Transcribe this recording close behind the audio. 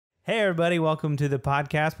Hey everybody, welcome to the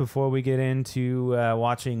podcast. Before we get into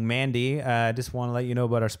watching Mandy, I just want to let you know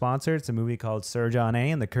about our sponsor. It's a movie called Sir John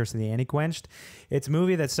A. and the Curse of the Anti-Quenched. It's a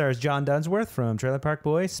movie that stars John Dunsworth from Trailer Park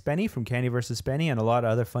Boys, Spenny from Candy vs. Spenny, and a lot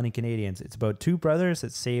of other funny Canadians. It's about two brothers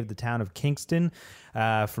that save the town of Kingston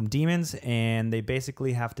from demons, and they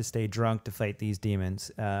basically have to stay drunk to fight these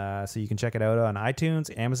demons. So you can check it out on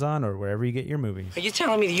iTunes, Amazon, or wherever you get your movies. Are you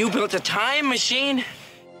telling me that you built a time machine?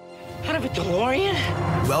 Out of a DeLorean?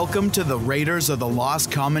 Welcome to the Raiders of the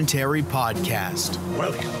Lost Commentary podcast.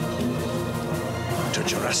 Welcome to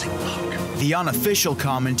Jurassic Park. The unofficial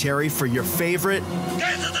commentary for your favorite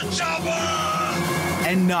Get to the chopper!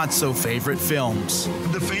 and not so favorite films.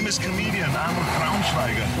 The famous comedian Arnold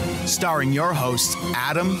Braunschweiger. Starring your hosts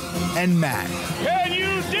Adam and Matt. Can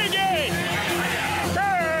you dig it?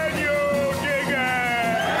 Can you dig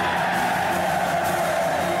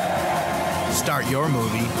it? Start your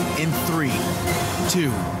movie in 3,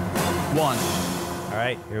 2, 1. All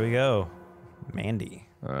right, here we go. Mandy.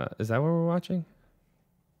 Is that what we're watching?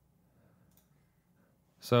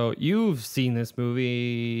 So you've seen this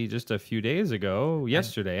movie just a few days ago.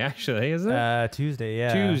 Yesterday, actually, is it? Tuesday,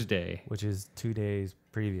 yeah. Tuesday. Which is 2 days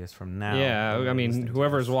previous from now. Yeah, I mean, Listening to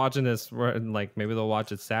whoever's this. watching this, like maybe they'll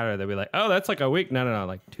watch it Saturday. They'll be like, "Oh, that's like a week." No,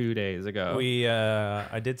 like 2 days ago.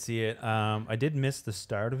 I did see it. I did miss the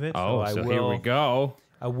start of it. Oh, so here we go.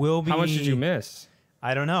 I will be. How much did you miss?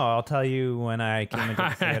 I don't know. I'll tell you when I came into the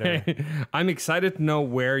theater. I'm excited to know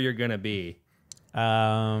where you're gonna be.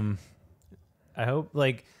 I hope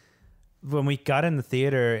like when we got in the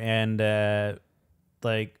theater and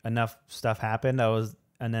like enough stuff happened,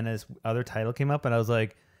 and then this other title came up, and I was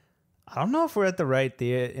like, I don't know if we're at the right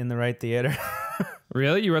in the right theater.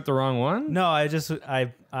 Really, you were at the wrong one? No, I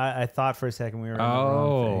thought for a second we were in the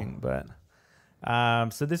wrong thing, but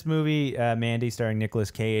so this movie, Mandy, starring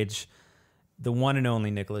Nicolas Cage, the one and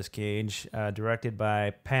only Nicolas Cage, directed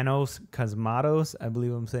by Panos Cosmatos. I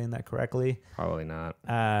believe I'm saying that correctly. Probably not.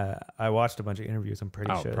 I watched a bunch of interviews. I'm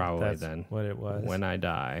pretty sure probably that's then. what it was. When I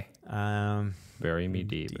die, bury me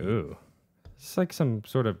deep. deep. Ooh, it's like some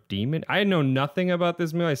sort of demon. I know nothing about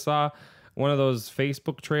this movie. I saw one of those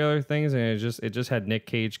Facebook trailer things, and it just had Nick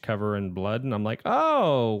Cage covered in blood, and I'm like,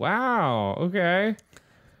 oh wow, okay.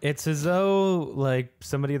 It's as though like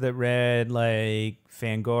somebody that read like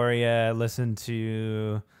Fangoria, listened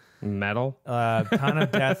to Metal. ton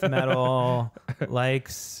of death metal,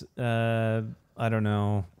 likes I don't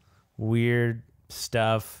know, weird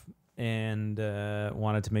stuff, and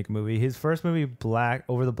wanted to make a movie. His first movie,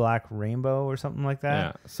 Over the Black Rainbow or something like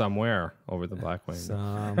that. Yeah, somewhere over the black wing.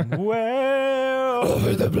 Somewhere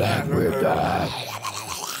Over the black river.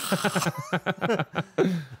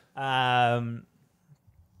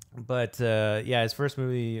 But yeah, his first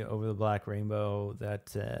movie, Over the Black Rainbow,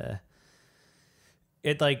 that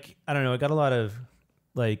it like, I don't know, it got a lot of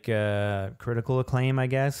like critical acclaim, I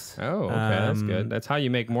guess. Oh, okay, that's good. That's how you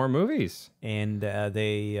make more movies. And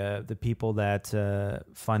they the people that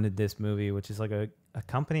funded this movie, which is like a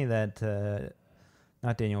company that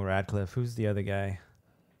not Daniel Radcliffe. Who's the other guy?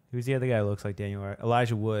 Who's the other guy who looks like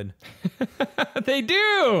Elijah Wood? They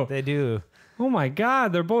do. They do. Oh my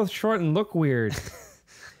God, they're both short and look weird.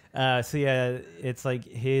 So yeah, it's like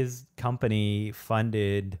his company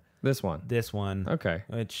funded This one. Okay.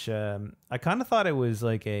 which I kind of thought it was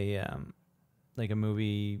like a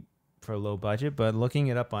movie for a low budget, but looking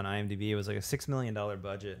it up on IMDb, it was like a $6 million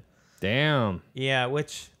budget. Damn. Yeah,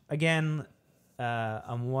 which again,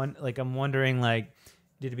 I'm wondering, like,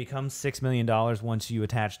 did it become $6 million once you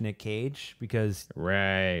attach Nick Cage? Because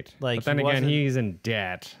Right. Like, but then he again, wasn't- he's in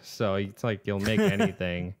debt, so it's like you'll make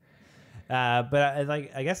anything. but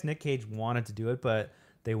I guess Nick Cage wanted to do it, but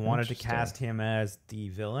they wanted to cast him as the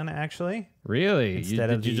villain, actually. Really?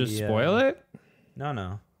 Instead of did you just the, spoil it?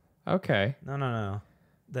 No. Okay. No.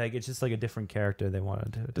 Like, it's just like a different character they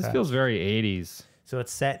wanted to attach. This feels very 80s. So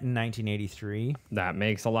it's set in 1983. That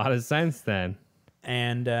makes a lot of sense then.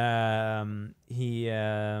 And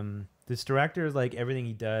this director is like, everything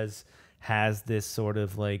he does has this sort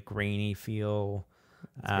of like grainy feel.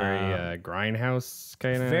 It's very grindhouse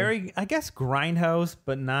kind of. Very, I guess, grindhouse,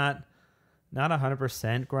 but not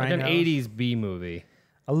 100% grindhouse. like an 80s B movie.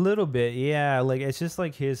 A little bit, yeah. Like, it's just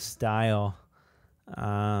like his style.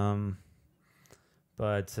 Well,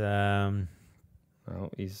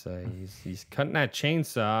 he's cutting that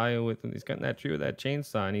chainsaw he's cutting that tree with that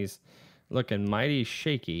chainsaw, and he's looking mighty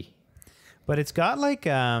shaky. But it's got like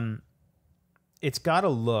it's got a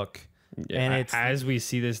look, Yeah, and it's as we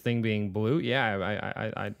see this thing being blue,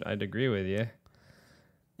 yeah, I'd agree with you.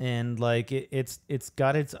 and like it's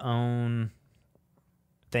got its own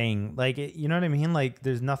thing. Like, you know what I mean? Like,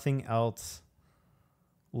 there's nothing else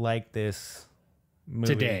like this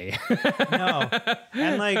movie Today. No,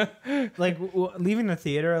 and leaving the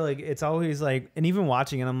theater, like it's always like, and even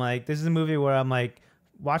watching it, I'm like, this is a movie where I'm like,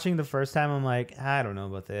 watching the first time, I'm like, I don't know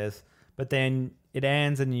about this, but then it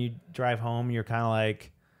ends and you drive home, you're kind of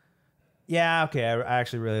like, yeah, okay, I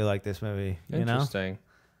actually really like this movie. You know?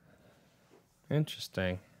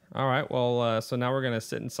 Interesting. All right. Well, so now we're gonna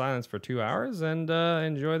sit in silence for 2 hours and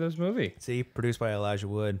enjoy this movie. See, produced by Elijah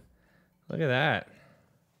Wood. Look at that.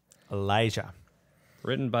 Elijah.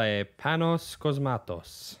 Written by Panos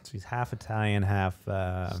Cosmatos. So he's half Italian, half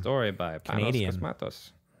Story by Panos Canadian.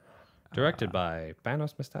 Cosmatos. Directed by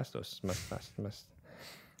Panos Mestastos.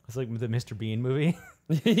 It's like the Mr. Bean movie.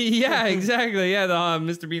 Yeah, exactly. Yeah, the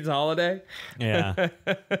Mr. Bean's Holiday. Yeah.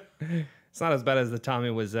 It's not as bad as the Tommy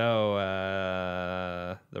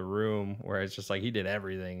Wiseau, The Room, where it's just like he did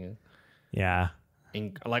everything. Yeah.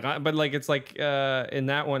 But like it's like in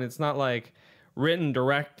that one, it's not like written,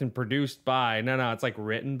 direct, and produced by. No, it's like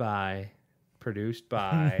written by, produced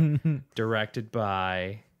by, directed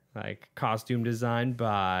by, like costume designed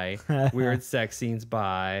by, weird sex scenes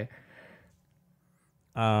by.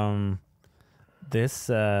 This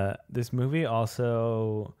movie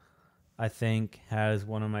also, I think, has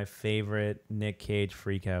one of my favorite Nick Cage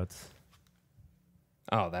freakouts.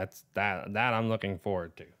 Oh, that's that I'm looking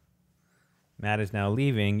forward to. Matt is now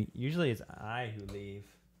leaving. Usually it's I who leave.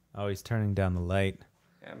 Oh, he's turning down the light.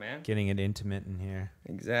 Yeah, man. Getting it intimate in here.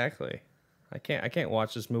 Exactly. I can't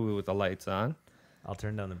watch this movie with the lights on. I'll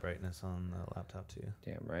turn down the brightness on the laptop too.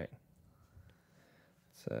 Damn right.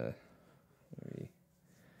 It's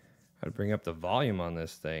I'd bring up the volume on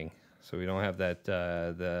this thing so we don't have that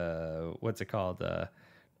the what's it called,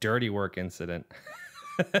 dirty work incident.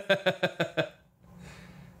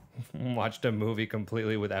 Watched a movie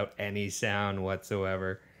completely without any sound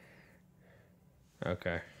whatsoever.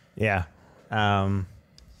 Okay. Yeah. The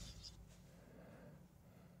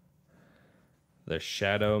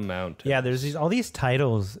Shadow Mountains. Yeah, there's all these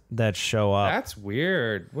titles that show up. That's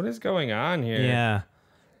weird. What is going on here? Yeah.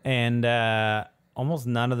 And almost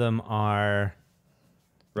none of them are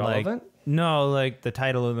Relevant? like the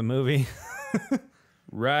title of the movie.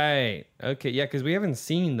 Right. Okay, yeah, because we haven't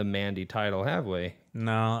seen the Mandy title, have we?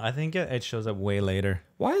 No, I think it shows up way later.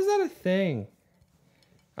 Why is that a thing?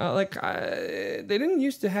 They didn't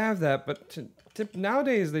used to have that, but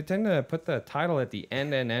nowadays they tend to put the title at the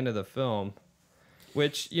end of the film.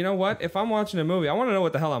 Which, you know what? If I'm watching a movie, I want to know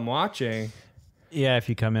what the hell I'm watching. Yeah, if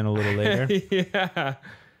you come in a little later. Yeah.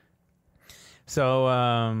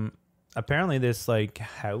 So apparently this like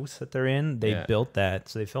house that they're in, they Yeah. built that.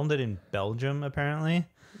 So they filmed it in Belgium apparently.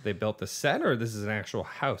 They built the set, or this is an actual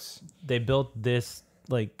house? They built this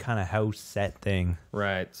like kind of house set thing.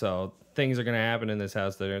 Right. So things are going to happen in this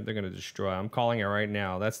house that they're going to destroy. I'm calling it right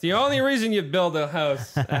now. That's the only reason you build a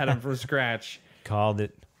house, Adam, from scratch. Called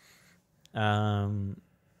it.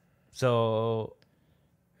 So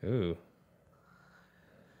Ooh.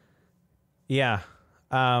 yeah.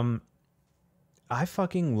 I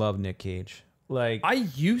fucking love Nick Cage. Like I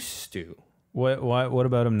used to. what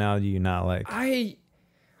about him now do you not like?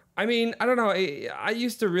 I mean, I don't know. I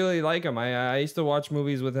used to really like him. I used to watch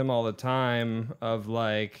movies with him all the time of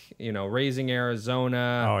like, Raising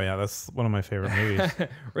Arizona. Oh yeah, that's one of my favorite movies.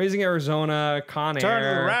 Raising Arizona, Con Turn to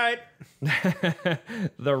the Air. right.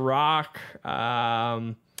 The Rock.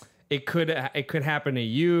 It could happen to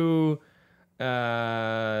you.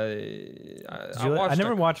 I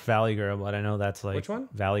never watched Valley Girl, but I know that's like Which one?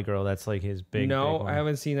 Valley Girl. That's like his big. No, big one. I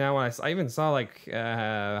haven't seen that one. I even saw like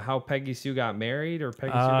How Peggy Sue Got Married or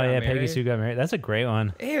Peggy Sue Oh Got yeah, Married. Peggy Sue Got Married. That's a great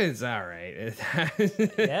one. It's all right. Yeah.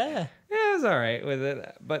 Yeah, it was all right with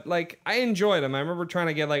it. But like I enjoyed them. I remember trying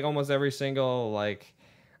to get like almost every single like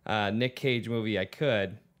Nick Cage movie I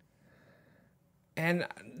could. And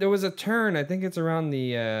there was a turn, I think it's around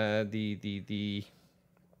the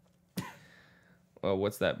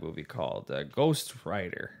what's that movie called? Ghost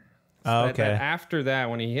Rider. So Oh, okay. after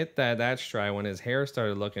that, when he hit that stride, when his hair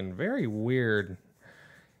started looking very weird,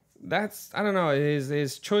 I don't know,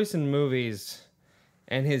 his choice in movies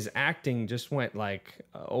and his acting just went like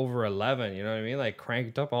over 11, you know what I mean? Like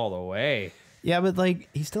cranked up all the way. Yeah, but like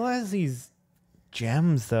he still has these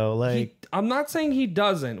gems though. Like I'm not saying he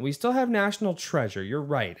doesn't. We still have National Treasure. You're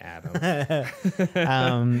right, Adam.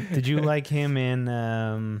 did you like him in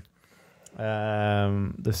the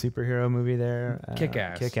superhero movie there?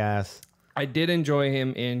 Kick-Ass. Kick-Ass. I did enjoy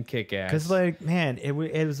him in Kick-Ass. Because like, man, it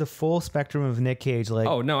was a full spectrum of Nick Cage. Like,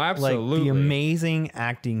 Oh, no, absolutely. Like the amazing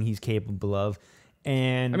acting he's capable of,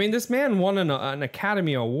 and I mean, this man won an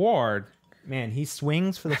Academy Award. man, he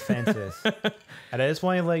swings for the fences. And I just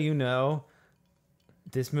want to let you know,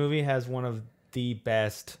 this movie has one of the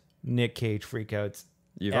best Nick Cage freakouts.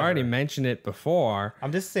 You've ever. already mentioned it before.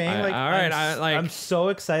 I'm just saying, all right, I'm so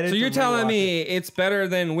excited. So to you're telling rewatch me it. it's better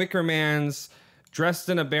than Wicker Man's dressed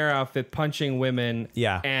in a bear outfit punching women,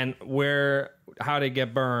 Yeah. and How to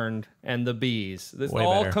Get Burned and The Bees. This Way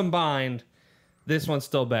all better. combined, this one's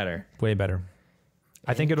still better. Way better.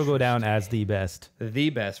 I think it'll go down as the best. The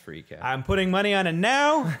best freak out. I'm putting money on it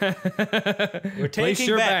now. We're Place taking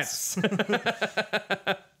your bets.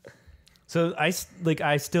 So I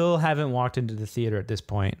still haven't walked into the theater at this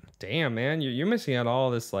point. Damn, man, you're missing out all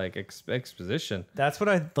this like exposition. That's what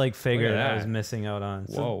I figured Look at I was that. missing out on.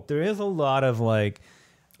 So Whoa. there is a lot of like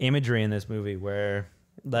imagery in this movie where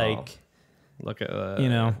like Look at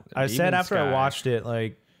I said Demon after I Sky. watched it,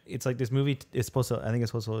 like it's like this movie is supposed to. I think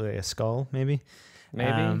it's supposed to look like a skull, maybe,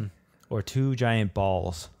 or two giant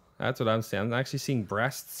balls. That's what I'm saying. I'm actually seeing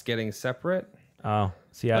breasts getting separate. Oh,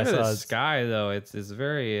 see, I Look at saw the sky though. It's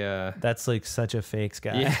very. That's like such a fake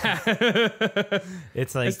sky. Yeah.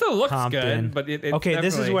 It's like It still looks Compton. good, but it's okay. This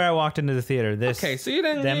is definitely- where I walked into the theater. This Okay, so you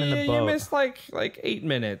didn't. them in the You boat. missed like 8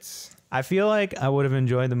 minutes. I feel like I would have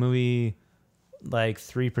enjoyed the movie like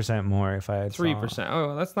 3% more if I had 3%.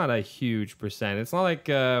 Oh, that's not a huge percent. It's not like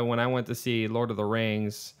when I went to see Lord of the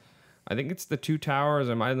Rings. I think it's the Two Towers.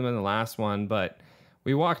 It might have been the last one, but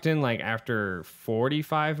we walked in like after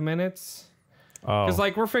 45 minutes. Oh. Because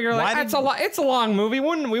like we're figuring Why like did- it's a lot. It's a long movie. We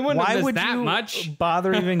wouldn't Why have missed would that you much.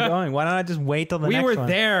 bother even going? Why don't I just wait till the We next were one?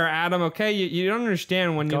 there, Adam. Okay, you don't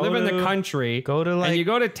understand when you Go live in the to- country. go to, like- and you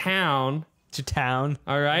go to town. To town.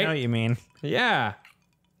 All right. I know what you mean. Yeah.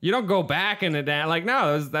 You don't go back in the day. Like,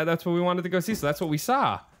 no, that's what we wanted to go see. So that's what we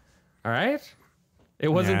saw. All right. It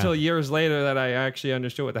wasn't Yeah. until years later that I actually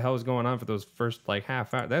understood what the hell was going on for those first like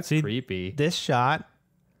half hour. That's See, creepy. This shot,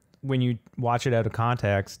 when you watch it out of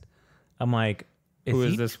context, I'm like, Who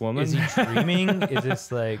is this woman? Is he dreaming? Is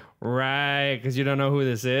this like Right. Because you don't know who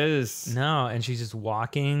this is. no? And she's just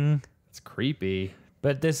walking. It's creepy.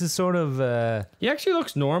 But this is sort of He actually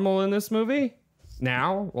looks normal in this movie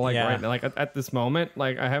now. Like, Yeah. right. Like at this moment.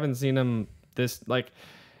 Like, I haven't seen him this, like,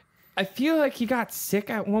 I feel like he got sick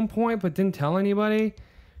at one point, but didn't tell anybody.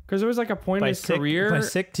 Because there was like a point in his career. By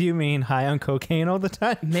sick, do you mean high on cocaine all the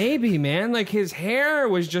time? Maybe, man. Like his hair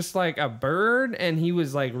was just like a bird and he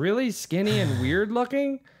was like really skinny and weird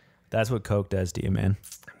looking. That's what coke does to you, man.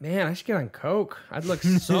 Man, I should get on coke. I'd look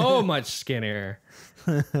so much skinnier.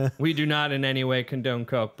 We do not in any way condone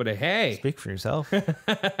coke, but hey, Speak for yourself.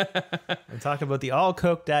 I'm talking about the all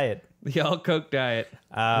coke diet. the all coke diet.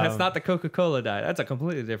 That's not the Coca-Cola diet. That's a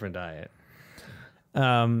completely different diet.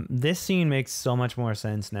 This scene makes so much more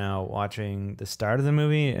sense now watching the start of the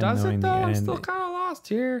movie and Does knowing it though? the I'm end. still kind of lost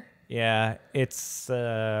here. Yeah, it's One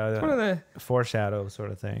of the foreshadow sort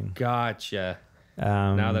of thing. gotcha.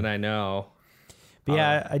 Um, Now that I know. But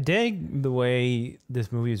yeah, I dig the way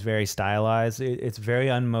this movie is very stylized. It's very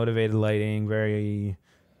unmotivated lighting, very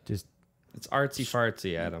just. It's artsy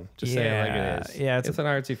fartsy, Adam. Just say it like it is. Yeah, it's an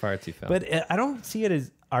artsy fartsy film. But I don't see it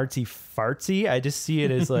as artsy fartsy. I just see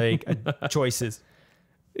it as like choices.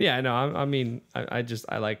 Yeah, no, I mean, I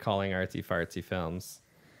like calling artsy fartsy films.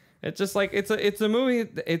 It's just like it's a movie.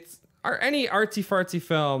 Any artsy fartsy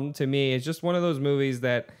film to me is just one of those movies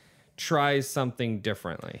that tries something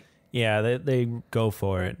differently. Yeah, they go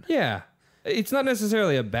for it. Yeah, it's not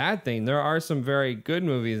necessarily a bad thing. There are some very good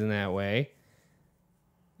movies in that way.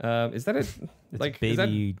 Is that it? Like, is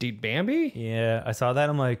that Bambi? Yeah, I saw that.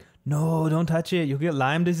 I'm like, no, don't touch it. You'll get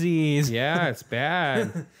Lyme disease. Yeah, it's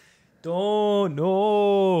bad. Don't,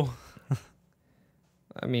 no.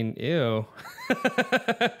 I mean, ew.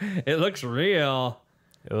 It looks real.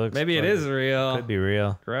 It looks Maybe it is real. Could be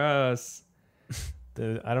real. Gross.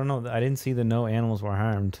 I don't know. I didn't see the no animals were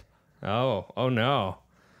harmed. Oh no.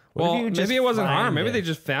 What if Well, you just maybe it wasn't find harm. Maybe it? they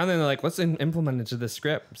just found it and they're like, let's implement it to the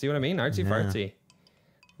script. See what I mean? Artsy fartsy.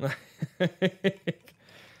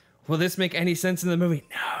 Will this make any sense in the movie?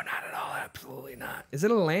 No, not at all. Absolutely not. Is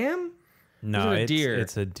it a lamb? No, Is it a deer?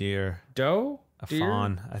 It's a deer. Doe? A Deer?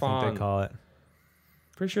 fawn, I think they call it.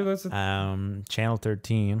 Pretty sure that's a... Channel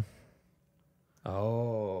 13.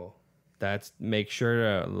 Oh. That's make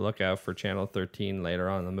sure to look out for Channel 13 later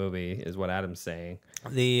on in the movie is what Adam's saying.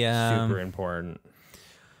 The Super important.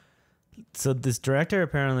 So this director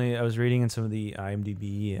apparently, I was reading in some of the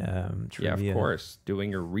IMDb trivia. Yeah, of course.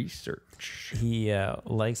 Doing your research. He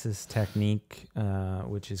likes this technique,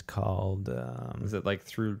 which is called. Is it like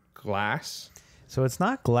through glass? So it's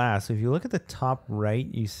not glass. If you look at the top right,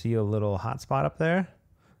 you see a little hotspot up there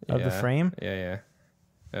of the frame. Yeah, yeah.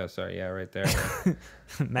 Oh, sorry. Yeah, right there.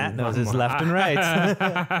 Matt knows his left and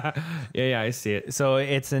right. yeah, I see it. So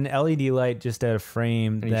it's an LED light just at a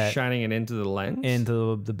frame And that he's shining it into the lens.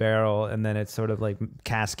 into the barrel, and then it sort of like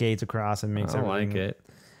cascades across and makes I everything. like it.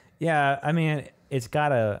 Yeah, I mean, it's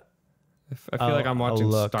got a. I feel like I'm watching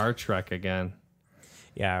look. Star Trek again.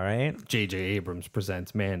 Yeah, right. J.J. Abrams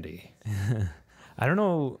presents Mandy. I don't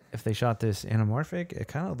know if they shot this anamorphic. It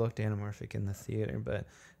kind of looked anamorphic in the theater, but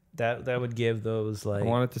that would give those like. I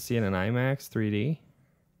wanted to see it in IMAX 3D.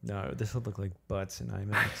 No, this would look like butts in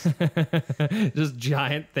IMAX. Just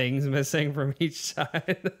giant things missing from each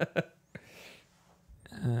side.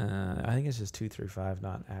 I think it's just 235,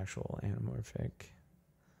 not actual anamorphic.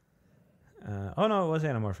 Oh no, it was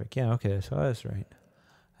anamorphic. Yeah, okay, so I was right.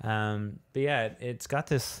 But yeah, it's got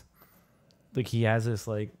this, like he has this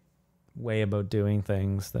like way about doing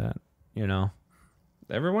things that, you know.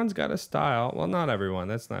 Everyone's got a style. Well, not everyone.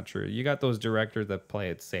 That's not true. You got those directors that play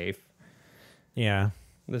it safe. Yeah.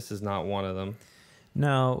 This is not one of them.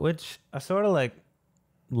 No, which I sort of like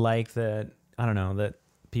that. I don't know, that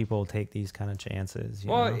people take these kind of chances. You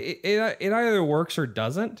Well, know? it either works or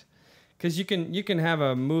doesn't. Because you can have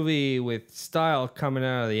a movie with style coming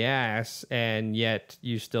out of the ass, and yet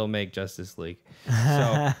you still make Justice League.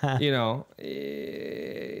 So, you know, it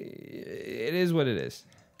is what it is.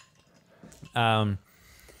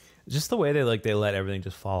 Just the way they let everything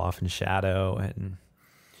just fall off in shadow. And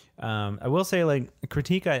I will say, like, a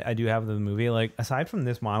critique I do have of the movie, like, aside from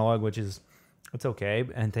this monologue, which is, it's okay,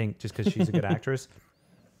 and think just because she's a good actress,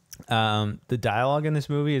 the dialogue in this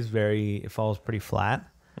movie it falls pretty flat.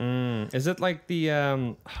 Is it like the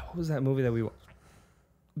what was that movie that we,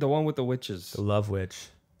 the one with the witches? The Love Witch.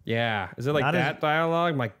 Yeah, is it like Not that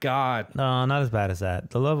dialogue? My God, No, not as bad as that.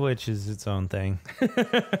 The Love Witch is its own thing.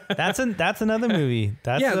 That's another movie.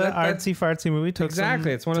 That's Yeah, an artsy fartsy movie.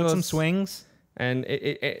 Exactly, it's one of took some those swings. and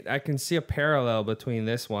I can see a parallel between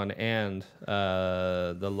this one and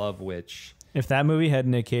the Love Witch. If that movie had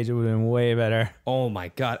Nick Cage, it would have been way better. Oh my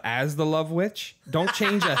God, as the Love Witch, don't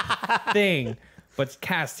change a thing. But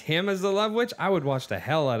cast him as the Love Witch, I would watch the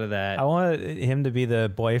hell out of that. I want him to be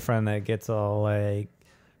the boyfriend that gets all like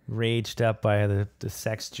raged up by the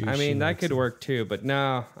sex juice. I she mean, that makes. could work too, but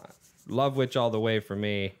no, Love Witch all the way for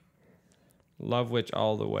me. Love Witch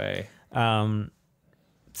all the way.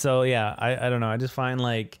 So yeah, I don't know. I just find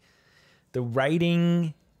like the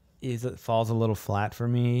writing falls a little flat for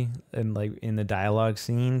me, and like in the dialogue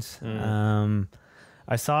scenes.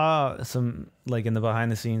 I saw some, like, in the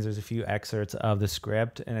behind the scenes, there's a few excerpts of the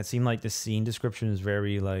script, and it seemed like the scene description is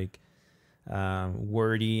very like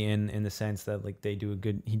wordy in the sense that like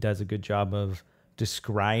he does a good job of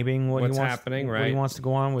describing What's happening, what right? he wants to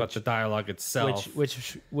go on, But the dialogue itself,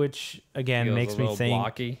 which again feels makes a me little think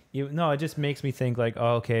blocky. it just makes me think like,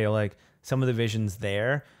 oh, okay, like some of the vision's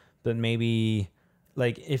there, but maybe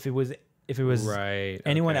like if it was right,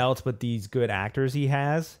 anyone okay. else but these good actors he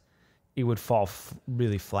has, it would fall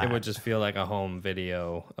really flat. It would just feel like a home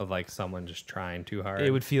video of like someone just trying too hard.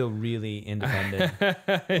 It would feel really independent.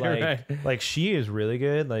 Like she is really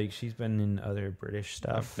good. Like she's been in other British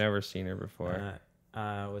stuff. I've never seen her before.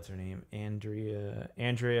 What's her name?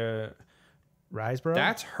 Andrea Riseborough.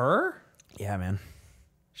 That's her? Yeah, man.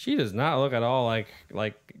 She does not look at all like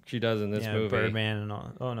she does in this movie. Birdman and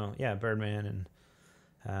all. Oh no, yeah, Birdman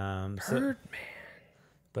and Birdman.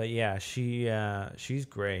 But yeah, she's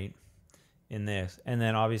great in this. And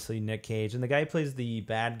then obviously Nick Cage, and the guy who plays the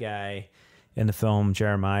bad guy in the film,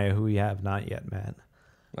 Jeremiah, who we have not yet met.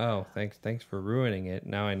 Oh, thanks for ruining it.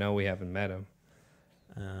 Now I know we haven't met him.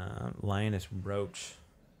 Lioness Roach.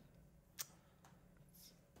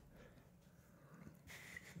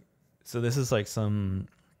 So this is like some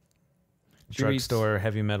drugstore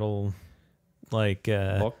heavy metal like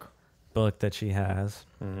book that she has.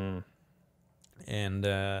 Mm-hmm.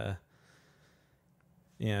 And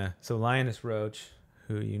yeah, so Lioness Roach,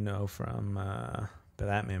 who you know from the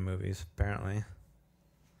Batman movies, apparently.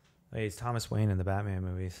 Like, he's Thomas Wayne in the Batman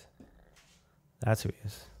movies. That's who he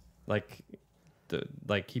is.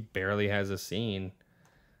 Like he barely has a scene.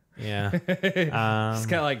 Yeah. He's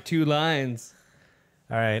got like 2 lines.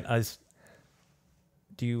 All right.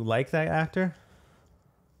 Do you like that actor?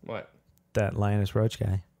 What? That Lioness Roach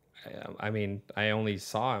guy? I mean, I only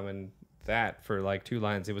saw him in that for like 2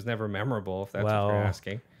 lines. It was never memorable, if that's what you're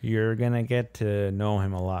asking. You're going to get to know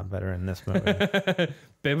him a lot better in this movie.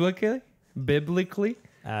 Biblically?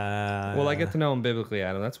 Well, I get to know him biblically,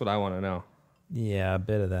 Adam. That's what I want to know. Yeah, a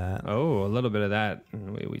bit of that. Oh, a little bit of that.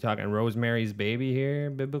 We talking Rosemary's Baby here,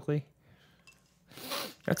 biblically?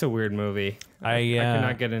 That's a weird movie. I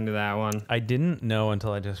cannot get into that one. I didn't know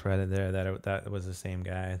until I just read it there that that was the same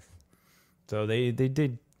guy. So they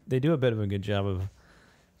do a bit of a good job of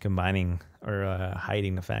combining or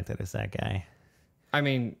hiding the fact that it's that guy. I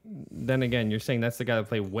mean, then again, you're saying that's the guy that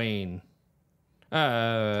played Wayne.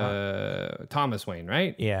 Thomas Wayne,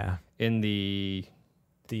 right? Yeah. In the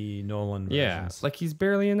Nolan versions. Yeah. Like he's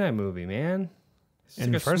barely in that movie, man. It's In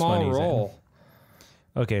like the a first small one he's in. role.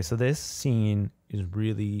 Okay, so this scene is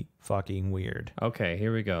really fucking weird. Okay,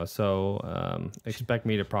 here we go. So expect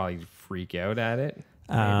me to probably freak out at it.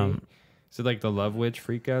 Is it like the Love Witch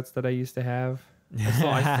freakouts that I used to have?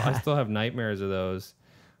 I still have nightmares of those.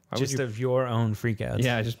 Just of your own freakouts.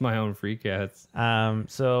 Yeah, just my own freakouts.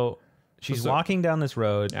 So she's walking down this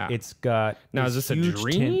road. Yeah. It's got Now, is this a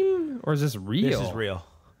dream or is this real? This is real.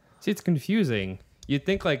 See, it's confusing. You'd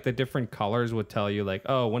think like the different colors would tell you like,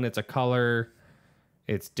 oh, when it's a color,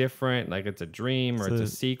 it's different, like it's a dream or So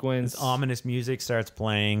it's a sequence. This ominous music starts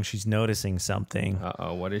playing. She's noticing something.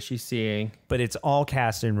 Uh-oh, what is she seeing? But it's all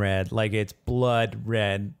cast in red, like it's blood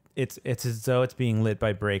red. It's as though it's being lit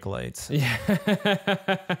by brake lights. Yeah.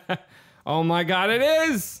 Oh my God, it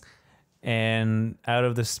is. And out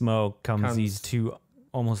of the smoke comes these two,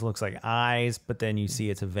 almost looks like eyes, but then you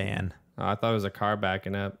see it's a van. Oh, I thought it was a car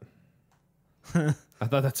backing up. I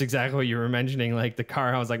thought that's exactly what you were mentioning, like the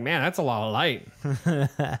car. I was like, man, that's a lot of light.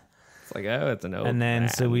 It's like, oh, it's an old And then van.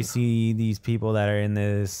 so we see these people that are in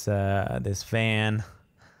this this van.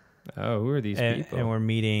 Oh, who are these people? And we're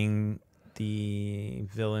meeting the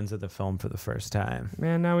villains of the film for the first time.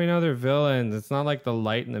 Man, now we know they're villains. It's not like the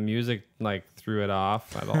light and the music like threw it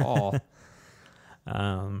off at all.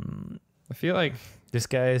 I feel like this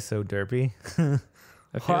guy is so derpy.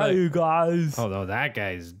 I feel Hi, like, you guys. oh no, that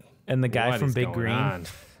guy's. And the guy what from is Big going Green. on?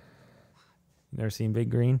 Never seen Big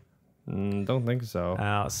Green? Don't think so.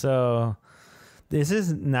 So this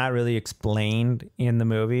is not really explained in the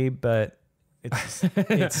movie, but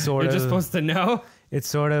it's sort You're of just supposed to know. it's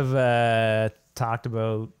sort of talked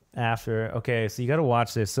about after. Okay, so you got to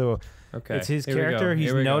watch this. So Okay, it's his here we go. character. He's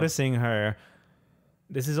Here we go. noticing her.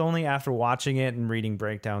 This is only after watching it and reading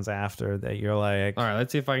breakdowns after that you're like, All right,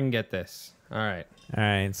 let's see if I can get this. All right. all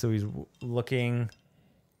right. So he's looking.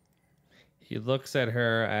 He looks at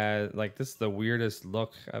her as like this is the weirdest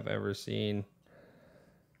look I've ever seen.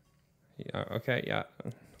 Yeah, okay, yeah.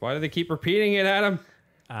 Why do they keep repeating it, Adam?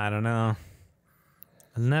 I don't know.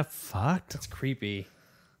 Isn't that fucked? It's creepy.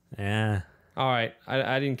 Yeah. All right,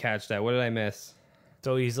 I didn't catch that. What did I miss?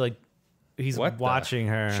 So he's like, he's What the watching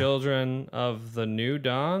her. Children of the New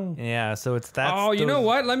Dawn. Yeah. So it's that. Oh, you know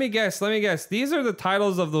what? Let me guess. These are the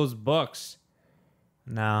titles of those books.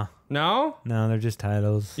 No, No? they're just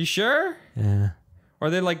titles. You sure? Yeah. Or are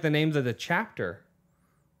they like the names of the chapter?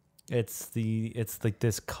 It's like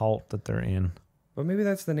this cult that they're in. But maybe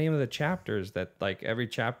that's the name of the chapters. That like every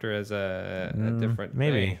chapter has a different.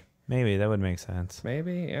 Maybe. thing. Maybe that would make sense.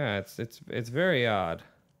 Maybe, yeah. It's very odd.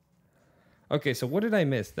 Okay, so what did I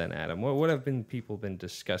miss then, Adam? What have people been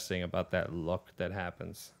discussing about that look that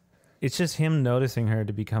happens? It's just him noticing her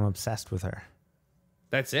to become obsessed with her.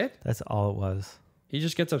 That's it? That's all it was. He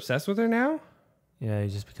just gets obsessed with her now? Yeah, he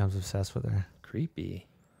just becomes obsessed with her. Creepy.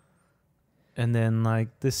 And then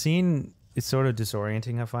like the scene is sort of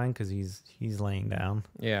disorienting, I find, because he's laying down.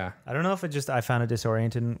 Yeah. I don't know if I found it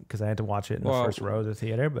disorienting because I had to watch it in the first row of the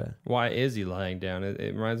theater, but Why is he lying down?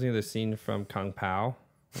 It reminds me of the scene from Kung Pao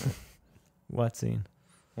what scene?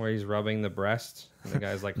 where he's rubbing the breast. And the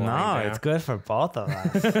guy's like lying No, down. it's good for both of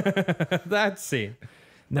us. That scene.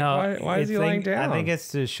 No, Why is he lying down? I think it's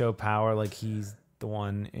to show power, like he's the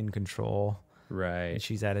one in control Right. and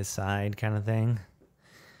she's at his side, kind of thing.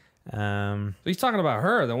 So he's talking about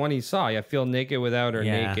her, the one he saw. I feel naked without her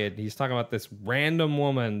Yeah. naked. He's talking about this random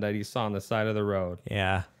woman that he saw on the side of the road.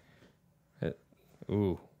 Yeah.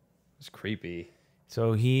 Ooh, it's creepy.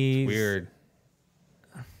 So he's Weird.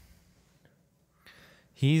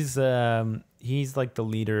 He's like the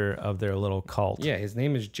leader of their little cult. Yeah, his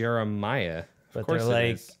name is Jeremiah. But Of course they're it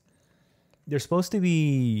like- is. They're supposed to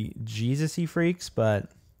be Jesus-y freaks, but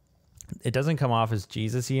it doesn't come off as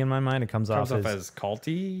Jesus-y in my mind. It comes off as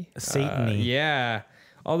culty, Satan-y. Yeah.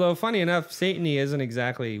 Although funny enough, Satan-y isn't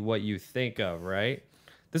exactly what you think of, right?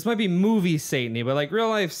 This might be movie Satan-y, but like real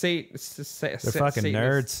life they're fucking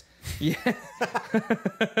nerds. Yeah.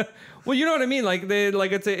 Well, you know what I mean. Like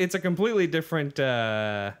it's a completely different.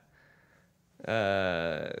 It's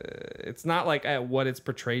not like what it's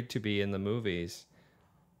portrayed to be in the movies.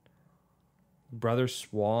 Brother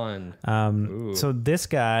Swan. Ooh. So this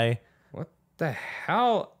guy, What the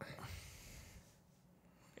hell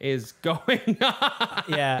is going on?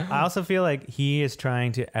 yeah, I also feel like he is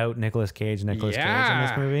trying to out Nicolas Cage in this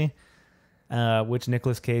Yeah. movie, which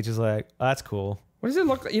Nicolas Cage is like, oh, that's cool. What does it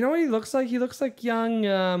look like? You know what he looks like? He looks like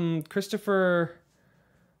young Christopher,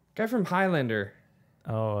 guy from Highlander.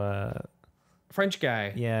 Oh, French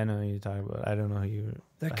guy. yeah, I know who you're talking about. I don't know who you.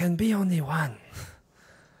 There can be only one.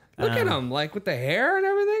 Look at him, like with the hair and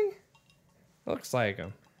everything. Looks like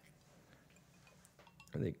him.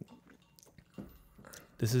 I think.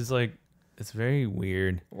 This is like, it's very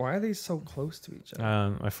weird. Why are they so close to each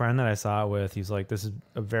other? My friend that I saw it with, he's like, this is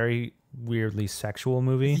a very weirdly sexual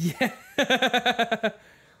movie. Yeah.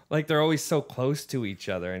 Like they're always so close to each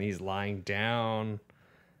other, and he's lying down.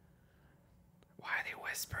 Why are they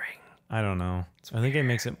whispering? I don't know. I think it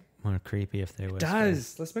makes it more creepy if they whisper.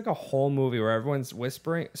 Does. Let's make a whole movie where everyone's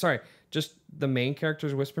whispering. Sorry, just the main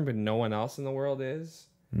character's whispering, but no one else in the world is.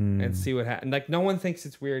 And see what happens. Like, no one thinks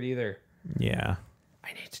it's weird either. Yeah.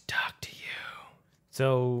 I need to talk to you.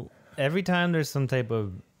 So every time there's some type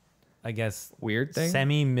of, I guess, Weird thing?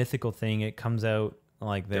 semi-mythical thing, it comes out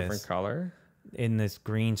like this. Different color? In this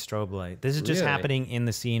green strobe light. This is just Really? happening in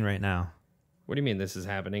the scene right now. What do you mean this is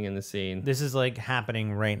happening in the scene? This is like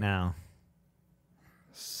happening right now.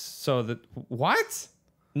 So what?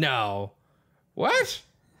 No. What?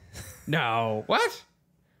 No. What?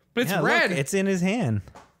 But it's Yeah, red. Look, it's in his hand.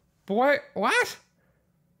 But what?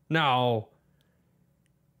 No.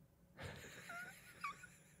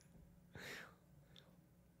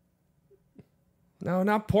 No,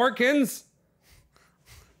 not Porkins.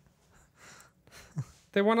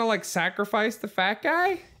 They want to like sacrifice the fat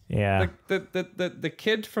guy? Yeah. Like the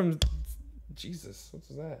kid from Jesus, what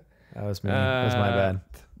was that? That was me. That was my bad.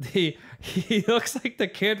 He looks like the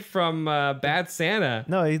kid from Bad Santa.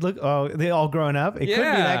 No, he look. Oh, they all grown up. It could be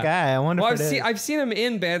that guy. I wonder. Well, if it is. I've seen him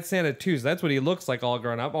in Bad Santa too, so that's what he looks like, all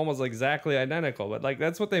grown up, almost exactly identical. But like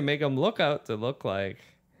that's what they make him look out to look like.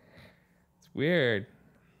 It's weird.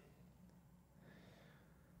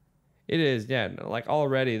 It is, yeah. Like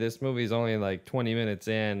already, this movie's only like 20 minutes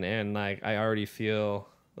in, and like I already feel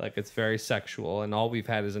like it's very sexual, and all we've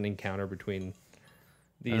had is an encounter between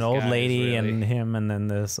these An old guys, lady really. and him, and then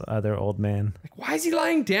this other old man. Like, why is he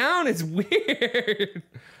lying down? It's weird.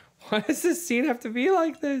 Why does this scene have to be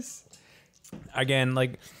like this? Again,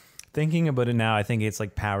 like thinking about it now, I think it's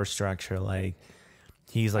like power structure. Like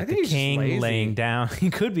he's like the think he's just king lazy. laying down. He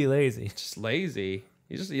could be lazy. Just lazy.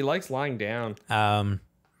 He likes lying down.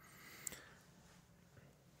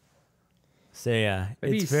 So yeah,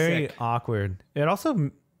 Maybe it's he's very sick. awkward. It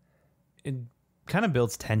also kind of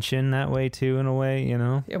builds tension that way too, in a way, you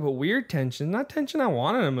know. Yeah, but weird tension. Not tension I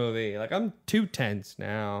want in a movie. Like, I'm too tense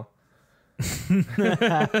now.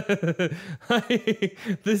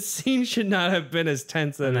 This scene should not have been as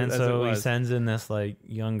tense And then as it so he was. sends in this like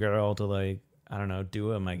young girl to like, I don't know,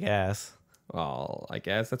 do him, I guess. Well, I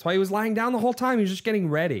guess that's why he was lying down the whole time. He was just getting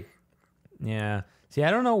ready. Yeah. See,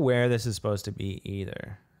 I don't know where this is supposed to be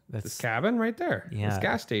either. This That's cabin right there. Yeah. This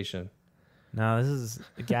gas station. no. This is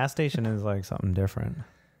the gas station is like something different.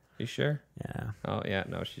 You sure? Yeah. Oh, yeah.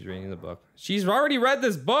 No, she's reading the book. She's already read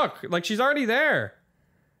this book. Like, she's already there.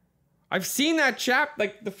 I've seen that chap,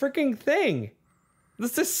 like, the freaking thing.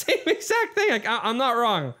 It's the same exact thing. Like, I'm not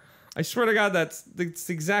wrong. I swear to God, that's the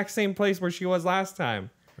exact same place where she was last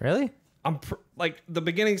time. Really? Like, the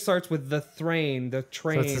beginning starts with the train. So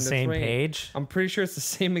it's the same train. page? I'm pretty sure it's the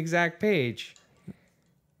same exact page.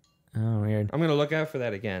 Oh, weird. I'm going to look out for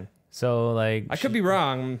that again. So like, I could be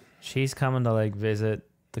wrong. she's coming to like visit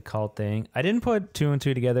the cult thing. I didn't put two and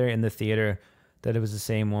two together in the theater that it was the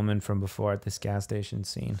same woman from before at this gas station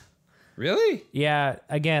scene. Really? Yeah,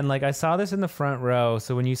 again, like I saw this in the front row.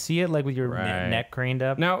 So when you see it like with your Right. neck craned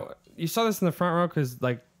up. Now, you saw this in the front row because,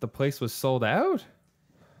 like, the place was sold out?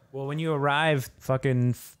 Well, when you arrive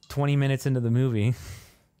fucking 20 minutes into the movie.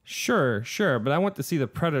 Sure. But I went to see The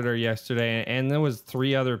Predator yesterday, and there was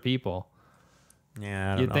 3 other people. Yeah, I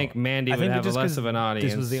don't You'd know. think Mandy I would think have just less 'cause of an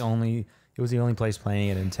audience. This was the only place playing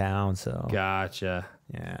it in town, so Gotcha.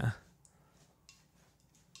 yeah.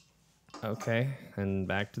 Okay, and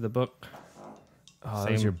back to the book. Oh,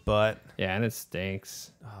 that was your butt. Yeah, and it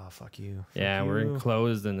stinks. Oh, fuck you. Yeah, Fuck we're you.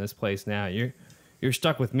 enclosed in this place now. You're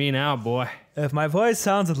stuck with me now, boy. If my voice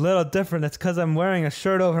sounds a little different, it's because I'm wearing a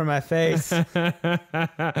shirt over my face. Oh,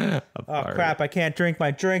 crap. I can't drink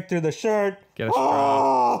my drink through the shirt. Get a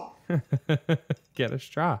straw. Get a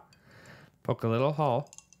straw. Poke a little hole.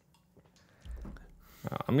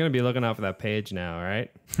 Oh, I'm going to be looking out for that page now, all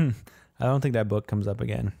right? I don't think that book comes up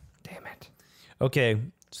again. Damn it. Okay,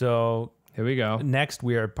 so Here we go. next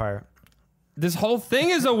weird part. This whole thing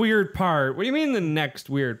is a weird part. What do you mean the next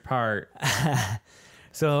weird part?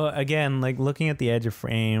 So again, like looking at the edge of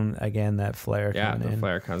frame, again that flare Yeah, coming the in,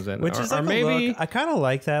 flare comes in, which is like or a maybe look. I kind of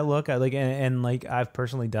like that look. I like and like I've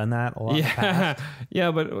personally done that a lot. In the yeah, past.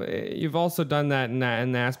 yeah. But you've also done that in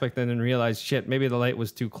the aspect, and then realized shit, maybe the light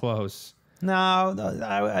was too close. No,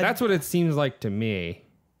 That's what it seems like to me.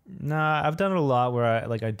 Nah, I've done it a lot where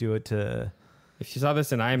I do it to. If you saw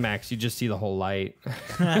this in IMAX, you just see the whole light.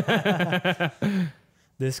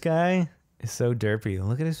 This guy is so derpy.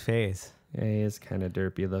 Look at his face. Yeah, he is kind of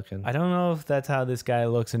derpy looking. I don't know if that's how this guy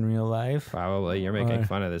looks in real life. Probably. You're making Or-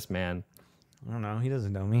 fun of this man. I don't know. He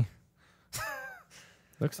doesn't know me.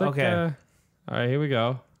 Looks like. Okay. All right, here we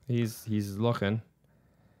go. He's looking.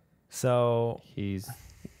 So He's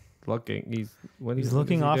looking. He's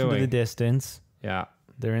looking off into the distance. Yeah.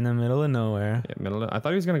 They're in the middle of nowhere. Yeah, middle. I thought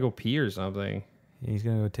he was gonna go pee or something. He's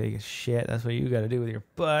gonna go take a shit. That's what you got to do with your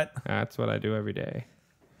butt. That's what I do every day.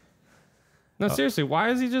 No, seriously, why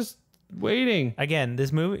is he just waiting? Again,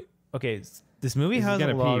 this movie. Okay, this movie He's has a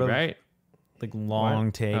gonna lot pee, of right? like long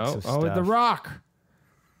What? takes Oh, of stuff. the rock.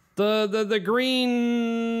 The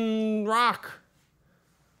green rock.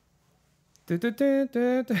 Why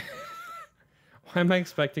am I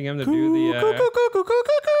expecting him to do the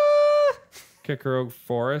Kikero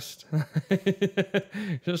Forest?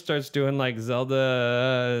 Just starts doing like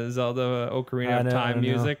Zelda Ocarina of Time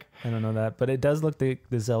music. I don't know that, but it does look the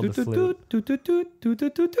Zelda flute.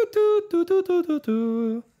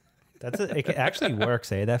 It actually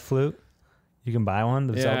works, eh? That flute. You can buy one.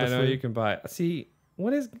 The Yeah, Zelda I know flute. you can buy it. See,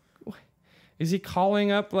 is he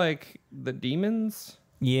calling up like the demons?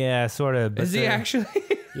 Yeah, sort of. Is he actually?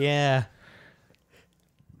 Yeah.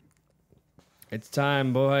 It's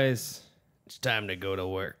time, boys. It's time to go to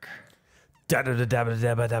work.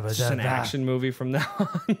 It's Just an action movie from now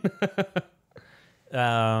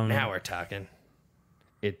on. Now we're talking.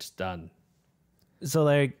 It's done. So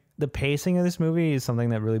like the pacing of this movie is something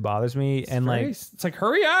that really bothers me, It's like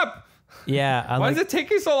hurry up. yeah, Why is it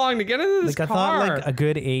taking so long to get into this I car? thought like a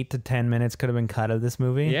good 8 to 10 minutes could have been cut of this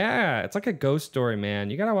movie. Yeah, it's like a ghost story, man.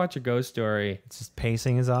 You gotta watch a ghost story. It's just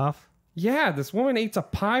pacing is off. Yeah, this woman ate a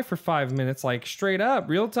pie for 5 minutes, like straight up,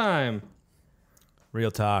 real time.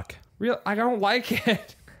 Real talk. I don't like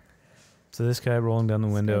it. So this guy rolling down the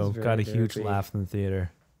window guy's very got a huge derpy. laugh in the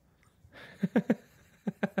theater.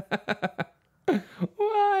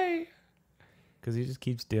 Why? Because he just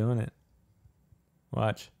keeps doing it.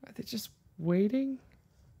 Watch. Are they just waiting?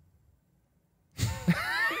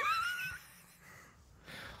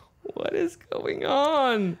 What is going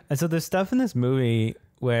on? And so there's stuff in this movie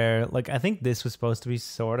where, like, I think this was supposed to be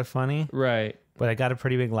sort of funny, Right. but I got a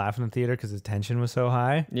pretty big laugh in the theater because the tension was so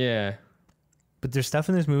high. Yeah. But there's stuff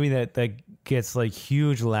in this movie that gets, like,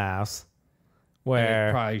 huge laughs And it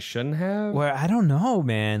where probably shouldn't have. I don't know,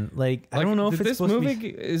 man. Like, I don't know if did it's this supposed movie to be...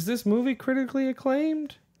 is this movie critically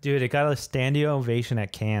acclaimed? Dude, it got a standing ovation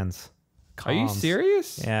at Cannes. Are you Comms.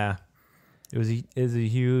 serious? Yeah. It was a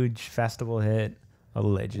huge festival hit,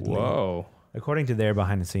 allegedly. Whoa. According to their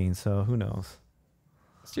behind the scenes, so who knows?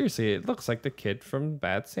 Seriously, it looks like the kid from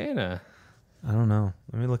Bad Santa. I don't know.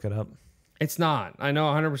 Let me look it up. It's not. I know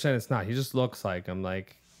 100% it's not. He just looks like him.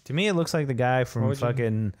 Like, To me, it looks like the guy from would you-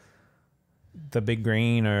 fucking The Big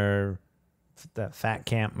Green or that Fat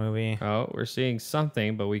Camp movie. oh, we're seeing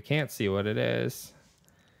something, but we can't see what it is.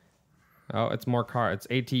 Oh, it's more car. It's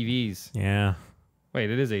ATVs. Yeah. Wait,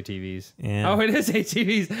 it is ATVs. Yeah. Oh, it is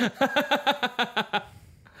ATVs.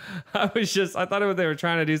 I thought they were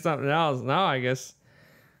trying to do something else. No, I guess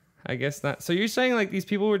not. So you're saying like these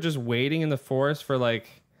people were just waiting in the forest for like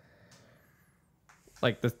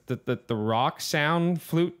the rock sound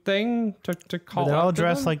flute thing to call. But they're all up to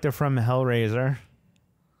dressed them? like they're from Hellraiser.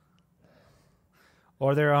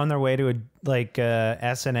 Or they're on their way to a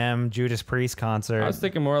S&M Judas Priest concert. I was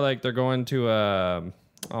thinking more like they're going to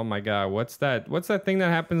oh my god, what's that thing that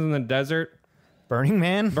happens in the desert? Burning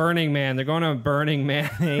Man? Burning Man. They're going to Burning Man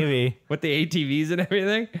Maybe. with the ATVs and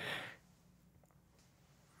everything.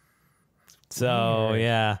 So,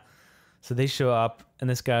 yeah. So they show up, and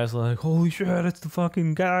this guy's like, holy shit, it's the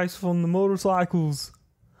fucking guys from the motorcycles.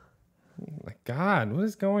 My god, what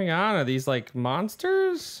is going on? Are these like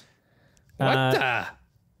monsters? What the?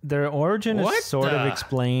 Their origin What is sort of the?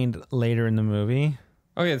 explained later in the movie.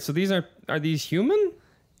 Okay, so these are these human?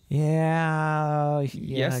 Yeah.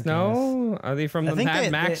 Yes, I no? Are they from I the think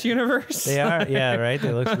Mad Max universe? guess. They are. Yeah, right?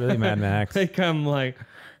 They look really Mad Max. They come like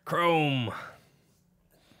Chrome.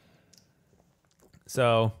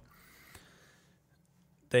 So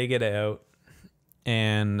they get out,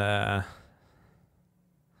 and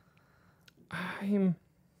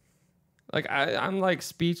Like I'm like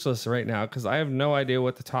speechless right now because I have no idea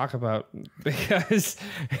what to talk about because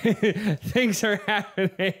things are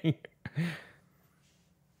happening.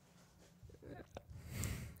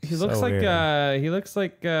 He looks So like weird.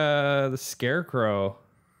 the Scarecrow.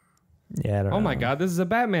 Yeah, I don't know. Oh my God, this is a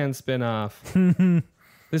Batman spinoff.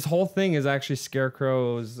 This whole thing is actually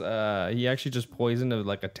Scarecrow's. He actually just poisoned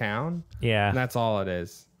like a town. Yeah. And that's all it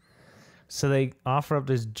is. So they offer up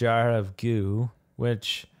this jar of goo,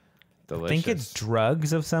 which Delicious. I think it's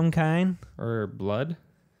drugs of some kind. Or blood.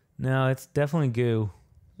 No, it's definitely goo.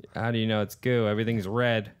 How do you know it's goo? Everything's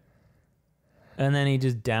red. And then he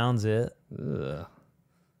just downs it. Ugh.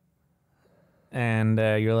 And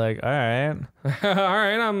you're like, all right. All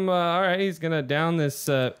right, all right. He's gonna down this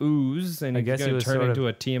ooze, and I he's guess he gonna was turn sort of- into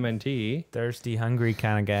a TMNT. Thirsty, hungry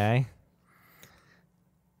kind of guy.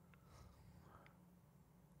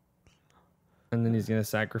 And then he's gonna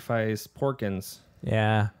sacrifice Porkins.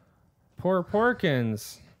 Yeah. Poor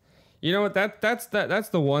Porkins. You know what? That's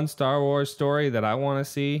the one Star Wars story that I want to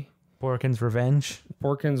see. Porkins' revenge.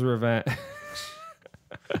 Porkins' revenge.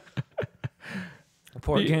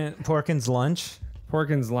 Porkins' lunch.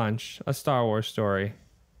 Porkins' lunch. A Star Wars story.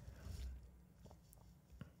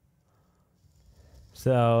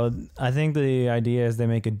 So I think the idea is they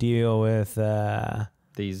make a deal with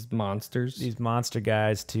These monsters. these monster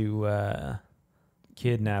guys to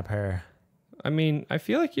kidnap her. I mean, I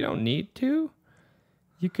feel like you don't need to.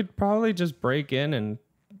 You could probably just break in and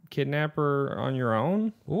kidnap her on your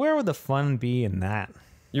own. Where would the fun be in that?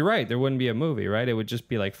 You're right. There wouldn't be a movie, right? It would just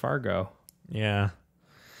be like Fargo. Yeah.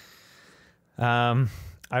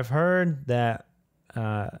 I've heard that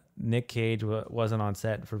Nick Cage wasn't on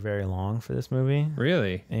set for very long for this movie.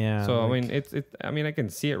 Really? Yeah. So like- I mean, I mean, I can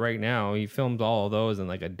see it right now. He filmed all of those in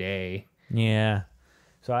like a day. Yeah.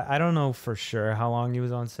 So I don't know for sure how long he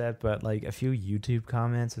was on set, but like a few YouTube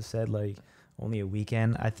comments have said like only a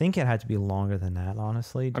weekend. I think it had to be longer than that,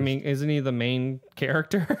 honestly. I mean, isn't he the main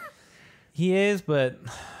character? He is, but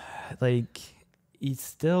like he's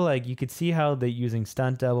still like you could see how they're using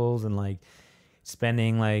stunt doubles and like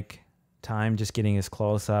spending like time just getting his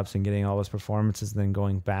close-ups and getting all his performances, and then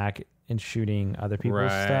going back and shooting other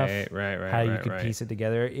people's stuff. Right. How you could piece it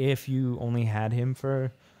together if you only had him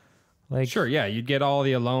for like Sure, yeah, you'd get all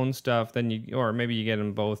the alone stuff, then or maybe you get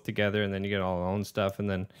them both together, and then you get all alone stuff, and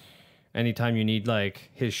then anytime you need like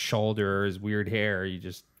his shoulder or his weird hair, you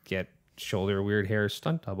just get shoulder weird hair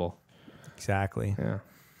stunt double. Exactly. Yeah,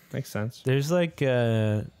 makes sense. There's like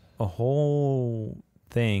a whole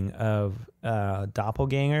thing of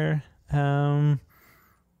doppelganger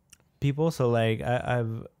people. So like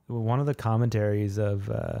I've one of the commentaries of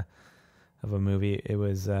a movie. It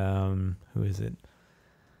was who is it?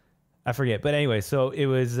 I forget. But anyway, so it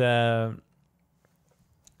was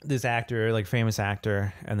this actor, like famous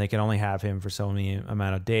actor, and they can only have him for so many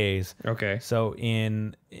amount of days. Okay, So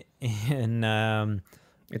in it's in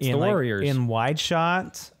the like, Warriors. in wide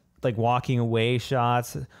shots, like walking away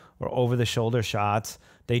shots or over the shoulder shots,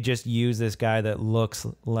 they just use this guy that looks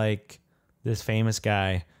like this famous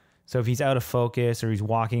guy. So if he's out of focus or he's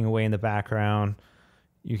walking away in the background,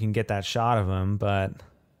 you can get that shot of him. But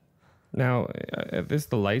Now, is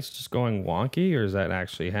the lights just going wonky, or is that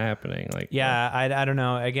actually happening? Like, yeah, I don't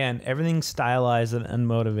know. Again, everything's stylized and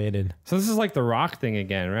unmotivated. So this is like the Rock thing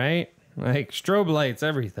again, right? Like strobe lights,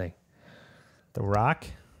 everything. The Rock,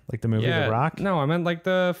 like the movie The Rock. No, I meant like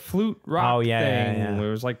the flute rock Oh, yeah, thing. yeah. Where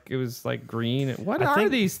it was like green. What I are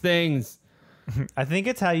think- these things? I think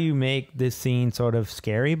it's how you make this scene sort of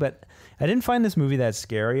scary, but I didn't find this movie that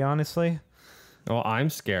scary, honestly. Well, I'm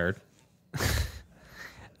scared.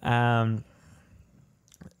 So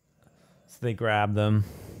they grab them.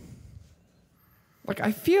 Like,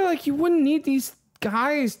 I feel like you wouldn't need these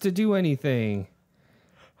guys to do anything.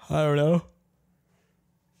 I don't know.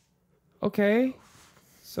 Okay.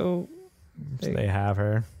 So So they have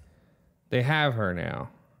her. they have her now.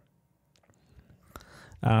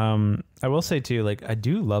 I will say too, like I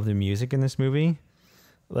do love the music in this movie.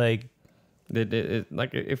 Like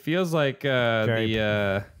It feels like Very-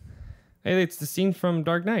 hey, it's the scene from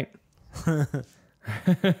Dark Knight.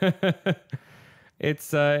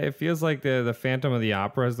 It feels like the Phantom of the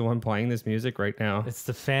Opera is the one playing this music right now. it's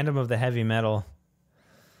the Phantom of the heavy metal.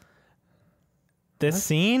 This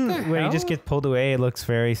scene where he just hell? gets pulled away, it looks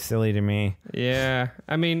very silly to me. Yeah,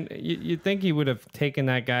 I mean, you'd think he would have taken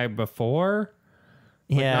that guy before.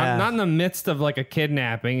 Like, Yeah, not in the midst of like a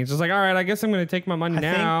kidnapping. It's just like, all right, I guess I'm going to take my money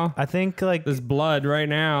now. I think like This blood right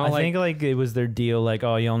now. I think like it was their deal. Like,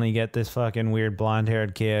 oh, you only get this fucking weird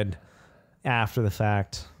blonde-haired kid after the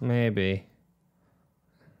fact. maybe.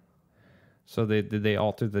 So did they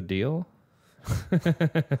alter the deal?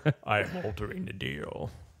 I'm altering the deal.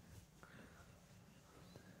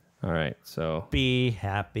 All right, so Be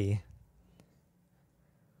happy.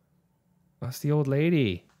 that's the old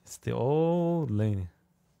lady. It's the old lady.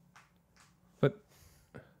 But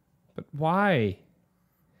why?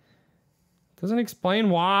 Doesn't explain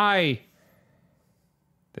why.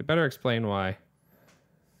 They better explain why.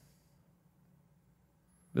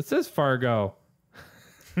 This is Fargo.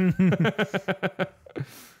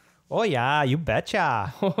 Oh yeah, you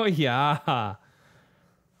betcha. Oh yeah.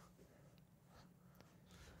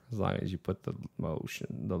 As long as you put the lotion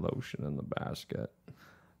in the basket.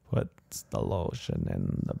 Puts the lotion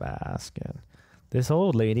in the basket. This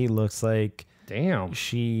old lady looks like Damn.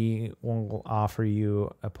 she will offer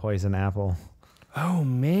you a poison apple. Oh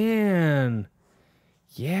man.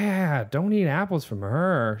 Yeah, don't eat apples from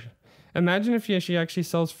her. Imagine if she actually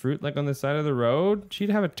sells fruit like on the side of the road. She'd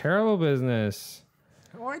have a terrible business.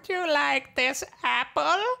 Would you like this apple?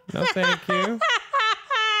 No, thank you.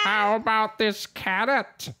 How about this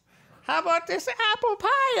carrot? How about this apple pie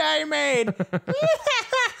I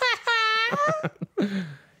made?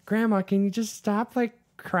 Grandma, can you just stop like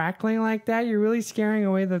crackling like that? You're really scaring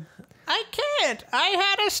away the... I can't. I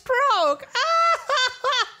had a stroke.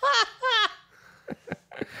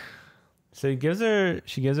 So she gives her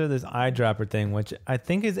this eyedropper thing, which I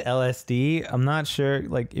think is LSD. I'm not sure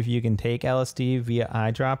like if you can take LSD via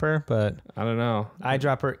eyedropper, but I don't know.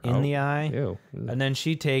 eyedropper in the eye. Ew. And then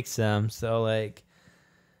she takes some. So like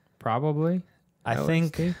Probably. I LSD?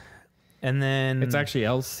 think, and then It's actually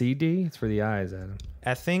LCD. It's for the eyes, Adam.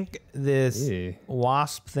 I think this Ew.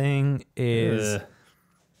 wasp thing is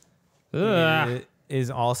Ugh. is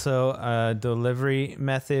also a delivery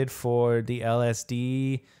method for the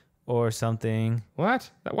LSD or something. What?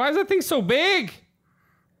 Why is that thing so big?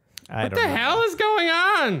 I What don't the know. hell is going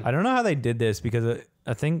on? I don't know how they did this because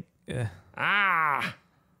I think Ah.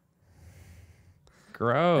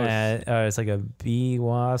 Gross. it's like a bee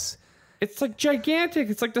wasp. It's like gigantic.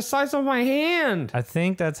 It's like the size of my hand. I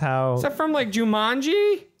think that's how. Is that from like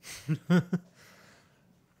Jumanji?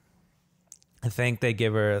 I think they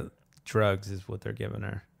give her drugs is what they're giving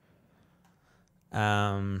her.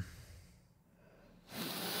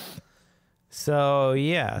 So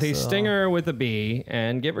yeah, They sting her with a bee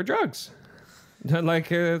and give her drugs.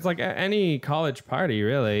 Like it's like any college party,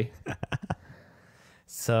 really.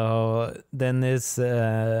 So then this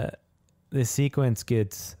sequence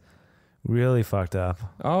gets really fucked up.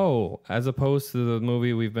 Oh, as opposed to the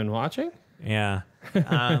movie we've been watching? Yeah.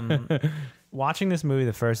 Watching this movie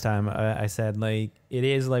the first time, I said like it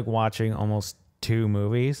is like watching almost two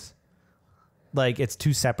movies. Like it's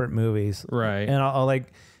two separate movies, Right. And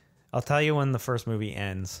I'll tell you when the first movie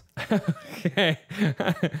ends. Okay.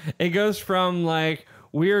 It goes from like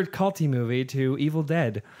weird culty movie to Evil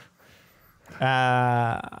Dead.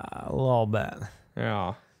 A little bit.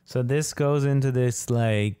 Yeah. So this goes into this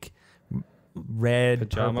like red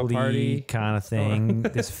Pajama purpley party kind of thing,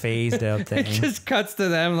 this phased out thing. It just cuts to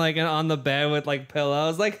them like on the bed with like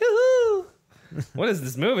pillows, like, hoo-hoo. What is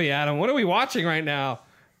this movie, Adam? What are we watching right now?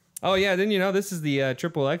 Oh yeah, didn't you know this is the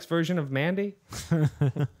XXX version of Mandy?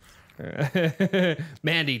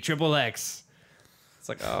 Mandy XXX. It's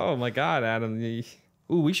like, oh my god, Adam.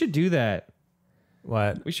 Ooh, we should do that.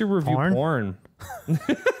 What? We should review porn.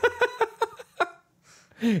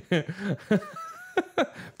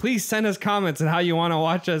 Please send us comments on how you want to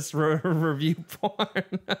watch us review porn.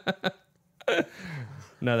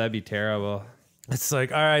 No, that'd be terrible. It's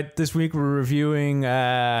like, all right, this week we're reviewing,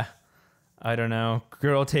 I don't know,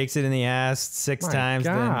 girl takes it in the ass six times.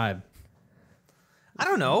 God. Then, I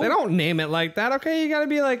don't know. They don't name it like that. Okay, you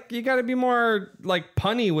gotta be more like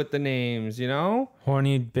punny with the names, you know?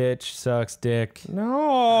 Horny bitch sucks dick.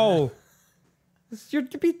 No.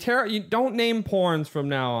 You'd be terrible. You don't name porns from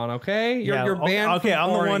now on, okay? You're banned. Okay, from I'm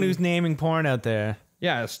the one pouring. who's naming porn out there.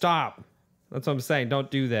 Yeah, stop. That's what I'm saying.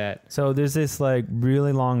 Don't do that. So there's this like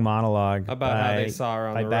really long monologue About how they saw her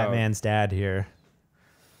on by the road. Batman's dad here.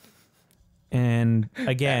 And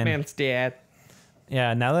again, Batman's dad.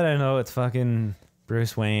 yeah, now that I know it's fucking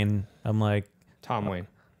Bruce Wayne, I'm like, Tom Wayne.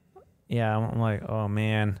 yeah, I'm like, oh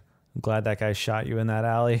man, I'm glad that guy shot you in that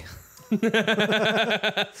alley.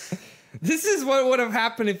 This is what would have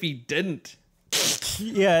happened if he didn't.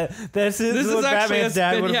 Yeah, this is what actually Batman's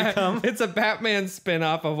dad would have become. It's a Batman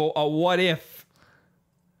spin-off of a what if.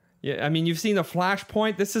 Yeah, I mean, you've seen the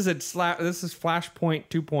Flashpoint. This is Flashpoint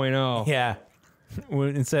 2.0. Yeah,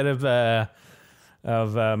 instead of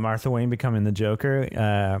Martha Wayne becoming the Joker,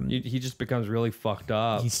 He just becomes really fucked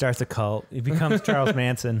up. he starts a cult. He becomes Charles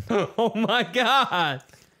Manson. Oh my god.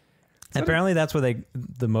 Apparently, that's what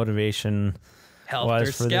the motivation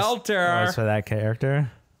Helter Skelter. Was for that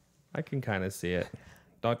character. I can kind of see it.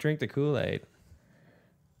 Don't drink the Kool-Aid.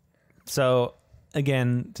 So,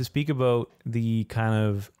 again, to speak about the kind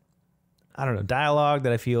of, I don't know, dialogue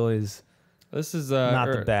that I feel is this is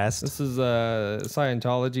not the best. This is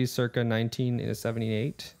Scientology circa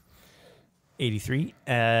 1978. 83.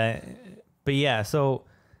 But yeah, so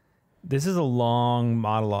this is a long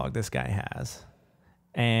monologue this guy has.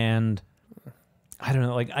 And I don't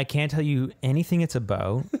know, like I can't tell you anything it's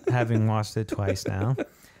about, having watched it twice now.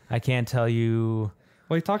 I can't tell you.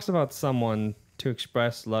 Well, he talks about someone to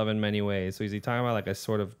express love in many ways. So is he talking about like a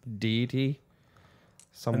sort of deity?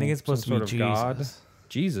 I think it's supposed to be Jesus. God?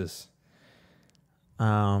 Jesus.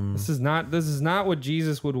 This is not what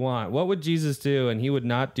Jesus would want. What would Jesus do? And he would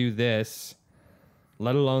not do this,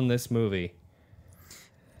 let alone this movie.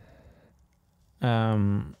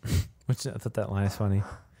 Which I thought that line is funny.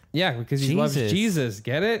 Yeah, because he loves Jesus.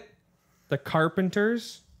 Get it? The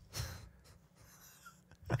carpenters.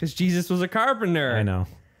 Because Jesus was a carpenter. I know.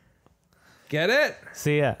 Get it?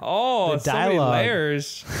 See, yeah. Oh, the so many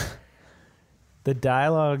layers. The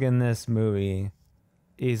dialogue in this movie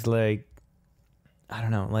is like, I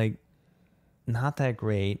don't know, like not that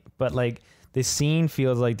great, but like the scene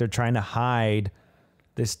feels like they're trying to hide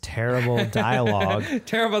this terrible dialogue.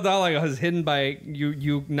 Terrible dialogue was hidden by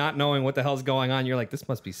you not knowing what the hell's going on. You're like, this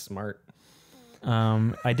must be smart.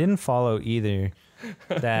 I didn't follow either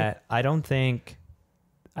that I don't think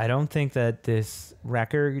that this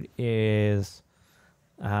record is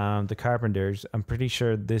the Carpenters. I'm pretty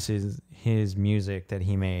sure this is his music that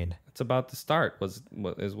he made. It's about to start was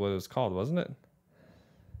what it was called, wasn't it?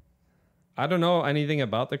 I don't know anything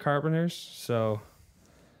about the Carpenters, so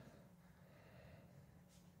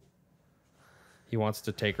he wants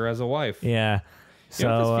to take her as a wife. Yeah.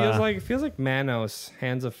 So it feels like Manos,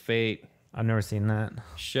 Hands of Fate. I've never seen that.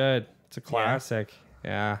 Should. It's a classic.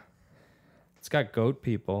 Yeah. It's got goat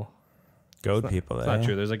people. People. It's not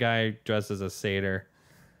true. There's a guy dressed as a satyr.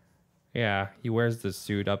 Yeah, he wears the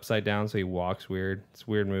suit upside down, so he walks weird. It's a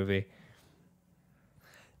weird movie.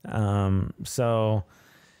 So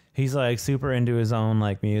he's like super into his own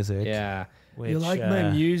like music. Yeah. Which, you like my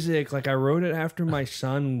music? Like I wrote it after my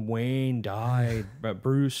son Wayne died, but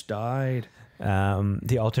Bruce died.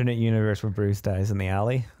 The alternate universe where Bruce dies in the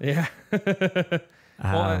alley. Yeah.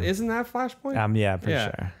 Well, isn't that Flashpoint? Yeah, for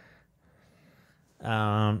sure.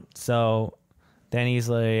 So then he's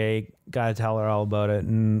like, gotta tell her all about it,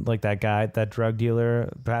 and like that drug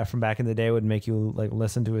dealer from back in the day would make you like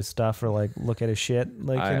listen to his stuff or like look at his shit.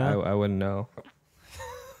 Like I wouldn't know.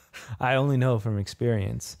 I only know from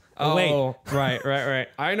experience. Oh, wait. right.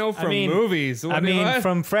 I know from movies. What?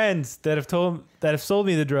 From friends that have sold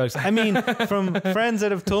me the drugs. I mean, from friends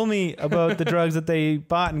that have told me about the drugs that they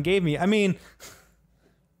bought and gave me. I mean,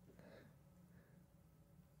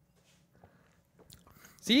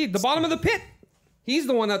 see, the bottom of the pit. He's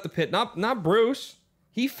the one at the pit, not Bruce.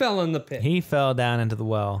 He fell in the pit. He fell down into the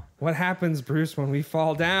well. What happens, Bruce, when we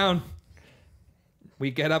fall down?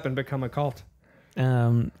 We get up and become a cult.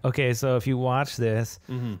 Okay, so if you watch this,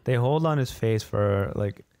 they hold on his face for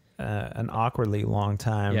like an awkwardly long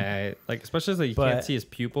time. Yeah, like especially like you can't see his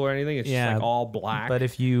pupil or anything. It's just like all black. But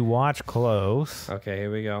if you watch close, okay,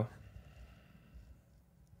 here we go.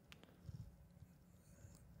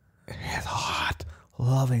 It's hot,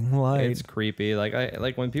 loving light. It's creepy.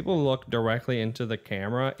 Like when people look directly into the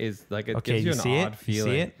camera, is like it gives you an odd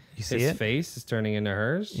feeling. You see his face is turning into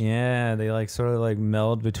hers. Yeah, they like sort of like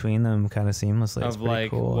meld between them kind of seamlessly. It's of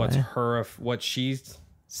like cool, what's what she's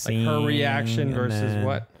like her reaction versus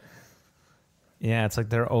what. Yeah, it's like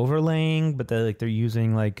they're overlaying, but they're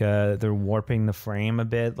using like they're warping the frame a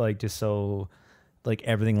bit, like just so like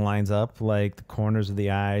everything lines up, like the corners of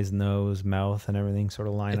the eyes, nose, mouth, and everything sort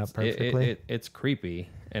of line up perfectly. It's creepy,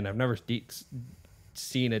 and I've never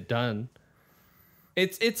seen it done.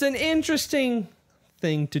 It's an interesting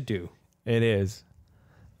thing to do. It is.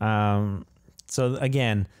 So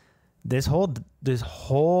again, this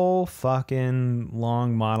whole fucking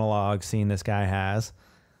long monologue scene this guy has.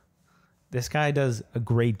 This guy does a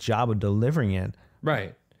great job of delivering it.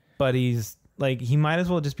 Right. But he's like, he might as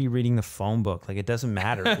well just be reading the phone book. Like, it doesn't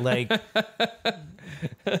matter. Like,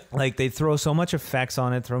 like they throw so much effects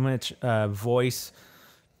on it, throw much voice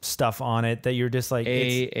stuff on it that you're just like,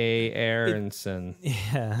 A. Aronson.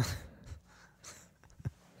 Yeah.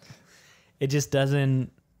 It just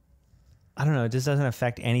doesn't, I don't know, it just doesn't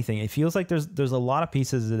affect anything. It feels like there's a lot of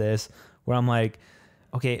pieces of this where I'm like,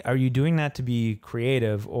 okay, are you doing that to be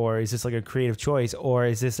creative, or is this like a creative choice, or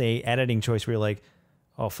is this a editing choice where you're like,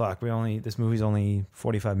 oh fuck, this movie's only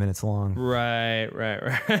 45 minutes long. Right.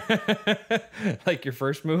 Like your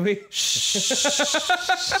first movie?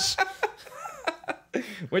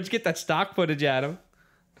 Where'd you get that stock footage, Adam?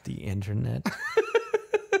 The internet.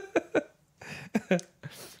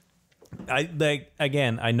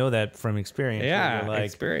 I know that from experience. Yeah, Like,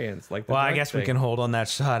 experience. Like, well, I guess we can hold on that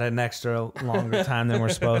shot an extra longer time than we're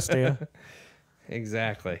supposed to.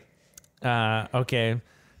 Exactly. Okay.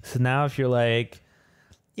 So now if you're like,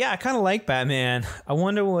 yeah, I kind of like Batman. I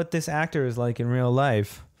wonder what this actor is like in real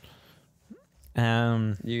life.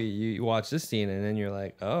 You watch this scene and then you're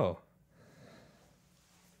like, oh.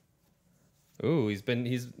 Ooh, he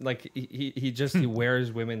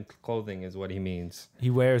wears women's clothing is what he means.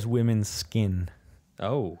 He wears women's skin.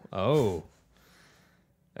 Oh.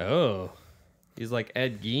 He's like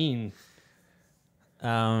Ed Gein.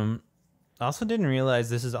 I also didn't realize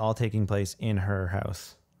this is all taking place in her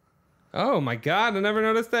house. Oh my God, I never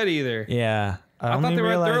noticed that either. Yeah. I thought they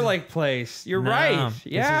were at their like place. You're right.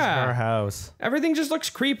 Yeah. This is her house. Everything just looks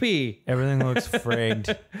creepy. Everything looks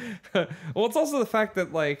frigged. Well, it's also the fact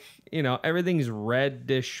that like, everything's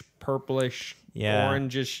reddish, purplish,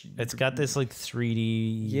 orangish. It's got this like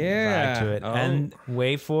 3D vibe vibe to it. Oh. And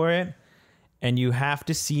wait for it. And you have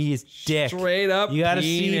to see his dick. Straight up You got to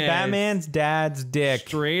see penis. Batman's dad's dick.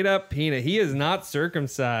 Straight up penis. He is not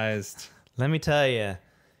circumcised. Let me tell you.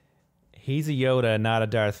 He's a Yoda, not a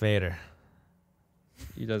Darth Vader.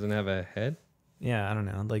 He doesn't have a head? Yeah, I don't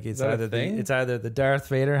know. Like it's that a either thing? it's either the Darth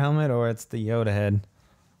Vader helmet or it's the Yoda head.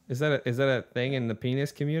 Is that a thing in the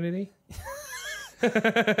penis community?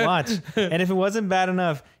 Watch. And if it wasn't bad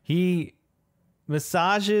enough, he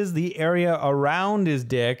massages the area around his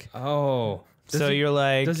dick. Oh. You're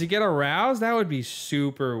like, does he get aroused? That would be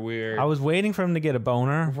super weird. I was waiting for him to get a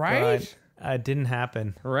boner. Right? But it didn't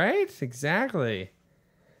happen. Right? Exactly.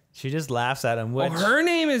 She just laughs at him. Which, her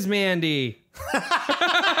name is Mandy.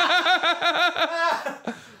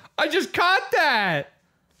 I just caught that.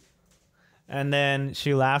 And then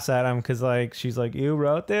she laughs at him because like she's like, you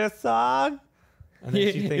wrote this song? And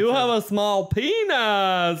then she thinks You have a small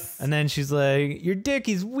penis. And then she's like, your dick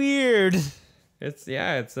is weird.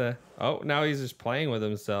 Now he's just playing with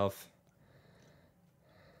himself.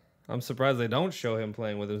 I'm surprised they don't show him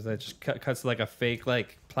playing with himself. That just cuts like a fake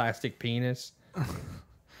like plastic penis.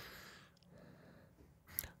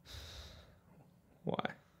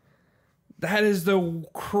 Why? That is the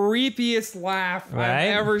creepiest laugh Right?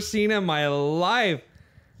 I've ever seen in my life.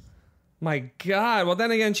 My God. Well,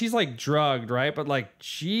 then again, she's like drugged, right? But like,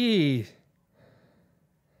 gee.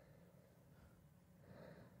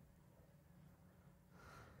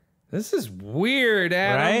 This is weird,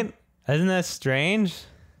 Adam. Right? Isn't that strange?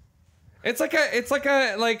 It's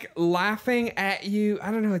like laughing at you.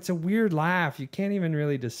 I don't know. It's a weird laugh. You can't even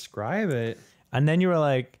really describe it. And then you were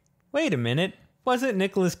like, wait a minute. Was it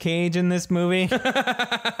Nicolas Cage in this movie?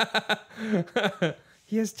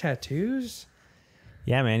 He has tattoos?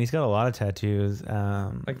 Yeah, man. He's got a lot of tattoos.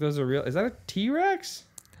 Like those are real. Is that a T-Rex?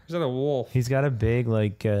 Or is that a wolf? He's got a big,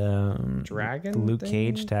 like, Dragon Luke thing?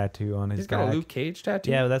 Cage tattoo on his He's back. got a Luke Cage tattoo?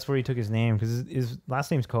 Yeah, that's where he took his name because his last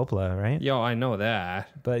name's Coppola, right? Yo, I know that.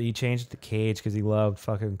 But he changed it to Cage because he loved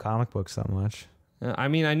fucking comic books so much. I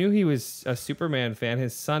mean, I knew he was a Superman fan.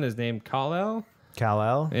 His son is named Kal-El.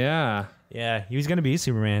 Kal-El? Yeah. Yeah, he was going to be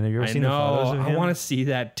Superman. Have you ever I seen know. the photos of him? I want to see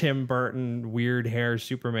that Tim Burton weird hair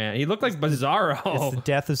Superman. He looked like Bizarro. It's the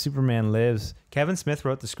death of Superman lives. Kevin Smith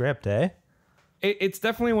wrote the script, eh? It's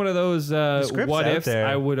definitely one of those script's what out ifs there.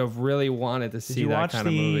 I would have really wanted to Did see you that watch kind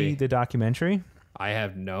of movie. the documentary? I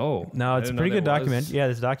have no. No, it's a pretty good documentary. Yeah,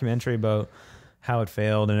 there's a documentary about how it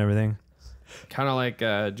failed and everything. Kind of like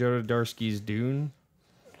Joe Dadarsky's Dune.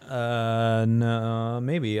 No,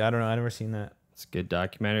 maybe. I don't know. I've never seen that. It's a good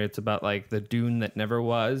documentary. It's about like the Dune that never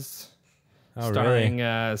was. Oh, starring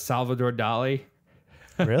Salvador Dali.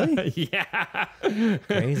 Really? Yeah.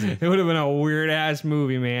 Crazy. It would have been a weird ass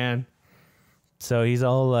movie, man. So he's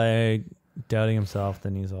all like doubting himself.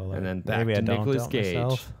 Then he's all like, And then back maybe to I don't Nicolas doubt Cage.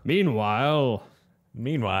 myself. Meanwhile,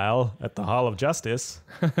 at the Hall of Justice.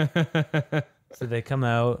 So they come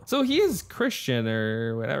out. so he is Christian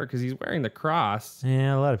or whatever because he's wearing the cross.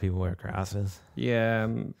 Yeah, a lot of people wear crosses. Yeah,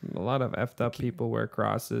 a lot of effed up people wear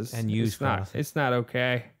crosses And use it's not. crosses. It's not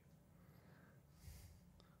okay.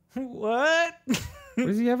 What? What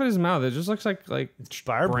does he have in his mouth? It just looks like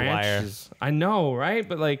Barbed wire. branches. I know, right?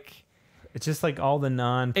 But like, It's just like all the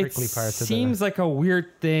non-prickly it parts of seems like a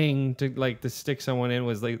weird thing to stick someone in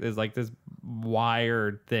is like this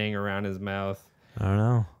wired thing around his mouth. I don't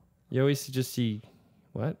know. You always just see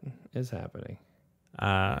what is happening.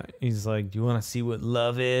 He's like, do you want to see what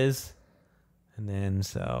love is? And then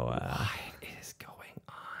so What is going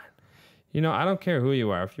on? You know, I don't care who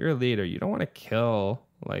you are. If you're a leader, you don't want to kill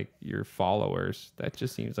like your followers. That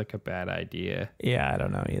just seems like a bad idea. Yeah, I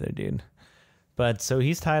don't know either, dude. But so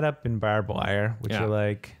he's tied up in barbed wire, which you're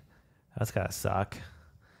like, that's gotta suck.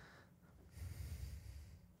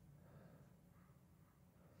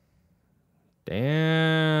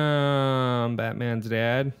 Damn, Batman's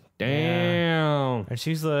dad. Damn. Yeah. And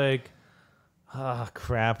she's like, oh,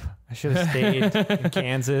 crap. I should have stayed in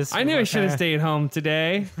Kansas. I knew I should have stayed home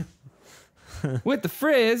today. With the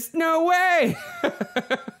frizz? No way.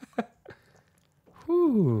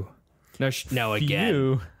 Whew. No, again.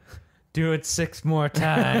 You do it 6 more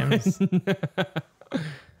times.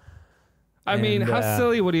 I mean, how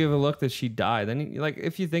silly would he have looked that she died? Then, like,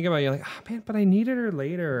 if you think about it, you're like, oh, man, but I needed her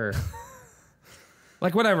later.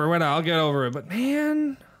 Like, whatever, I'll get over it. But,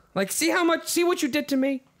 man, like, see what you did to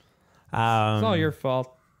me? It's all your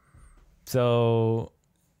fault. So,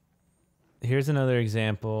 here's another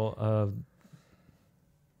example of...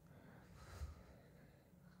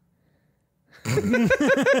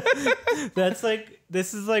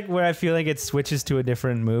 This is like where I feel like it switches to a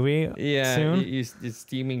different movie. Yeah, soon. You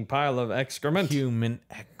steaming pile of excrement. Human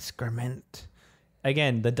excrement.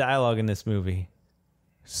 Again, the dialogue in this movie,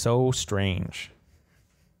 so strange.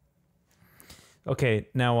 Okay,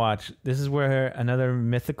 now watch. This is where another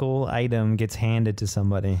mythical item gets handed to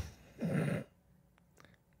somebody.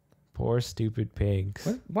 Poor stupid pigs.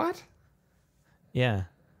 What? Yeah.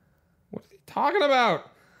 What are you talking about?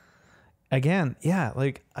 Again, yeah,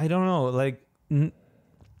 like, I don't know, like,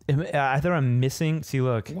 either I'm missing, see,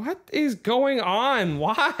 look. What is going on?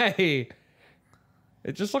 Why?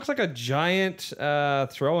 It just looks like a giant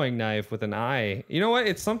throwing knife with an eye. You know what?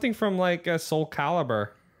 It's something from, like, Soul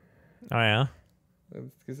Calibur. Oh, yeah?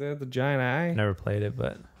 Is that the giant eye? Never played it,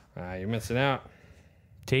 but. You're missing out.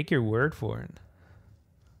 Take your word for it.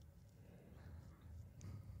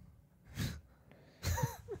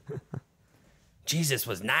 Jesus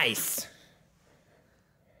was nice.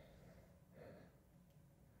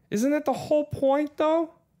 Isn't that the whole point, though?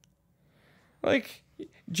 Like,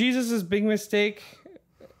 Jesus' big mistake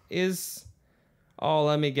is... Oh,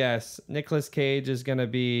 let me guess. Nicolas Cage is going to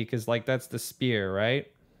be... Because, like, that's the spear, right?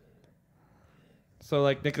 So,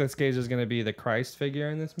 like, Nicolas Cage is going to be the Christ figure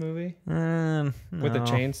in this movie? No. With a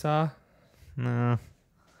chainsaw? No.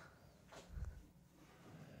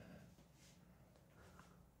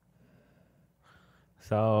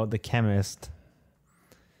 So, the chemist...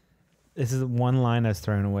 This is one line that's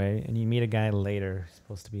thrown away, and you meet a guy later. He's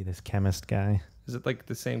supposed to be this chemist guy. Is it like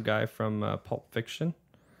the same guy from Pulp Fiction?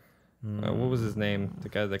 What was his name? The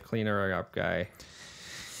guy, the cleaner up guy.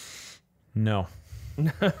 No.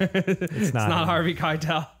 It's not Harvey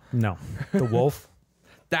Keitel. No. The wolf?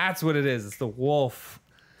 That's what it is. It's the wolf.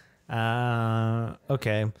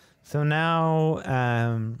 Okay. So now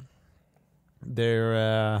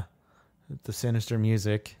the sinister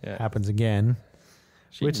music happens again.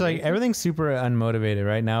 Which, like, everything's super unmotivated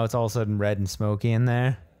right now. It's all of a sudden red and smoky in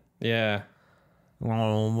there. Yeah.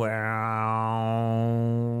 Oh, wow.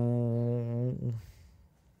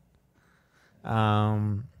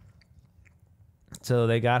 So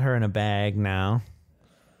they got her in a bag now.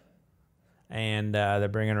 And they're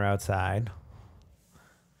bringing her outside.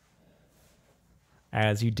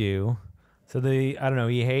 As you do. So I don't know,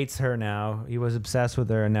 he hates her now. He was obsessed with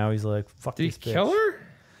her, and now he's like, fuck this bitch. Did he kill her?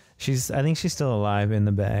 I think she's still alive in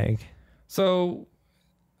the bag. So,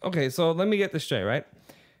 okay, so let me get this straight, right?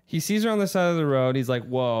 He sees her on the side of the road. He's like,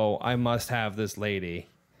 whoa, I must have this lady.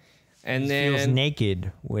 And then... He feels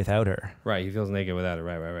naked without her. Right, he feels naked without her.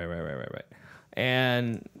 Right.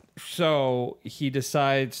 And so he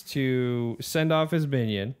decides to send off his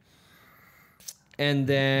minion. And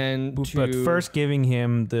then But first giving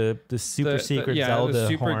him the super secret Zelda the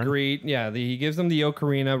super horn. great, he gives them the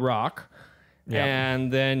Ocarina rock. Yep.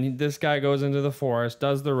 And then this guy goes into the forest,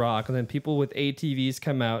 does the rock, and then people with ATVs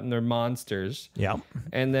come out and they're monsters. Yep.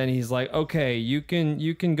 And then he's like, "Okay, you can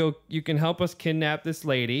help us kidnap this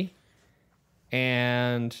lady,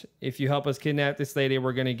 and if you help us kidnap this lady,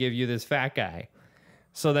 we're gonna give you this fat guy."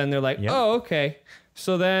 So then they're like, "Oh, okay."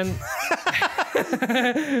 So then, in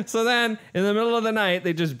the middle of the night,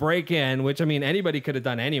 they just break in, which I mean anybody could have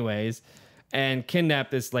done anyways, and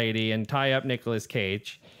kidnap this lady and tie up Nicolas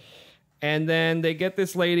Cage. And then they get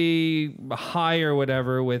this lady high or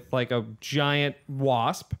whatever with like a giant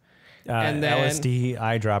wasp. And then LSD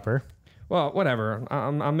eyedropper. Well, whatever.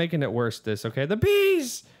 I'm making it worse. Okay. The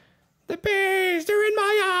bees, they're in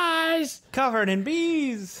my eyes, covered in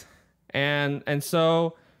bees. And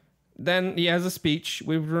so then he has a speech.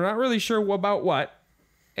 We're not really sure about what.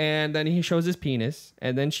 And then he shows his penis,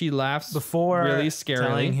 and then she laughs before really scarily,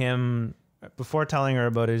 telling him before telling her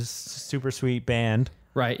about his super sweet band.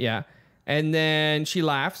 Right, yeah. And then she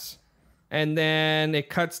laughs. And then it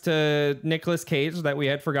cuts to Nicolas Cage that we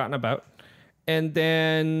had forgotten about. And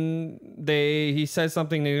then he says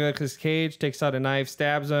something to Nicolas Cage, takes out a knife,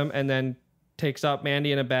 stabs him, and then takes out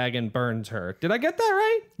Mandy in a bag and burns her. Did I get that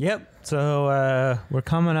right? Yep. So we're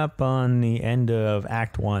coming up on the end of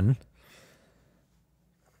Act 1.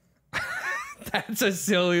 That's a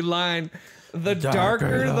silly line. The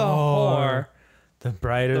darker the whore, the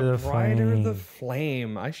brighter the flame. the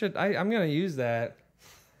flame. I'm gonna use that.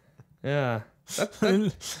 Yeah,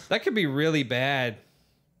 that could be really bad.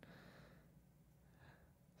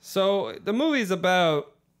 So the movie's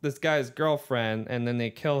about this guy's girlfriend, and then they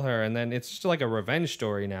kill her, and then it's just like a revenge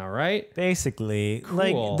story now, right? Basically, Cool.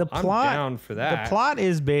 like the plot. I'm down for that. The plot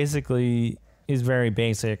is very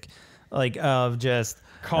basic, like of just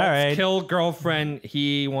Cult, all right, kill girlfriend.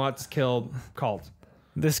 He wants kill cult.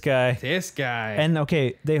 this guy. And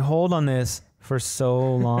okay, they hold on this for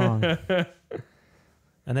so long.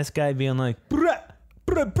 And this guy being like, bruh,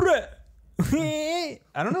 bruh, bruh.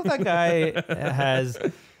 I don't know if that guy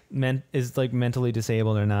is like mentally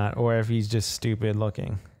disabled or not, or if he's just stupid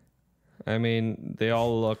looking. I mean, they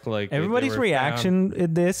all look like everybody's reaction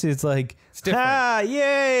in this is like, different.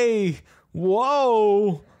 Yay,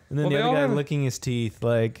 whoa. And then Well, the other guy licking his teeth,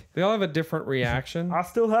 like They all have a different reaction. I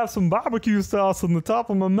still have some barbecue sauce on the top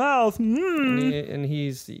of my mouth. And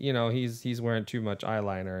he's wearing too much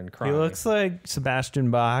eyeliner and He crying. looks like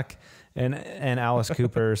Sebastian Bach and Alice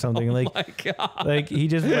Cooper or something. Oh like, my God. like he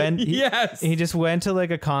just went. Yes. He just went to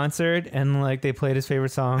like a concert and like they played his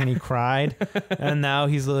favorite song and he cried. And now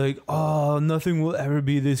he's like, oh, nothing will ever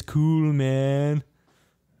be this cool, man.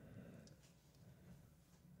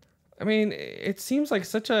 I mean, it seems like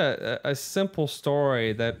such a simple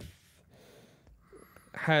story that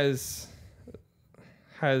has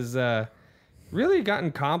really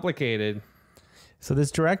gotten complicated. So this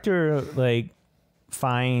director like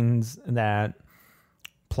finds that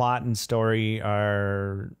plot and story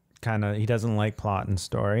are kind of, he doesn't like plot and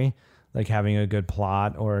story, like having a good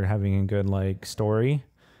plot or having a good like story.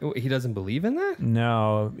 He doesn't believe in that?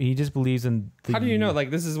 No, he just believes in How do you know? Like,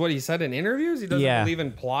 this is what he said in interviews? He doesn't believe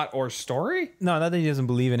in plot or story? No, not that he doesn't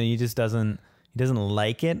believe in it. He just doesn't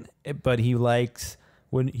like it. But he likes,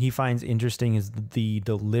 what he finds interesting is the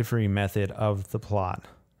delivery method of the plot.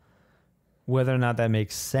 Whether or not that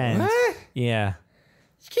makes sense. What? Yeah.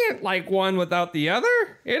 You can't like one without the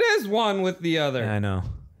other. It is one with the other. I know.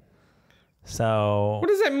 So What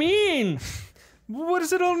does that mean? what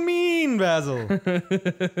does it all mean, Basil?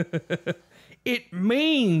 It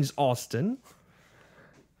means, Austin.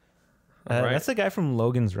 Right. That's the guy from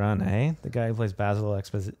Logan's Run, eh? The guy who plays Basil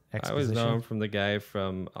Exposition. I always know him from the guy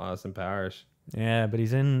from Austin Powers. Yeah, but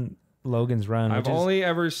he's in Logan's Run. I've only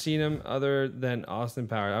ever seen him other than Austin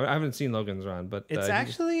Powers. I haven't seen Logan's Run, but it's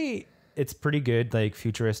actually it's pretty good, like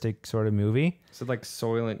futuristic sort of movie. Is it like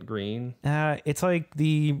Soylent Green? It's like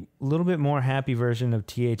the little bit more happy version of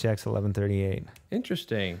THX 1138.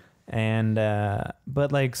 Interesting. And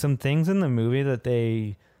but like some things in the movie that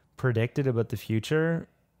they predicted about the future,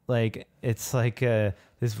 like it's like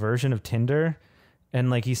this version of Tinder, and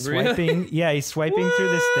like he's swiping. Really? Yeah, he's swiping through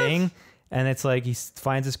this thing, and it's like he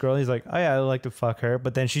finds this girl. He's like, oh yeah, I'd like to fuck her,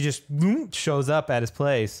 but then she just shows up at his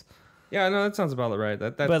place. Yeah, no, that sounds about right.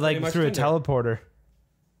 That's but like through Tinder. a teleporter.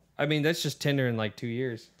 I mean, that's just Tinder in like 2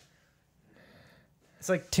 years. It's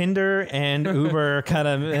like Tinder and Uber kind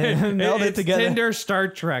of melded together. Tinder, Star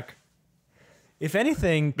Trek. If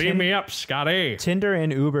anything, Beam me up, Scotty. Tinder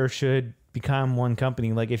and Uber should become one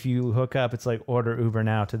company. Like if you hook up, it's like order Uber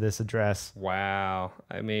now to this address. Wow.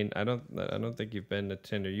 I mean, I don't think you've been to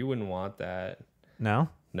Tinder. You wouldn't want that. No?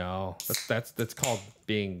 No. That's called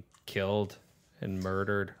being killed and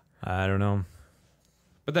murdered. I don't know.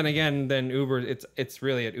 But then again, Uber, it's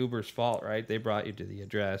really at Uber's fault, right? They brought you to the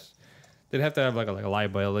address. They'd have to have like a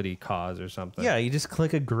liability cause or something. Yeah, you just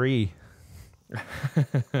click agree.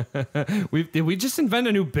 Did we just invent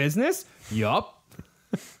a new business? Yup.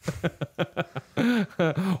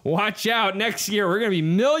 Watch out! Next year we're gonna be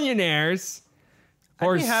millionaires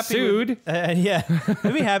or sued. Yeah,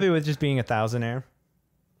 I'd be happy with just being a thousandaire.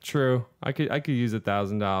 True. I could use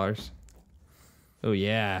 $1,000. Oh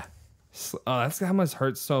yeah. Oh, that's how much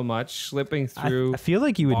hurts so much slipping through. I feel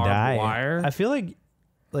like you would die. Wire. I feel like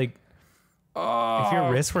if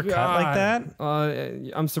your wrists were cut like that.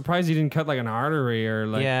 I'm surprised you didn't cut like an artery or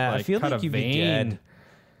like I feel cut like a you'd be vein. dead.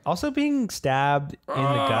 Also, being stabbed in the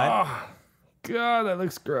gut. God, that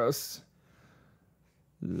looks gross.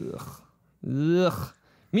 Ugh. I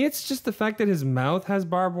mean, it's just the fact that his mouth has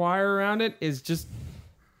barbed wire around it is just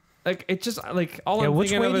Like it just like all. Yeah, I'm which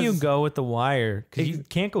thinking way of do you is- go with the wire? Because you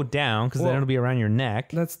can't go down because then Well, it'll be around your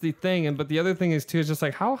neck. That's the thing, but the other thing is too is just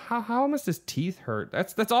like how must his teeth hurt?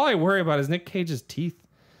 That's all I worry about is Nick Cage's teeth.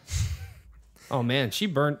 Oh man, she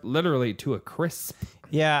burnt literally to a crisp.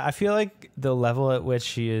 Yeah, I feel like the level at which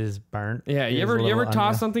she is burnt. Yeah, you is ever a you ever little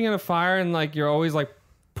toss something in a fire and like you're always like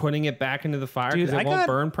putting it back into the fire Dude, because it won't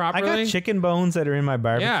burn properly? I got chicken bones that are in my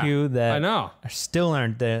barbecue that I know. still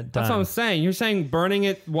aren't done. That's what I'm saying. You're saying burning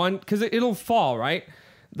it one because it'll fall, right?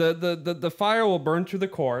 The fire will burn through the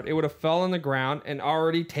cord. It would have fell on the ground and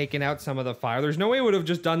already taken out some of the fire. There's no way it would have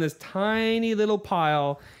just done this tiny little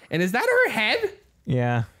pile. And is that her head?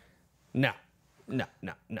 Yeah. No.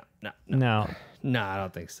 No, I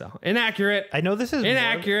don't think so. Inaccurate. I know this is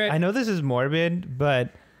Inaccurate. I know this is morbid, but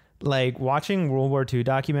like watching World War II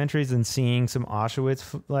documentaries and seeing some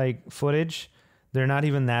Auschwitz footage, they're not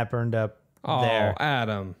even that burned up there.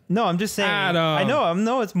 Adam. No, I'm just saying. Adam. I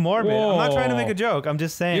know it's morbid. I'm not trying to make Whoa. a joke. I'm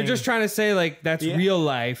just saying. You're just trying to say like that's real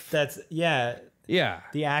life. That's yeah. Yeah.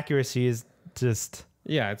 The accuracy is just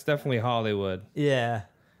Yeah, it's definitely Hollywood. yeah.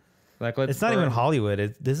 Like let's It's not even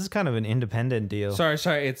Hollywood. This is kind of an independent deal. Sorry.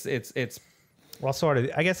 It's Well, sort of.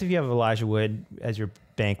 I guess if you have Elijah Wood as your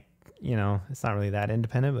bank, it's not really that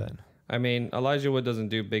independent, but I mean, Elijah Wood doesn't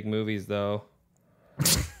do big movies though.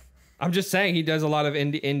 I'm just saying he does a lot of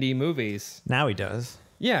indie movies. now he does.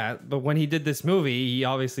 Yeah, but when he did this movie, he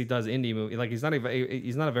obviously does indie movie. Like he's not a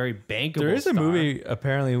very bankable. There is a star. movie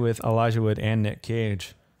apparently with Elijah Wood and Nick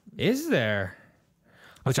Cage, Is there?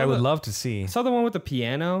 which I would love to see. I saw the one with the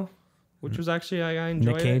piano, which was actually I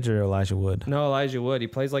enjoyed. Nick Cage or Elijah Wood? No, Elijah Wood. He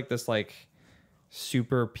plays like this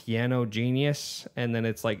super piano genius, and then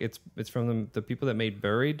it's like it's from the people that made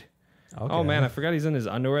Buried. Okay. Oh man, I forgot he's in his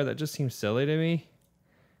underwear. That just seems silly to me.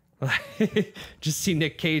 Just see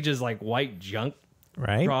Nick Cage's like white junk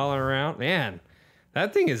Right? crawling around. Man,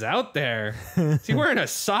 that thing is out there. Is he wearing a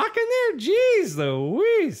sock in there? Jeez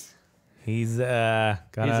Louise. He's got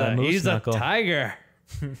a moose He's a knuckle. tiger.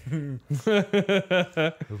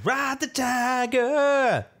 Ride the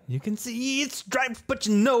tiger. You can see its stripes, but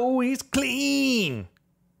you know he's clean.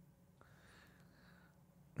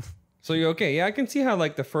 So you're okay. Yeah, I can see how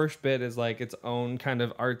like the first bit is like its own kind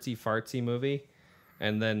of artsy fartsy movie,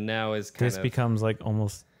 and then now is kind This of becomes like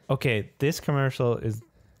almost okay. This commercial is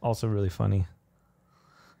also really funny.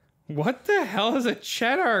 what the hell is a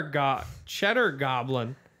cheddar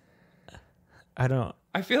goblin? I don't.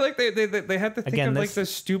 I feel like they had to think Again, of like this- the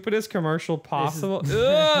stupidest commercial possible.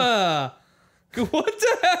 Ugh. What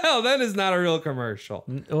the hell? That is not a real commercial.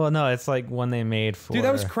 Well, no, it's like one they made for. Dude,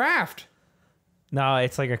 that was Kraft. No,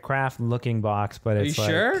 it's like a craft looking box, but Are it's you like,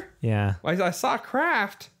 sure? Yeah. I saw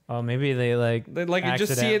Kraft. Oh, maybe they like. You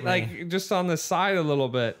just see it accidentally- like just on the side a little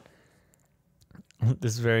bit.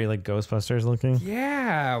 This is very like Ghostbusters looking.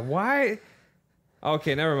 Yeah. Why?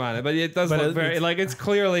 Okay, never mind. But it does But look very like it's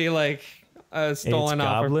clearly like stolen It's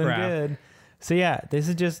off of goblin Kraft. good. So yeah, this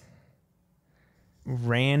is just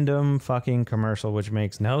random fucking commercial, which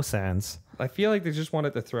makes no sense. I feel like they just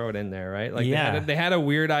wanted to throw it in there, right? Like Yeah. they had a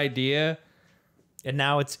weird idea. And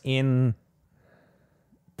now it's in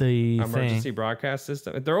the Emergency thing. broadcast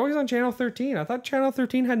system. They're always on Channel 13. I thought Channel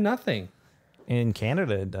 13 had nothing. In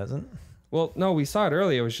Canada, it doesn't. Well, no, we saw it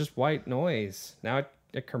earlier. It was just white noise. Now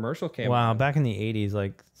a commercial came Wow, on. back in the 80s,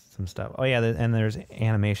 like some stuff. Oh, yeah, and there's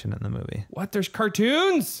animation in the movie. What? There's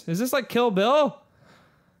cartoons? Is this like Kill Bill?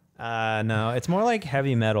 No, it's more like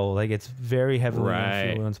heavy metal. Like it's very heavily Right.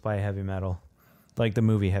 influenced by heavy metal. Like the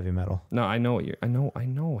movie Heavy Metal. No, I know what you're. I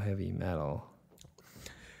know heavy metal.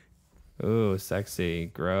 Ooh, sexy,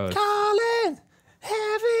 gross. Calling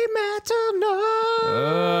heavy metal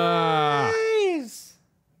noise.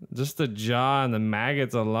 Just the jaw and the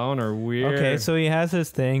maggots alone are weird. Okay, so he has this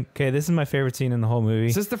thing. Okay, this is my favorite scene in the whole movie.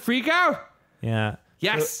 is this the freak out? Yeah.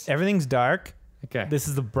 Yes. So everything's dark. Okay. This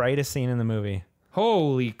is the brightest scene in the movie.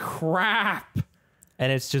 Holy crap!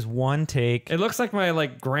 And it's just one take. It looks like my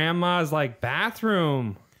grandma's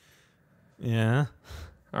bathroom. Yeah.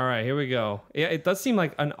 All right, here we go. Yeah, it does seem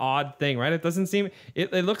like an odd thing, right? It doesn't seem.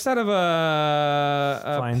 It looks out of a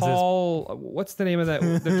Finds Paul. What's the name of that?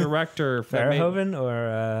 The director. that made- Verhoeven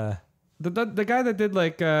or the guy that did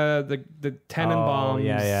the Tenenbaums.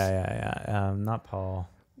 yeah. Not Paul.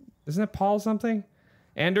 Isn't it Paul something?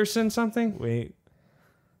 Anderson something? Wait.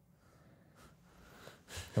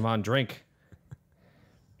 Come on, drink.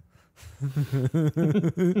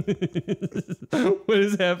 What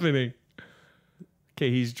is happening? Okay,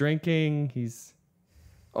 he's drinking.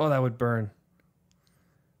 Oh, that would burn.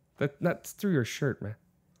 That's through your shirt, man.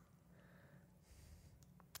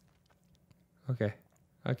 Okay.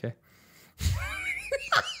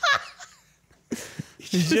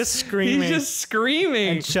 He's just screaming. He's just screaming.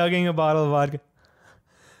 And chugging a bottle of vodka.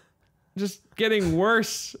 Just getting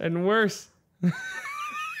worse and worse.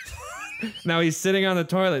 Now he's sitting on the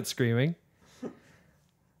toilet screaming.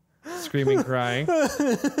 Screaming, crying.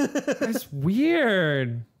 That's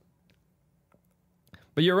weird.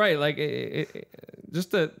 But you're right. Like,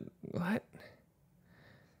 what?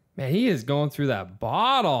 Man, he is going through that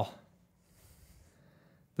bottle.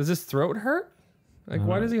 Does his throat hurt? Like,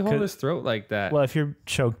 why does he hold his throat like that? Well, if you're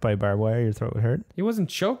choked by barbed wire, your throat would hurt. He wasn't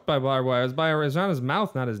choked by barbed wire. It was around his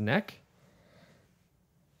mouth, not his neck.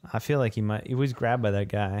 I feel like he was grabbed by that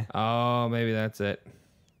guy. Oh, maybe that's it.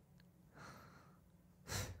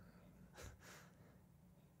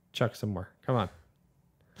 Chuck some more. Come on.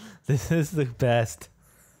 This is the best.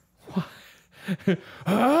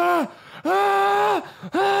 Ah! Ah!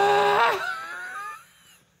 Ah!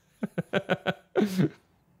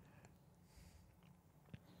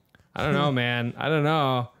 I don't know, man. I don't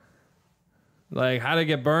know. Like, How to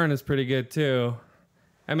Get Burned is pretty good, too.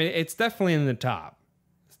 I mean, it's definitely in the top.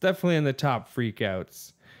 It's definitely in the top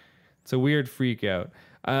freakouts. It's a weird freakout.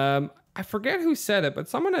 I forget who said it, but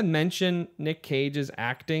someone had mentioned Nick Cage's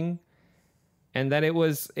acting, and that it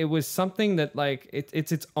was something that, like,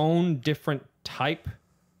 it's its own different type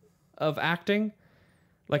of acting.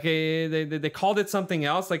 Like, they called it something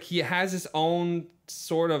else. Like, he has his own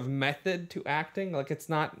sort of method to acting. Like, it's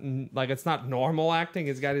not normal acting.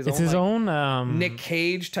 It's got his own. It's his own Nick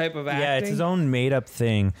Cage type of acting. Yeah, it's his own made up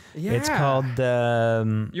thing. Yeah. It's called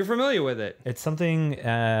You're familiar with it. It's something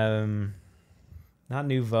not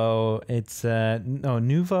Nouveau. It's no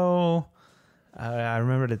Nouveau. I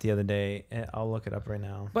remembered it the other day. I'll look it up right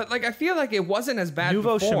now. But, like, I feel like it wasn't as bad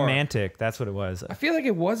Nouveau before. Semantic. That's what it was. I feel like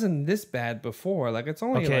it wasn't this bad before. Like, it's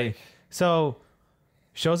only Okay. So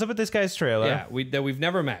shows up at this guy's trailer. yeah, that we've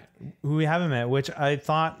never met. Who we haven't met, which I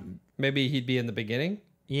thought, Maybe he'd be in the beginning.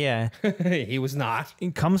 yeah. He was not. He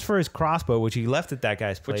comes for his crossbow, which he left at that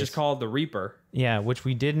guy's place. Which is called the Reaper. Yeah, which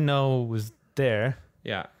we didn't know was there.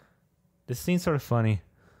 Yeah. This scene's sort of funny.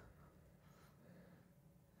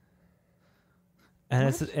 And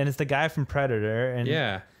it's the guy from Predator, and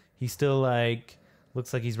Yeah. he still like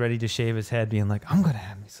looks like he's ready to shave his head, being like, "I'm gonna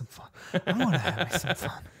have me some fun. I'm gonna have me some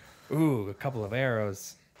fun." Ooh, a couple of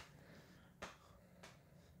arrows.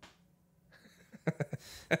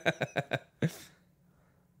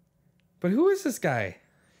 But who is this guy?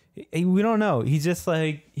 We don't know. He's just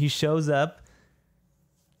like, he shows up.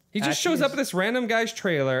 He just shows up at this random guy's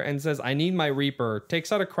trailer and says, "I need my Reaper."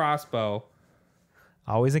 Takes out a crossbow.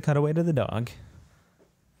 Always a cutaway to the dog.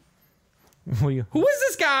 What are you? Who is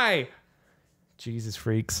this guy? Jesus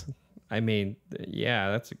freaks. I mean, yeah,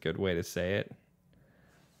 that's a good way to say it.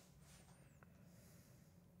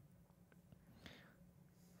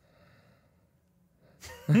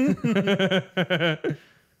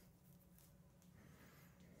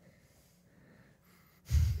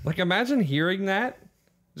 Like, imagine hearing that.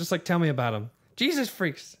 Just like, tell me about him. Jesus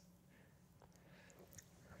freaks.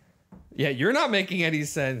 Yeah, you're not making any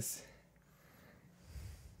sense.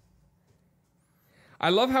 I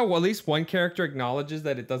love how at least one character acknowledges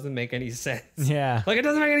that it doesn't make any sense. Yeah. Like, it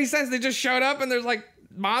doesn't make any sense. They just showed up and there's like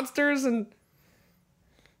monsters and...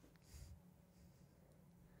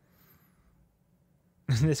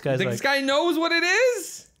 This guy's like, This guy knows what it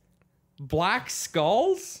is? Black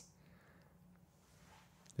skulls?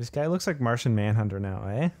 this guy looks like Martian Manhunter now,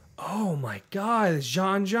 eh? Oh my god, it's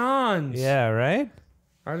Jean Johns. Yeah, right?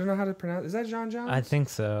 I don't know how to pronounce. Is that Jean Johns? I think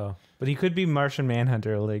so. But he could be Martian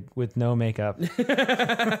Manhunter, like, with no makeup. I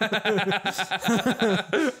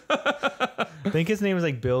think his name was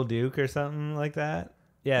like Bill Duke or something like that.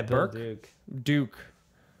 Yeah, Bill Burke? Duke. Duke.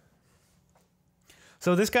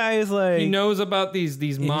 So this guy is like, He knows about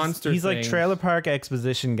these monster He's like things. trailer park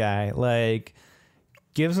exposition guy. Like,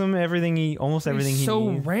 gives him almost everything he so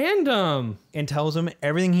needs, random. and tells him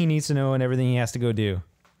everything he needs to know and everything he has to go do.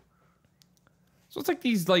 So it's like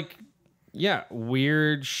these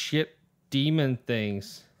weird shit demon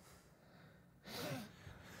things.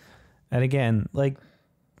 And again, like,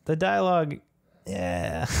 the dialogue,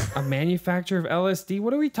 yeah. A manufacturer of LSD?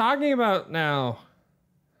 What are we talking about now?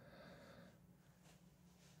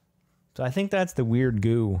 So I think that's the weird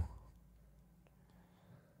goo.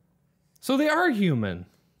 So they are human.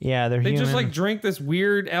 Yeah, they're They human. just like drink this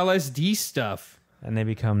weird LSD stuff. and they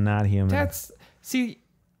become not human.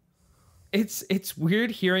 It's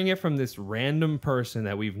weird hearing it from this random person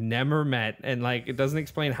that we've never met, and like it doesn't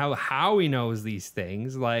explain how he knows these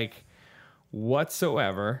things like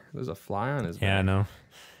whatsoever. There's a fly on his back. Yeah, I know.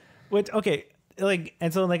 Which, okay, like,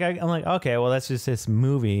 and so like I'm like, okay, well, that's just this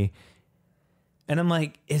movie. And I'm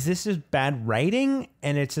like, is this just bad writing?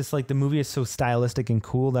 And it's just like the movie is so stylistic and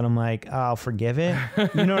cool that I'm like, oh, I'll forgive it.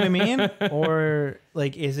 You know what I mean? Or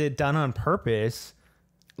like, is it done on purpose?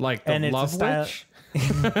 Like the Love Witch?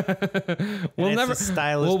 We'll never.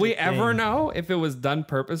 Will we ever know if it was done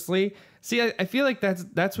purposely? See, I feel like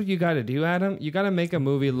that's what you got to do, Adam. You got to make a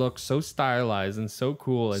movie look so stylized and so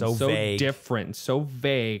cool and so vague. different, so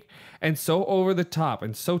vague and so over the top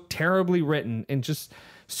and so terribly written and just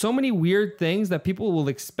so many weird things that people will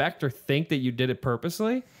expect or think that you did it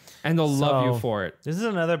purposely, and they'll love you for it. This is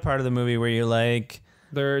another part of the movie where you're like,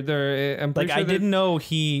 I'm like, sure I didn't know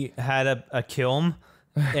he had a kiln,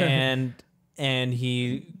 and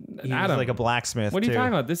he was Adam, like a blacksmith. What are you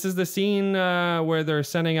talking about? This is the scene where they're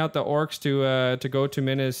sending out the orcs to go to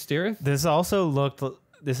Minas Tirith. This also looked.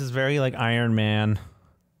 This is very like Iron Man.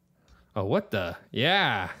 Oh, what the?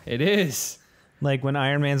 Yeah, it is. Like when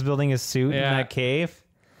Iron Man's building his suit in that cave.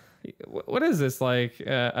 What is this, like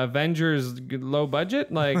Avengers low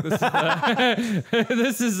budget? Like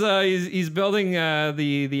this is he's building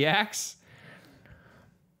the axe.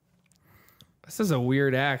 This is a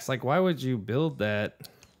weird axe. Like, why would you build that?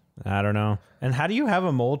 I don't know. And how do you have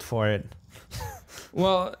a mold for it?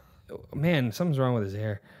 Well, man, something's wrong with his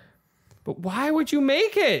hair. But why would you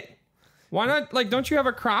make it? Why not? Like, don't you have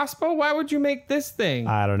a crossbow? Why would you make this thing?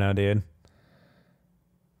 I don't know, dude.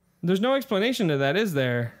 There's no explanation to that, is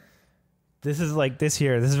there? This is like this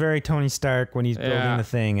here. This is very Tony Stark when he's building the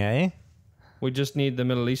thing, eh? We just need the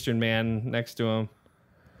Middle Eastern man next to him.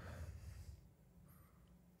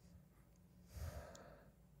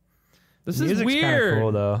 This is weird,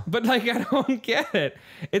 cool, though. But like, I don't get it.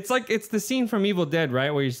 It's like it's the scene from Evil Dead, right,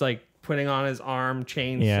 where he's like putting on his arm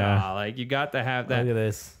chainsaw. Yeah. Like you got to have that. Look at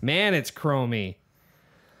this, man. It's chromy.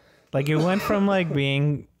 Like it went from like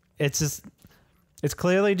being. It's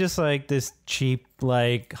clearly just like this cheap,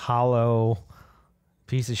 like hollow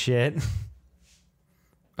piece of shit.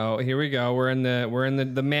 Oh, here we go. We're in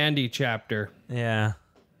the Mandy chapter. Yeah.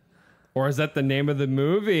 Or is that the name of the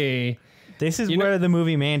movie? This is where the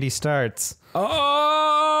movie Mandy starts.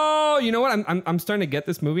 Oh, you know what? I'm starting to get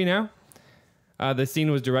this movie now. The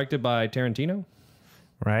scene was directed by Tarantino.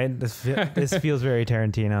 Right? This feels very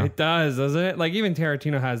Tarantino. It does, doesn't it? Like, even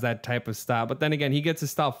Tarantino has that type of style. But then again, he gets his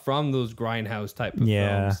style from those grindhouse type of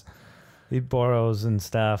films. He borrows and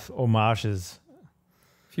stuff. Homages.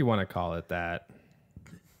 If you want to call it that.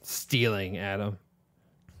 Stealing, Adam.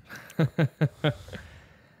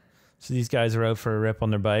 So these guys are out for a rip on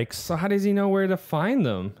their bikes. So how does he know where to find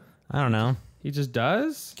them? I don't know. He just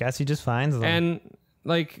does? Guess he just finds them. And,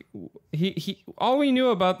 like, he all we knew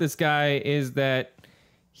about this guy is that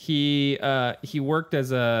he worked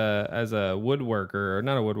as a woodworker, or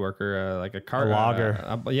not a woodworker, like a logger.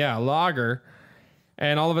 A logger.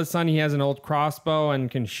 And all of a sudden he has an old crossbow and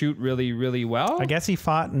can shoot really, really well. I guess he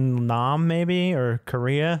fought in Nam maybe, or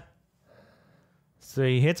Korea. So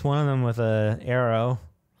he hits one of them with an arrow.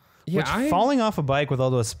 Yeah, falling off a bike with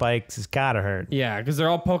all those spikes has gotta hurt. Yeah, because they're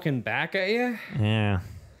all poking back at you. Yeah.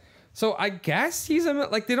 So I guess he's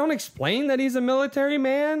they don't explain that he's a military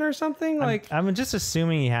man or something. Like I'm just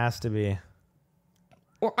assuming he has to be.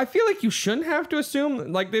 Well, I feel like you shouldn't have to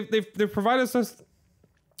assume. Like they've provided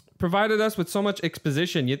us with so much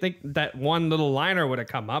exposition. You think that one little liner would have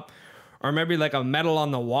come up, or maybe like a medal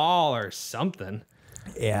on the wall or something.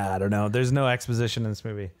 Yeah, I don't know. There's no exposition in this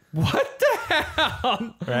movie. What the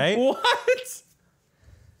hell? Right? What?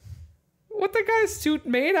 What the guy's suit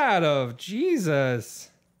made out of? Jesus.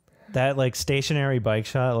 That like stationary bike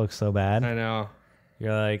shot looks so bad. I know.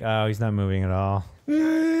 You're like, oh, he's not moving at all.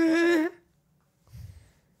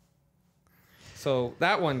 So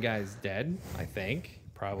that one guy's dead, I think.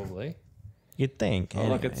 Probably. You'd think. Oh,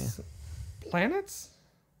 anyway. Look, it's planets?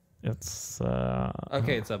 It's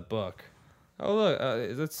okay, it's a book. Oh, look,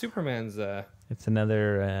 is it Superman's It's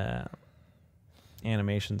another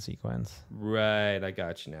animation sequence. Right, I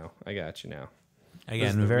got you now.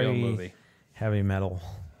 Again, very movie. Heavy metal.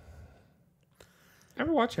 I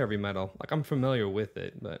never watched heavy metal. Like, I'm familiar with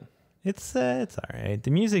it, but it's all right.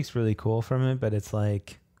 The music's really cool from it, but it's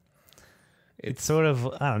like it's sort of,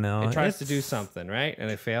 I don't know. It tries to do something, right? And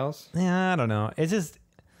it fails? Yeah, I don't know. It's just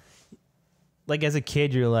like as a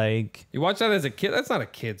kid, you're like, you watch that as a kid? That's not a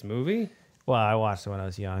kid's movie. Well, I watched it when I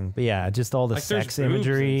was young, but yeah, just all the like sex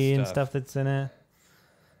imagery and stuff that's in it.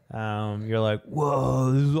 You're like,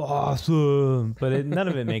 whoa, this is awesome, but none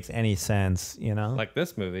of it makes any sense, you know? Like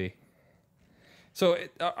this movie. So,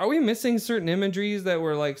 are we missing certain imageries that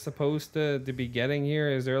we're like supposed to be getting here?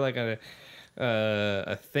 Is there like a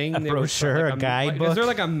thing? A brochure, a guidebook? Is there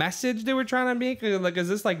like a message they were trying to make? Like, is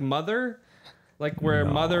this like Mother? Like where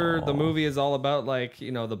Mother, the movie is all about like,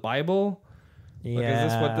 you know, the Bible? Yeah, Like,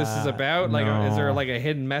 is this what this is about? Like, no. is there like a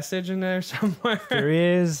hidden message in there somewhere? There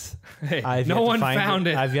is. Hey, I've no yet to one find found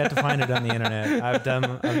it. I've yet to find it on the internet. I've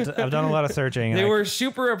done a lot of searching. They were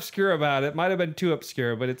super obscure about it. Might have been too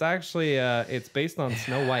obscure, but it's actually it's based on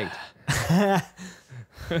Snow White.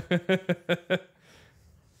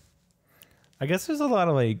 I guess there's a lot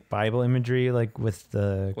of like Bible imagery, like with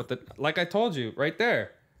the Like I told you right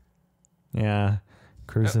there.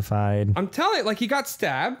 crucified. I'm telling you, like he got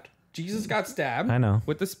stabbed. Jesus got stabbed. I know.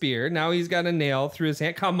 With the spear. Now he's got a nail through his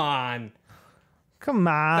hand. Come on. Come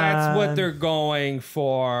on, That's what they're going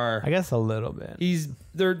for. I guess a little bit.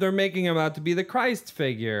 They're making him out to be the Christ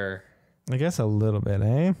figure. I guess a little bit,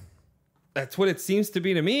 eh? That's what it seems to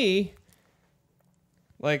be to me.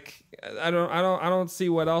 Like I don't see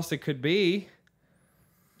what else it could be.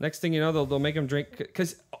 Next thing you know, they'll make him drink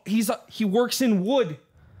because he works in wood.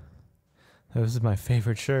 This is my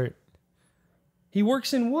favorite shirt. He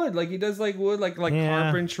works in wood, like he does like wood, like Yeah.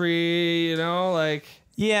 carpentry, you know, like.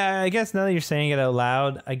 Yeah, I guess now that you're saying it out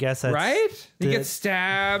loud, I guess that's Right? He gets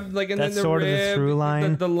stabbed, like, and then that's the sort of the rib, through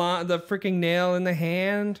line. the freaking nail in the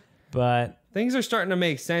hand. But Things are starting to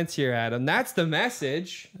make sense here, Adam. That's the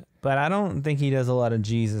message. I don't think he does a lot of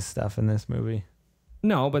Jesus stuff in this movie.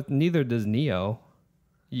 No, but neither does Neo.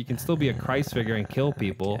 You can still be a Christ figure and kill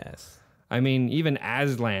people. Yes. I mean, even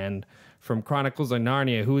Aslan from Chronicles of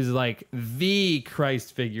Narnia, who is like the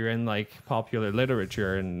Christ figure in like popular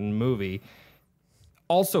literature and movie,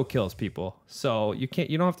 also kills people. So you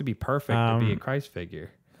don't have to be perfect to be a Christ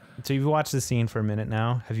figure. So you've watched the scene for a minute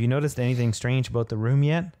now. Have you noticed anything strange about the room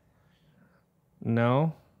yet?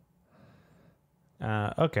 No?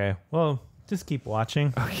 Okay. Well, just keep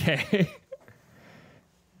watching. Okay.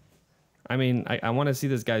 I mean, I want to see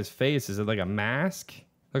this guy's face. Is it like a mask?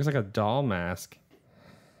 Looks like a doll mask.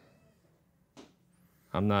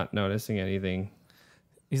 I'm not noticing anything.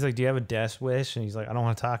 He's like, "Do you have a death wish?" And he's like, "I don't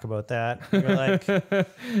want to talk about that." And you're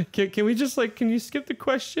like, Can we just can you skip the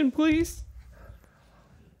question, please?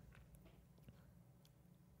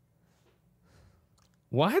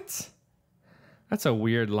 What? That's a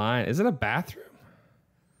weird line. Is it a bathroom?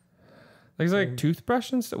 There's like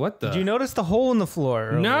toothbrush and stuff. What the? "Did you notice the hole in the floor?"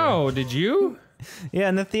 earlier?" No, did you? Yeah,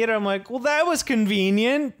 in the theater, I'm like, "Well, that was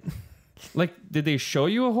convenient." Like, did they show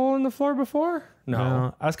you a hole in the floor before?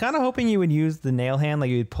 No. I was kind of hoping you would use the nail hand, like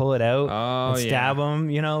you'd pull it out and stab him,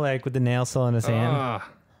 like with the nail still in his hand.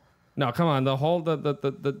 No, come on. The whole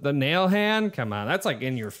the nail hand. Come on, that's like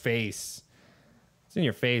in your face. It's in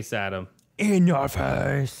your face, Adam. In your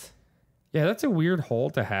face. Yeah, that's a weird hole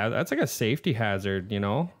to have. That's like a safety hazard,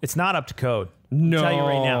 It's not up to code. No, I'll tell you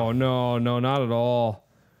right now. no, not at all.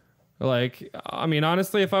 Like, I mean,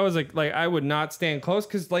 honestly, if I was like I would not stand close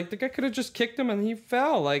because like the guy could have just kicked him and he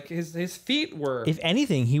fell. Like his feet were. If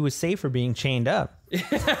anything, he was safe for being chained up.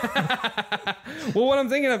 Well, what I'm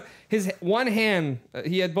thinking of, his one hand,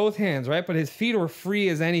 he had both hands, right? But his feet were free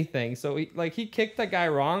as anything. So he kicked that guy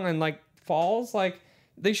wrong and like falls. Like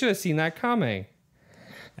they should have seen that coming.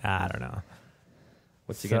 I don't know.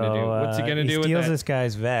 What's he gonna do? What's he gonna do with He steals that? this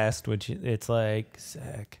guy's vest, which it's like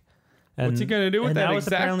sick. And, What's he gonna do with and that was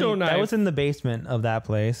X-Acto apparently- knife? That was in the basement of that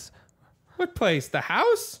place. What place? The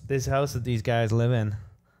house? This house that these guys live in.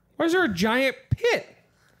 Where's there a giant pit?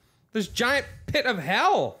 This giant pit of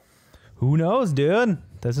hell. Who knows, dude?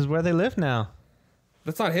 This is where they live now.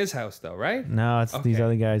 That's not his house, though, right? No, it's these Okay.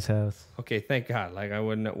 other guys' house. Okay, thank God. Like I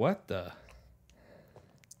wouldn't know what the.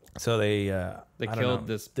 So they killed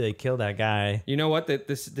this. They killed that guy. You know what? That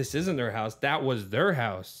this isn't their house. That was their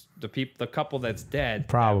house. The couple that's dead.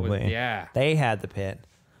 Probably. That was, yeah. They had the pit.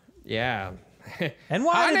 Yeah. And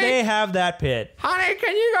why Honey? did they have that pit? Honey,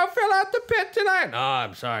 can you go fill out the pit tonight? No,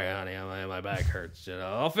 I'm sorry, honey. My back hurts.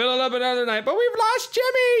 I'll fill it up another night. But we've lost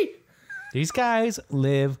Jimmy. These guys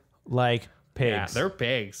live like pigs. Yeah, they're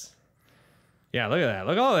pigs. Yeah, look at that.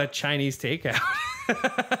 Look at all that Chinese takeout.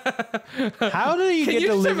 How do you Can get you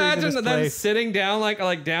just delivered to imagine this them place? sitting down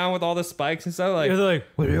like down with all the spikes and stuff? Like, They're like,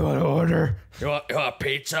 what do you want to order? you want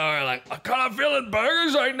pizza? Or like, I can't feeling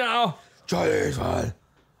burgers right now. Chinese one.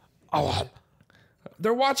 I want.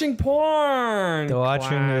 They're watching porn. They're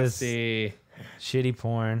watching this Classy. shitty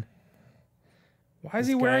porn, Why is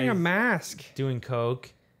he wearing a guy's- mask? doing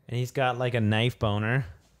coke, and he's got like a knife boner.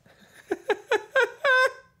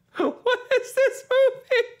 What is this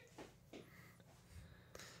movie?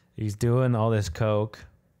 He's doing all this coke.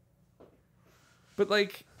 But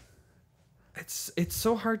like, it's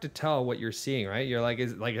so hard to tell what you're seeing, right? You're like,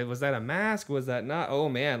 was that a mask? Was that not? Oh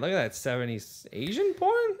man, look at that 70s Asian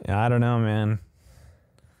porn. I don't know, man.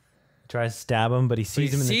 Tries to stab him, but he He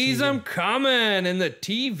sees him in the sees TV. him coming in the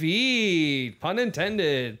TV. Pun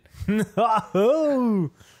intended.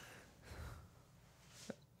 Oh!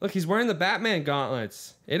 Look, he's wearing the Batman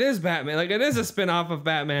gauntlets. It is Batman. Like, it is a spin-off of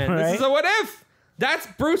Batman. Right? This is a what if. That's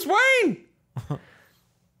Bruce Wayne.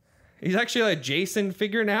 He's actually a Jason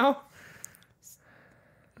figure now.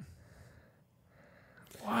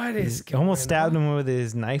 What is going Almost stabbed on? him with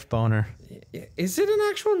his knife boner. Is it an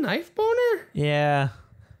actual knife boner? Yeah.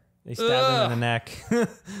 They stabbed him in the neck.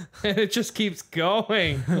 And it just keeps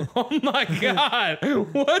going. Oh my god.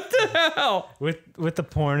 What the hell? with the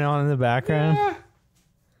porn on in the background. Yeah.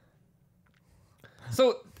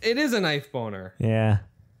 So it is a knife boner. Yeah.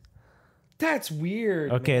 That's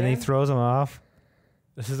weird. Okay, and he man. throws him off.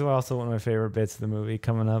 This is also one of my favorite bits of the movie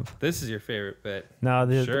coming up. This is your favorite bit. No,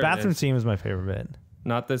 the Sure it bathroom is. scene was my favorite bit.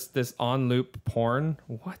 Not this on loop porn.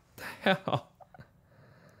 What the hell?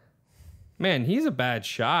 Man, he's a bad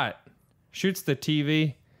shot. Shoots the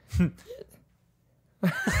TV. You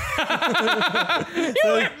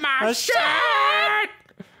hit my shot.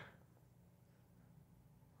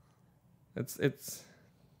 It's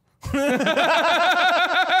You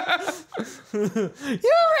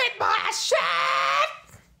read my shit!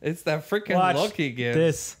 it's that freaking Watch look he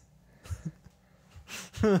gives.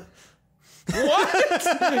 this.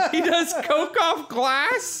 What? He does coke off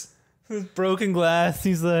glass? Broken glass.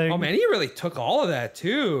 He's like, Oh man, he really took all of that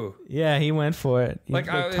too. yeah, he went for it. Like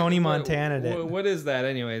Tony Montana did. What is that,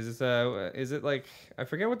 anyways? Is it like I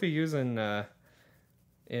forget what they use in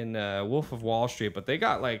Wolf of Wall Street, but they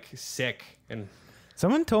got like sick and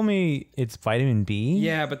Someone told me it's vitamin B.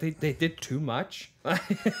 yeah, but they did too much.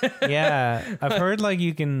 Yeah, I've heard like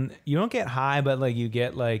you don't get high, but like you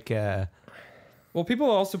get like Well, people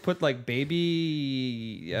also put like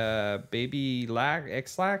baby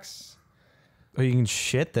X-Lax. oh, you can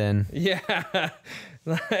shit then. Yeah,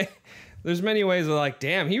 like there's many ways of like,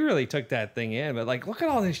 damn, he really took that thing in. But like, look at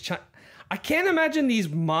all this. I can't imagine these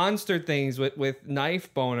monster things with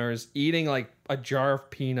knife boners eating like a jar of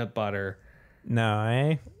peanut butter, No,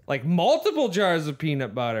 eh? like multiple jars of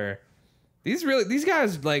peanut butter. These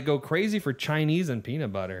guys like go crazy for Chinese and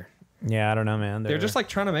peanut butter. Yeah, I don't know, man. They're just like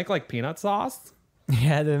trying to make like peanut sauce.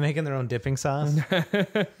 yeah, they're making their own dipping sauce.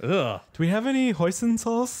 Ugh. Do we have any hoisin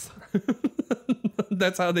sauce?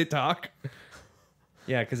 That's how they talk.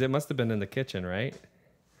 Yeah, because it must have been in the kitchen, right?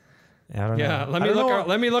 I don't Yeah, know. let I me don't look. know.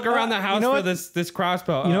 Let me look around the house know for what- this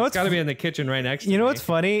crossbow. You know It's what's got to f- be in the kitchen right next to me. You know what's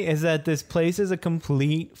funny is that this place is a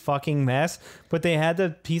complete fucking mess, but they had the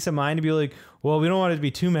peace of mind to be like, well, we don't want it to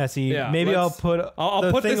be too messy. Yeah, Maybe I'll let's- put I'll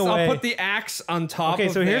the put thing this. away. I'll put the axe on top. Okay,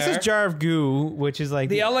 of so here's there. this jar of goo, which is like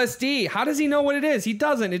The LSD. How does he know what it is? He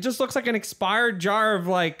doesn't. It just looks like an expired jar of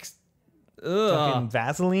like. fucking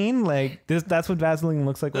Vaseline. Like this, that's what Vaseline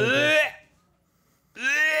looks like.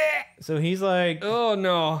 So he's like, Oh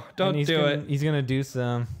no! and Don't he's do gonna, it. He's gonna do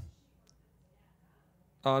some.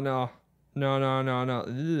 Oh no! No!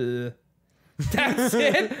 Ugh. That's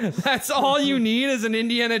it. That's all you need is an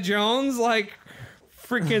Indiana Jones like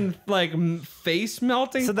freaking like face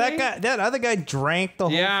melting. So thing? that other guy drank the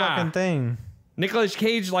whole Yeah. fucking thing. Nicolas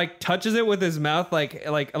Cage like touches it with his mouth like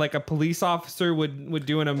a police officer would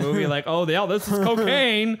do in a movie like, oh yeah, this is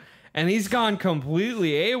cocaine, and he's gone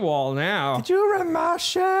completely AWOL now. Did you rip my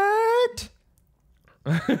shirt?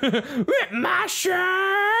 Rip my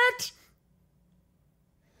shirt.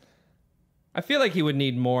 I feel like he would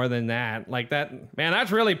need more than that. Like that, man,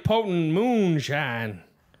 that's really potent moonshine.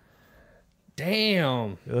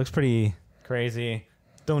 Damn. It looks pretty crazy.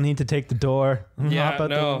 Don't need to take the door. Yeah, Hop out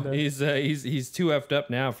the no, window. he's too effed up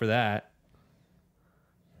now for that.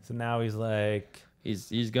 So now he's like,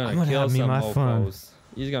 He's I'm gonna gonna kill have me some my fun. mofos.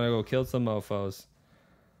 He's gonna go kill some mofos.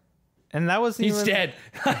 and that was He's dead.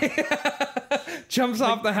 Jumps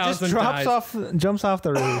off the house Just and drops dies. jumps off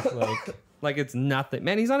the roof. Like it's nothing.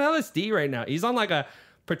 Man, he's on LSD right now. He's on like a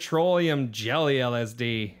petroleum jelly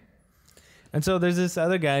LSD. And so there's this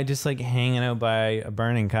other guy just like hanging out by a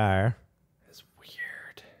burning car. It's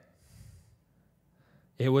weird.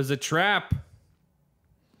 It was a trap.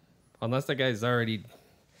 Unless the guy's already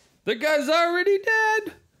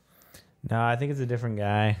dead. No, I think it's a different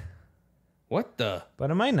guy, What the?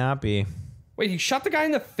 but it might not be. Wait, he shot the guy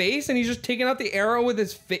in the face and he's just taking out the arrow with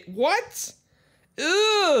his face. What?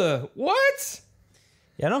 Ugh. What?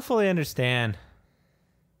 Yeah, I don't fully understand.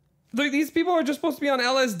 Like, these people are just supposed to be on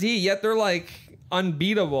LSD, yet they're like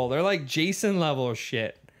unbeatable. They're like Jason level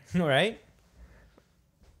shit. Right?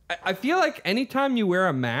 I feel like anytime you wear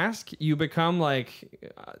a mask, you become like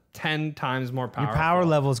 10 times more powerful. Your power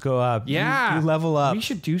levels go up. Yeah, You level up. We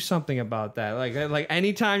should do something about that. Like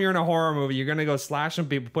anytime you're in a horror movie, you're gonna go slashing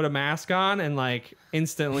people, put a mask on, and like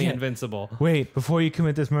instantly Yeah. invincible. Wait, before you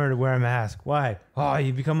commit this murder, wear a mask. Why? Oh,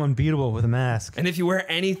 you become unbeatable with a mask. And if you wear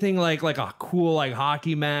anything like a cool like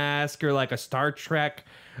hockey mask or like a Star Trek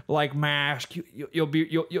like mask, you'll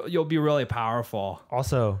be really powerful.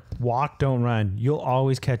 Also, walk, don't run. You'll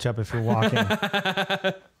always catch up if you're walking.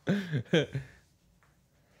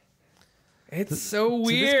 It's so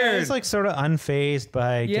weird. So this guy's like sort of unfazed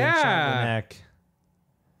by getting shot in the neck.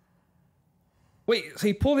 Wait, so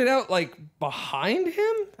he pulled it out like behind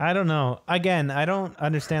him? I don't know. Again, I don't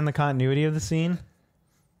understand the continuity of the scene.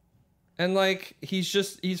 And like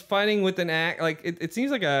he's fighting with an axe. Like it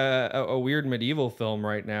seems like a weird medieval film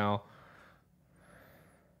right now.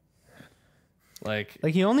 Like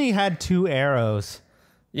he only had 2 arrows.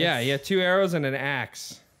 Yeah, he had 2 arrows and an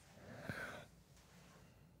axe.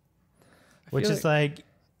 Which is like,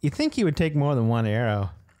 you think he would take more than 1 arrow.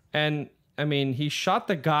 And, I mean, he shot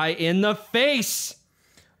the guy in the face.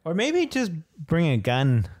 Or maybe just bring a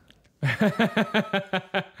gun.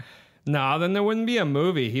 No, then there wouldn't be a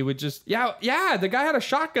movie. He would just... Yeah, the guy had a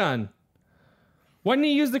shotgun. Why didn't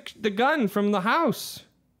he use the gun from the house?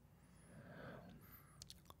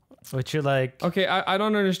 Which you're like... Okay, I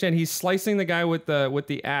don't understand. He's slicing the guy with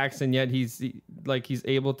the axe, and yet he's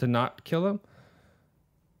able to not kill him?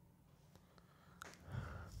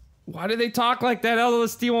 Why do they talk like that?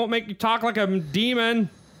 LSD won't make you talk like a demon.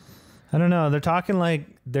 I don't know. They're talking like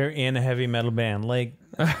they're in a heavy metal band. Like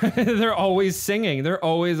they're always singing. They're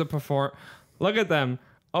always Look at them.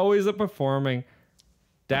 Always a performing.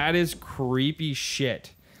 That is creepy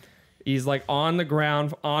shit. He's like on the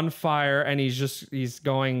ground, on fire, and he's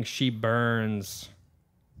going, she burns.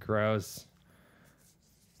 Gross.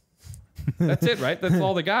 That's it, right? That's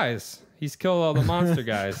all the guys. He's killed all the monster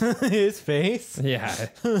guys. His face? Yeah.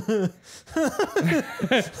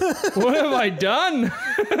 What have I done?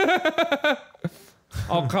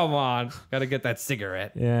 Oh, come on. Gotta get that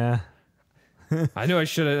cigarette. Yeah. I knew I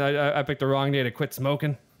should have. I picked the wrong day to quit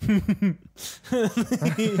smoking.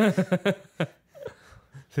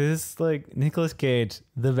 This like Nicolas Cage,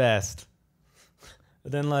 the best.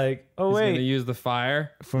 But then like, He's gonna use the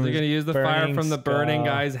fire. They're gonna use the fire from the burning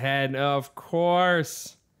guy's head. Of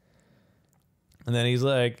course. And then he's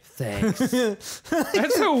like, thanks.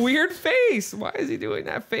 That's a weird face. Why is he doing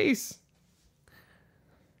that face?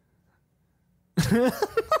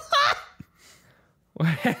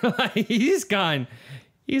 He's gone.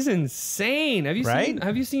 He's insane.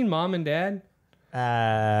 Have you seen Mom and Dad?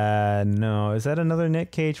 No. Is that another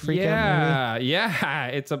Nick Cage freak out movie? Yeah.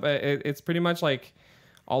 It's pretty much like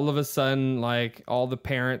all of a sudden, like all the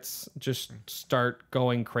parents just start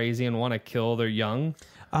going crazy and want to kill their young.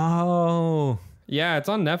 Oh. Yeah, it's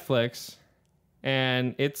on Netflix,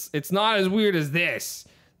 and it's not as weird as this.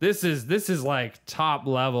 This is like top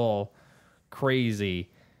level crazy,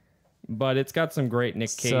 but it's got some great Nick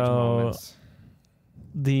Cage moments.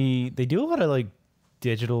 They do a lot of like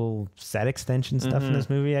digital set extension stuff in this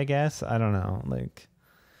movie, I guess. I don't know. Like,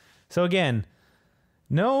 so again,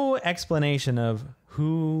 no explanation of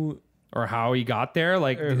who or how he got there.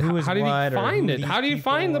 Like, how did he find it? How do you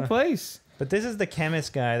find the place? But this is the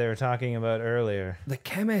chemist guy they were talking about earlier. The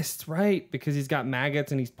chemist, right? Because he's got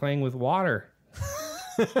maggots and he's playing with water.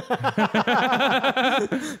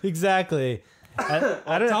 Exactly.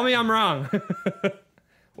 Tell me I'm wrong.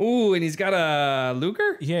 Ooh, and he's got a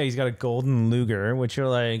Luger? Yeah, he's got a golden Luger, which you're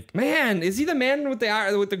like, man, is he the man with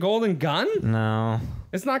the golden gun? No.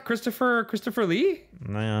 It's not Christopher Lee?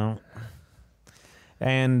 No.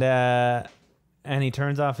 And he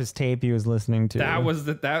turns off his tape he was listening to.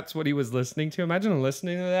 That's what he was listening to. Imagine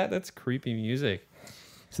listening to that. That's creepy music.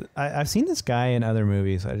 So I've seen this guy in other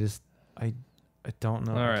movies. I don't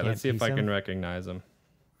know. All right, let's see if I can recognize him.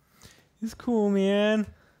 He's cool, man.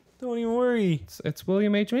 Don't even worry. It's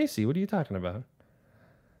William H. Macy. What are you talking about?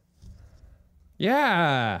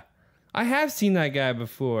 Yeah, I have seen that guy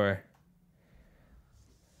before.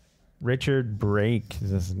 Richard Brake is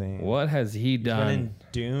his name. What has he done? He's been in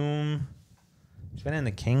Doom. He's been in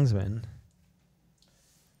The Kingsman.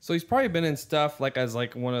 So he's probably been in stuff like as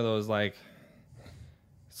like one of those like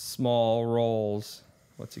small roles.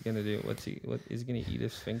 What's he gonna do? What is he gonna eat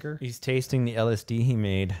his finger? He's tasting the LSD he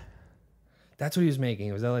made. That's what he was making.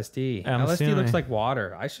 It was LSD. I'm LSD assuming. looks like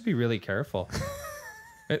water. I should be really careful.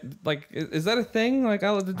 Like, is that a thing? Like,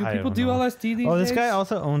 do people do LSD these days? Oh, this guy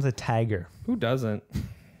also owns a tiger. Who doesn't?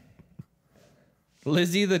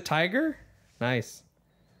 Lizzie the tiger? Nice.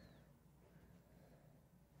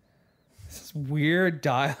 This is weird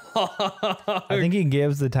dialogue. I think he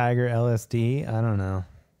gives the tiger LSD. I don't know.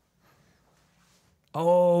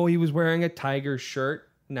 Oh, he was wearing a tiger shirt.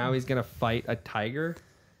 Now he's going to fight a tiger?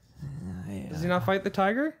 Yeah. Does he not fight the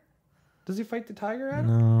tiger? Does he fight the tiger,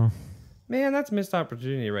 Adam? No. Man, that's missed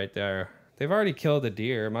opportunity right there. They've already killed a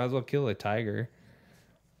deer. Might as well kill a tiger.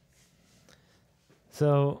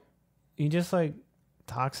 So he just like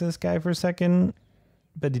talks to this guy for a second,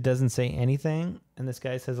 but he doesn't say anything. And this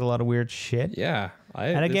guy says a lot of weird shit. Yeah.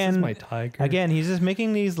 And again, this is my tiger. Again, he's just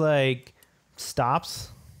making these like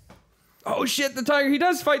stops. Oh shit, the tiger. He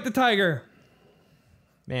does fight the tiger.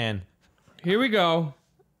 Man, Here we go.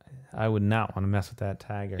 I would not want to mess with that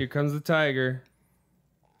tiger. Here comes the tiger.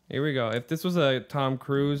 Here we go. If this was a Tom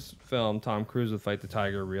Cruise film, Tom Cruise would fight the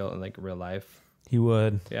tiger in real life. He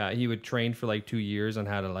would. Yeah, he would train for like 2 years on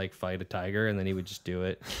how to like fight a tiger, and then he would just do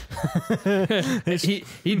it.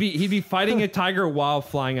 he'd be fighting a tiger while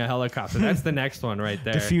flying a helicopter. That's the next one right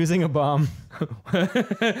there. Defusing a bomb.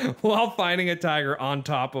 While fighting a tiger on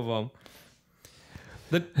top of him.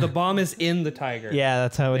 The bomb is in the tiger. Yeah,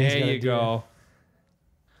 that's how it is. There you go.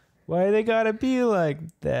 Why they gotta be like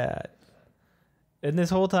that? And this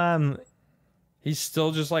whole time, He's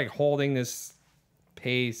still just like holding this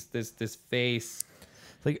pace, this face.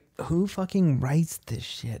 like, who fucking writes this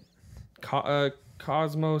shit?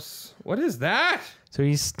 Cosmos. What is that? So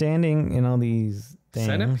he's standing in all these things.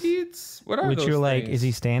 Centipedes? What are Which those you're like, things? is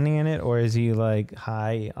he standing in it or is he like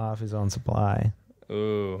high off his own supply?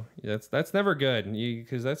 Ooh, that's never good.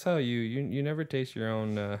 Because that's how you never taste your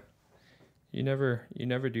own. You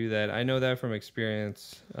never do that. I know that from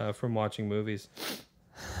experience, from watching movies.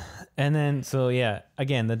 And then, so yeah,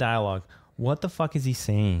 again, the dialogue. What the fuck is he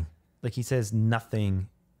saying? Like, he says nothing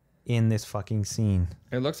in this fucking scene.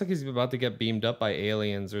 It looks like he's about to get beamed up by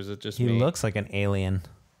aliens, or is it just He me? looks like an alien.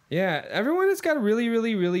 Yeah, everyone has got really,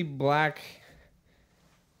 really, really black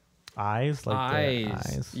Eyes, like their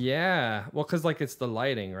eyes. Yeah, well, because like it's the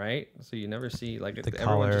lighting, right? So you never see like The everyone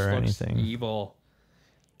color just or looks anything. evil.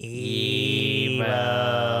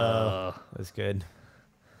 That's good.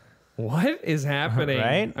 What is happening?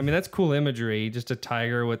 Right? I mean, that's cool imagery. Just a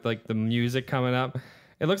tiger with like the music coming up.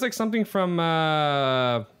 It looks like something from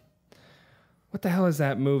what the hell is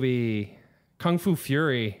that movie? Kung Fu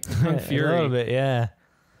Fury. Kung Fury. A little bit, yeah.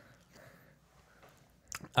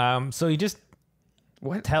 So you just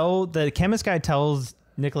the chemist guy tells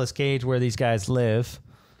Nicolas Cage where these guys live.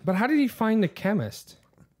 But how did he find the chemist?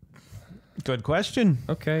 Good question.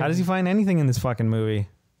 Okay. How does he find anything in this fucking movie?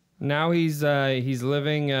 Now he's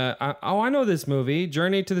living. I know this movie,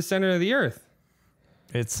 Journey to the Center of the Earth.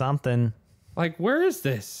 It's something. Like, where is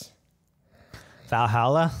this?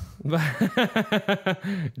 Valhalla?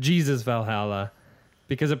 Jesus Valhalla.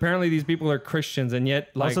 Because apparently these people are Christians, and yet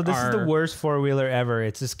like also, this is the worst four-wheeler ever.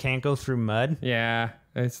 It just can't go through mud. Yeah,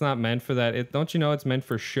 it's not meant for that. Don't you know it's meant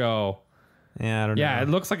for show? Yeah, I don't know. Yeah, it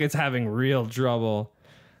looks like it's having real trouble.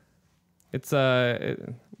 It's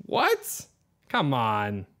what? Come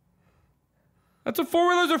on. That's what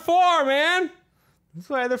four-wheelers are for, man. That's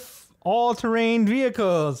why they're all-terrain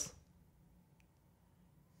vehicles.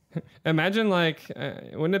 Imagine, like,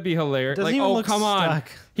 wouldn't it be hilarious? Doesn't Like, even oh, look come on.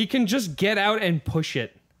 stuck. He can just get out and push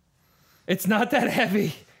it. It's not that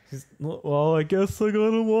heavy. Well, I guess I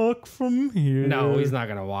gotta walk from here. No, he's not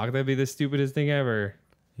going to walk. That'd be the stupidest thing ever.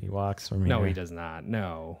 He walks from here. No, he does not.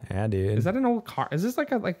 No. Yeah, dude. Is that an old car? Is this like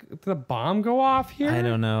did the bomb go off here? I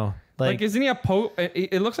don't know. Like isn't he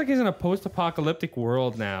it looks like he's in a post-apocalyptic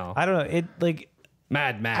world now. I don't know. It like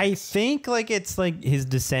Mad Max. I think like it's like his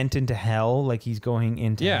descent into hell. Like he's going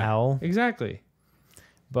into hell. Exactly.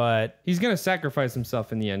 But he's gonna sacrifice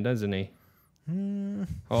himself in the end, doesn't he?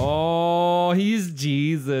 Oh, he's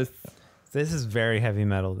Jesus. This is very heavy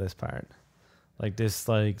metal. This part, like this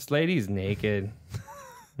lady's naked,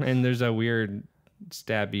 and there's a weird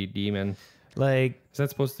stabby demon. Like, is that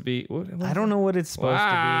supposed to be? What I don't know what it's supposed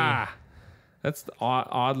to be. That's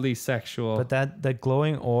oddly sexual. But that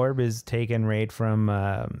glowing orb is taken right from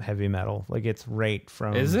heavy metal. Like it's right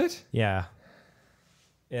from. Is it? Yeah.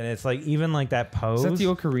 And it's like even like that pose. Is that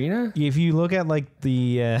the ocarina? If you look at like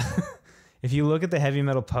the, if you look at the heavy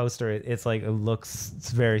metal poster, it's like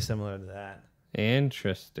it's very similar to that.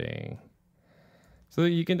 Interesting. So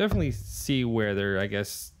you can definitely see where they're, I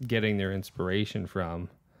guess, getting their inspiration from.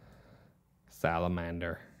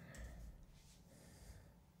 Salamander.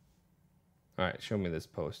 All right, show me this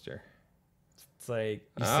poster. It's like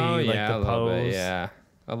see you like the a little pose. bit, yeah.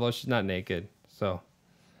 Although she's not naked, so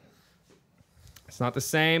it's not the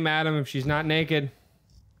same, Adam, if she's not naked.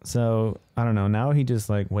 So I don't know. Now he just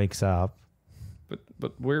like wakes up.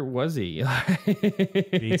 But where was he?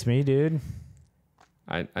 Beats me, dude.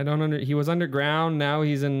 I don't he was underground. Now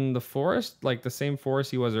he's in the forest, like the same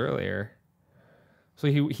forest he was earlier. So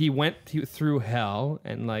he went through hell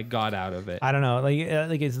and like got out of it. I don't know.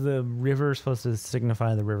 Like is the river supposed to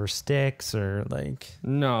signify the river Styx or like?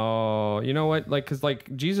 No, you know what? Like, cause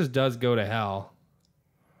like Jesus does go to hell.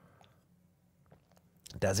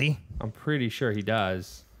 Does he? I'm pretty sure he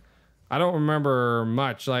does. I don't remember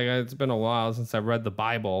much. Like, it's been a while since I've read the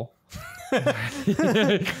Bible.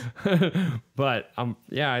 But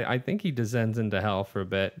yeah, I think he descends into hell for a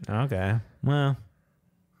bit. Okay. Well,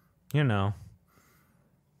 you know.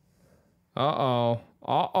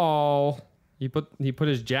 Uh-oh. He put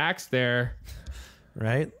his jacks there.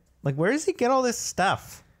 Right? Like, where does he get all this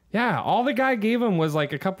stuff? Yeah, all the guy gave him was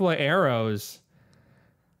like a couple of arrows.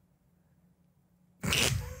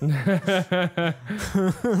 Like,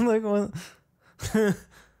 what?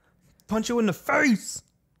 Punch you in the face.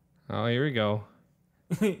 Oh, here we go.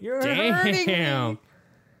 You're hurting me.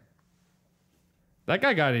 That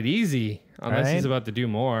guy got it easy. Unless Right? he's about to do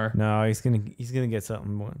more. No, he's gonna get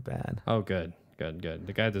something more bad. Oh, good.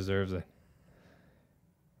 The guy deserves it.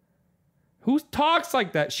 Who talks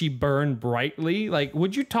like that? She burned brightly. Like,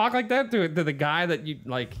 would you talk like that to the guy that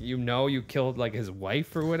you killed like his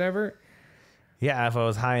wife or whatever? Yeah, if I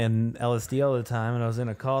was high in LSD all the time and I was in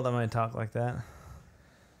a cult, I might talk like that.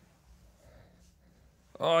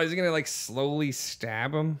 Oh, is he gonna like slowly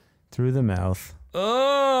stab him? Through the mouth.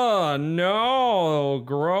 Oh, no.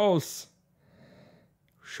 Gross.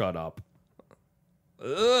 Shut up.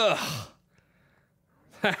 Ugh.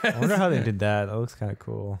 I wonder how they did that. That looks kind of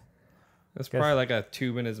cool. That's probably like a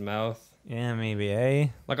tube in his mouth. Yeah, maybe, eh?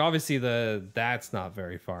 Like, obviously, that's not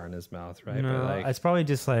very far in his mouth, right? No, But like, it's probably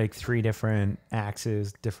just like 3 different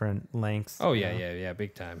axes, different lengths. oh, you yeah, know? yeah,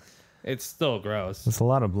 big time. It's still gross. It's a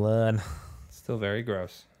lot of blood. Still very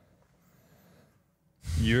gross.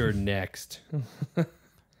 You're next.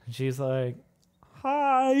 She's like,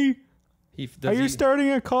 hi. Are you He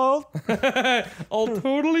starting a cult? I'll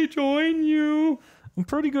totally join you. I'm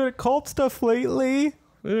pretty good at cult stuff lately.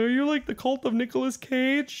 Are you like the cult of Nicolas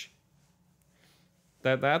Cage?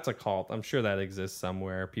 That's a cult. I'm sure that exists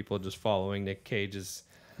somewhere. People just following Nick Cage's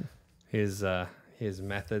his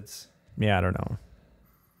methods. Yeah, I don't know.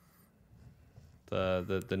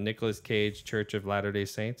 The Nicolas Cage Church of Latter-day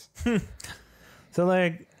Saints. So,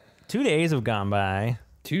 like, 2 days have gone by.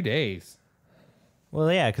 2 days.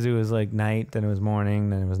 Well, yeah, because it was like night, then it was morning,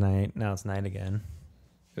 then it was night. Now it's night again.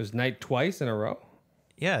 It was night twice in a row.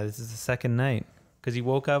 Yeah, this is the second night. Because he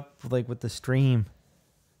woke up, like, with the stream.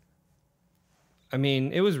 I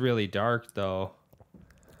mean, it was really dark, though.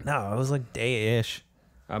 No, it was like day-ish.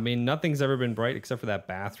 I mean, nothing's ever been bright except for that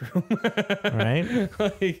bathroom. Right?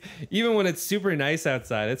 Like, even when it's super nice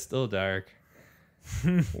outside, it's still dark.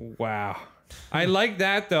 Wow. I like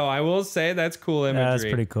that, though. I will say that's cool imagery. Yeah, that's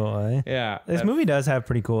pretty cool, eh? Yeah. This movie does have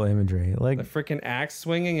pretty cool imagery. Like, The freaking axe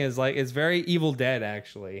swinging is like, it's very Evil Dead,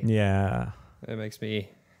 actually. yeah. It makes me...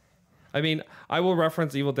 I mean, I will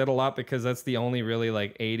reference Evil Dead a lot because that's the only really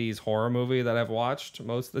like 80s horror movie that I've watched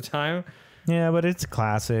most of the time. Yeah, but it's a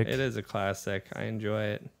classic. It is a classic. I enjoy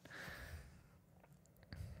it.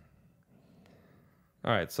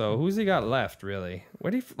 All right, so who's he got left, really? What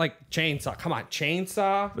do you like? Chainsaw. Come on,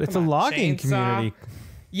 Chainsaw. It's Come a on, logging Chainsaw. community.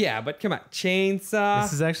 Yeah, but come on, Chainsaw.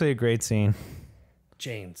 This is actually a great scene.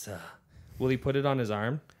 Chainsaw. Will he put it on his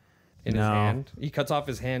arm? In his No. hand? He cuts off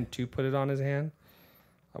his hand to put it on his hand?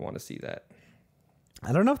 I want to see that.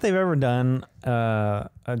 I don't know if they've ever done a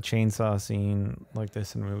chainsaw scene like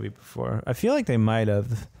this in a movie before. I feel like they might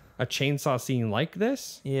have. A chainsaw scene like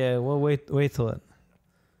this? Yeah, well, wait till it.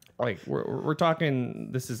 Like we're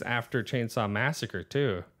talking. This is after Chainsaw Massacre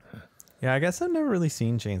too. Yeah, I guess I've never really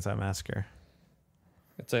seen Chainsaw Massacre.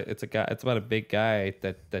 It's a guy. It's about a big guy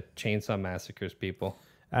that chainsaw massacres people.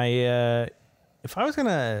 If I was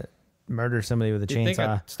gonna murder somebody with a You think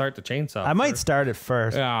chainsaw, I'd start the chainsaw? I might first. start it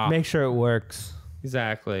first. Yeah. Make sure it works.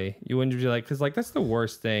 Exactly. You wouldn't be like, because like that's the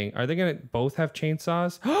worst thing. Are they gonna both have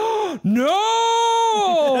chainsaws?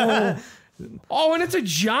 No. Oh, and it's a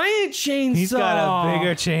giant chainsaw. He's got a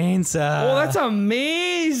bigger chainsaw. Oh, that's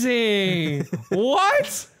amazing.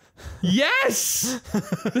 What? Yes.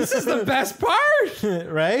 This is the best part.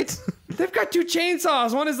 right? They've got 2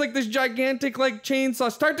 chainsaws. One is like this gigantic like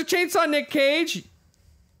chainsaw. Start the chainsaw, Nick Cage.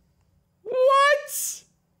 What?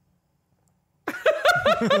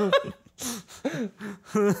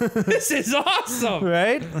 This is awesome.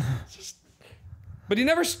 Right? But he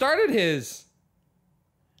never started his.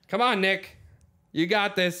 Come on, Nick. You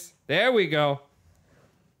got this. There we go.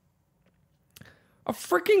 A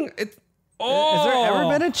freaking... Oh. Has there ever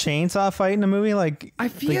been a chainsaw fight in a movie? Like, I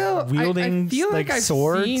feel... like wielding I feel like I've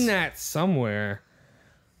swords? seen that somewhere.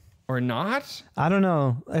 Or not? I don't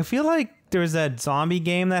know. I feel like there was that zombie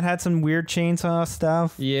game that had some weird chainsaw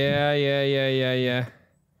stuff. Yeah.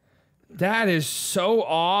 That is so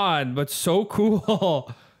odd, but so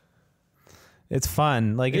cool. It's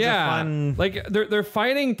fun. Like, it's a fun... Like, they're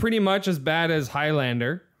fighting pretty much as bad as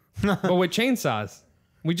Highlander, but with chainsaws.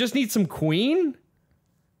 We just need some Queen?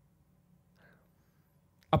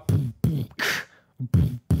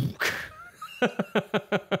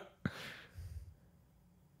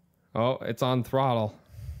 Oh, it's on throttle.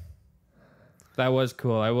 That was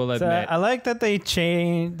cool. I will So admit. I like that they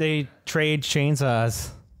trade chainsaws.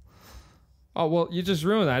 Oh, well, you just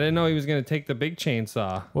ruined that. I didn't know he was going to take the big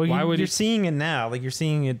chainsaw. Well, Why would you're he? seeing it now. Like you're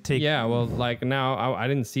seeing it take. Yeah, well, like now I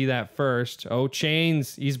didn't see that first. Oh,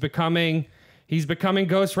 chains. He's becoming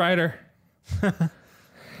Ghost Rider.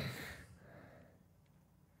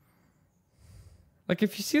 Like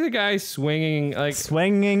if you see the guy swinging, like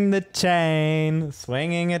Swinging a chain.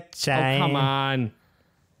 oh come on.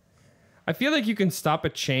 I feel like you can stop a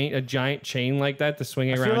giant chain like that to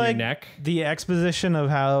swing I around feel like your neck. the exposition of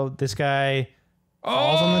how this guy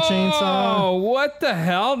falls on the chainsaw. Oh, what the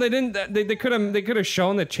hell? They didn't. They could have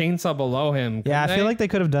shown the chainsaw below him. Yeah, I couldn't feel they? like they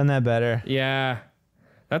could have done that better. Yeah,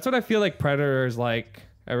 that's what I feel like Predator is like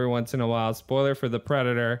every once in a while. Spoiler for the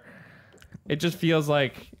Predator. It just feels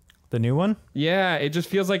like, The new one? yeah, it just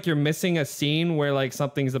feels like you're missing a scene where like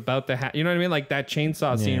something's about to happen. You know what I mean? Like that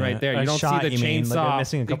chainsaw scene Yeah. right there. A You don't shot, see the you mean? chainsaw. Like they're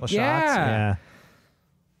missing a couple shots. Yeah.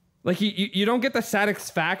 Like you don't get the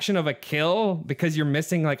satisfaction of a kill because you're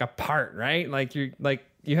missing like a part, right? Like you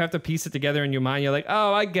have to piece it together in your mind. You're like,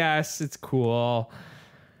 oh, I guess it's cool.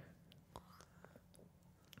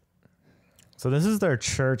 So this is their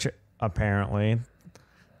church, apparently.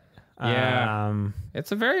 Yeah.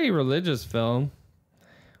 It's a very religious film.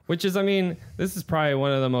 Which is, I mean, this is probably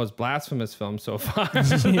one of the most blasphemous films so far.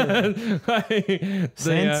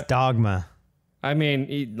 Since Dogma. I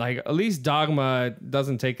mean, like at least Dogma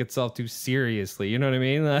doesn't take itself too seriously. You know what I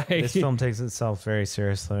mean? Like, This film takes itself very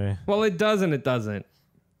seriously. well, it does and it doesn't.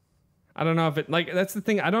 I don't know if it like that's the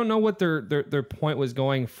thing. I don't know what their point was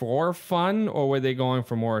going for fun or were they going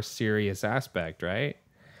for more serious aspect, right?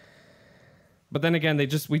 But then again,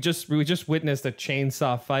 we just witnessed a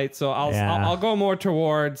chainsaw fight, so I'll go more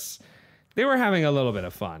towards they were having a little bit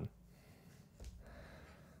of fun.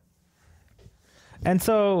 And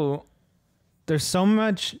so there's so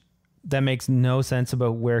much that makes no sense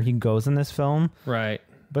about where he goes in this film. Right.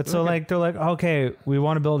 But so like they're like, okay, we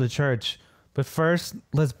want to build a church, but first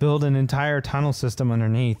let's build an entire tunnel system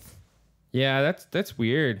underneath. Yeah, that's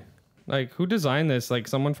weird. Like who designed this? Like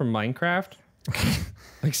someone from Minecraft?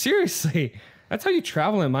 Like seriously. That's how you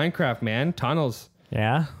travel in Minecraft, man. Tunnels.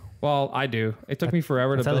 Yeah. Well, I do. It took me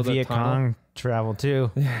forever to That's how the build a Viet tunnel. Cong travel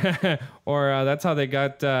too. Or that's how they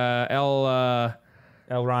got L.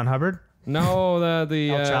 Ron Hubbard. No,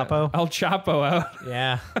 the El Chapo? El Chapo out.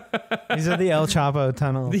 Yeah. These are the El Chapo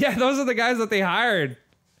tunnels. Yeah, those are the guys that they hired.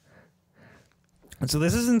 So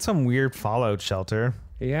this is in some weird fallout shelter,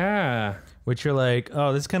 Yeah. which you're like,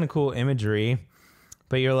 oh, this is kind of cool imagery.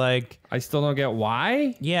 But you're like, I still don't get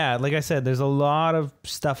why. yeah, like I said, there's a lot of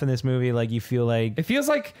stuff in this movie. Like you feel like,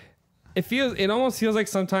 It almost feels like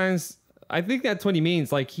sometimes, I think that's what he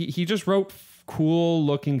means. Like he just wrote cool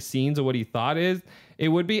looking scenes of what he thought it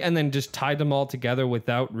would be, and then just tied them all together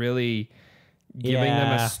without really giving them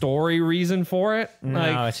Yeah. a story reason for it. no,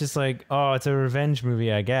 Like, it's just like, oh, it's a revenge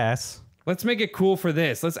movie, I guess. let's make it cool for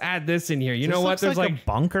this. Let's add this in here. You know This what? looks There's like like a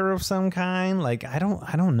bunker of some kind. Like I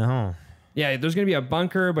don't know. yeah, there's going to be a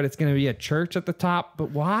bunker, but it's going to be a church at the top. But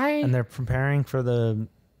why? And they're preparing for the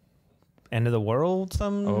end of the world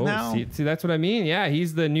now. See, that's what I mean. Yeah,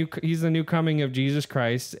 he's the new coming of Jesus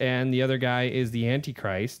Christ, and the other guy is the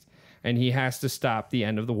Antichrist, and he has to stop the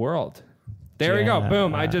end of the world. There we go.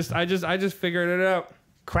 Boom. I just figured it out.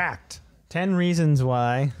 Cracked. 10 reasons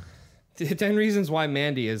why. 10 reasons why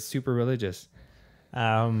Mandy is super religious.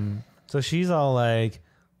 So she's all like,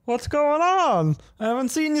 what's going on? I haven't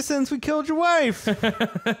seen you since we killed your wife.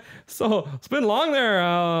 So it's been long there.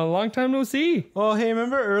 Long time no see. Oh, hey,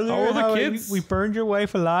 remember earlier All the how kids? we burned your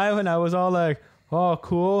wife alive? And I was all like, oh,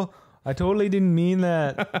 cool. I totally didn't mean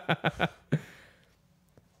that.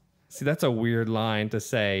 See, that's a weird line to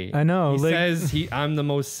say. I know, He like- says I'm the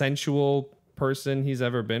most sensual person he's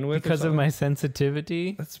ever been with. or Because of something. my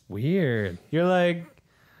sensitivity. That's weird. You're like,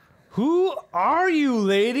 who are you,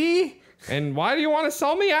 lady? And why do you want to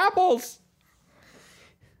sell me apples?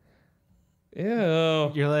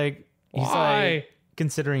 Ew. You're like, he's Why? like,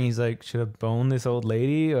 considering he's like, should I bone this old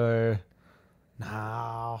lady or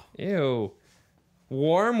no? Ew.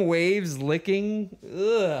 Warm waves licking.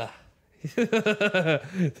 Ugh.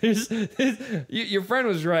 Your friend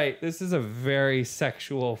was right. This is a very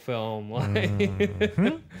sexual film.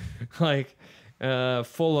 Like,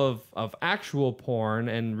 full of actual porn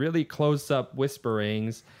and really close up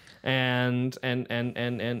whisperings and sharp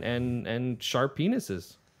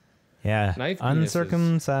penises. Yeah. Knife penises.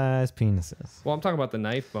 Uncircumcised penises. Well, I'm talking about the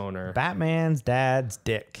knife boner. Batman's dad's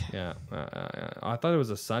dick. Yeah. I thought it was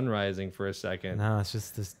a sun rising for a second. No, it's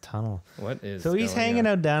just this tunnel. What is So he's going hanging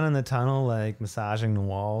on? out down in the tunnel, like massaging the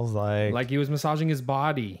walls, Like he was massaging his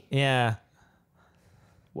body. yeah.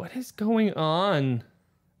 What is going on?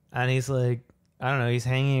 And he's like, I don't know, he's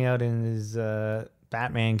hanging out in his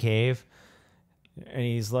Batman cave. And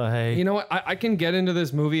he's like, You know what? I can get into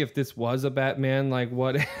this movie if this was a Batman, like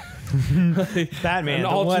what? Batman, An the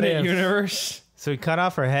what alternate if. universe. So he cut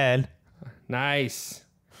off her head. Nice.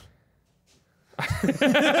 He's just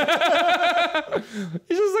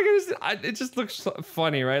like, it just looks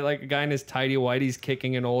funny, right? Like a guy in his tidy whities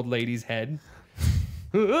kicking an old lady's head.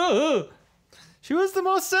 She was the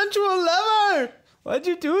most sensual lover. Why'd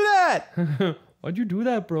you do that? Why'd you do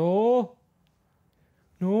that, bro?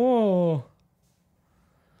 No.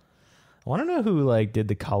 I want to know who like did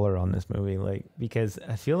the color on this movie, like because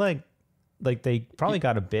I feel like they probably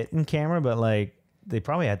got a bit in camera, but like they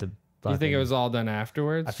probably had to. You think it was all done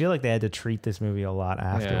afterwards? I feel like they had to treat this movie a lot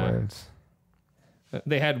afterwards.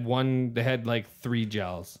 They had like 3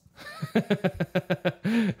 gels.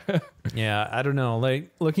 Yeah, I don't know.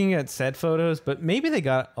 Like looking at set photos, but maybe they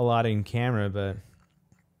got a lot in camera, but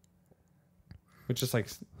Which is like,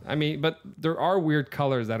 I mean, but there are weird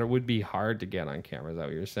colors that it would be hard to get on camera. Is that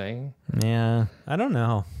what you're saying? yeah, I don't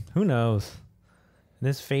know. Who knows?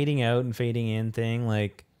 This fading out and fading in thing,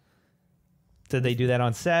 like, did they do that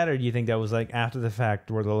on set, or do you think that was like after the fact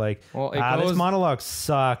where they're like, Well, this monologue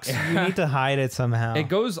sucks. You need to hide it somehow. It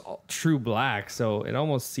goes true black, so it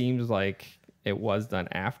almost seems like it was done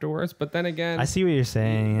afterwards. But then again, I see what you're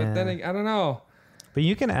saying. But yeah. then I don't know. But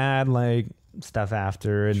you can add like stuff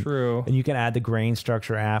after, and True. and you can add the grain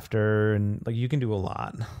structure after, and like you can do a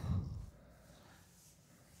lot.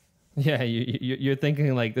 Yeah, you're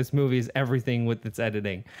thinking like this movie is everything with its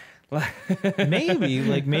editing. maybe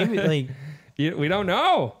like We don't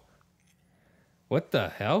know. What the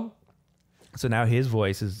hell? so now his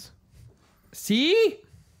voice is See?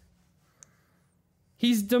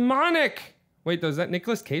 He's demonic. Wait, is that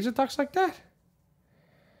Nicolas Cage that talks like that?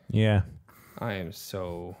 yeah. I am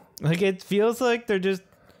so... Like it feels like they're just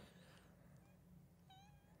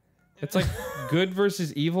It's like good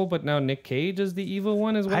versus evil, but now Nick Cage is the evil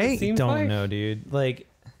one, is what I it seems don't like. know, dude. Like,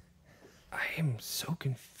 I am so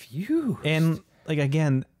confused. and like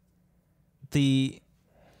again, the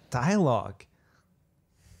dialogue.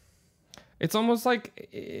 It's almost like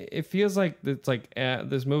it feels like it's like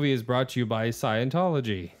this movie is brought to you by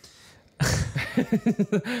Scientology.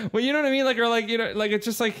 Well, you know what I mean? Like, or like, you know, like it's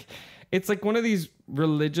just like it's like one of these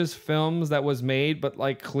religious films that was made, but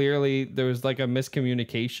like clearly there was like a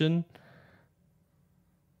miscommunication.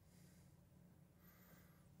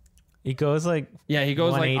 He goes like, Yeah, he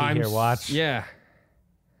goes like, 180 I'm here, watch. Yeah.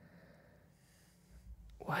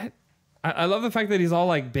 What? I love the fact that he's all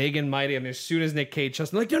like big and mighty, and as soon as Nick Cage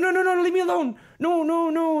just like, no, leave me alone.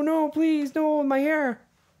 No, please, no, my hair.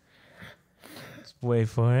 let's wait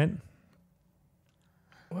for it.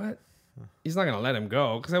 What? He's not gonna let him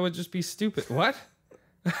go because that would just be stupid. What?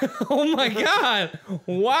 Oh my god!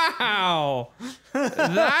 Wow,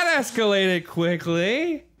 that escalated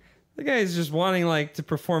quickly. The guy's just wanting like to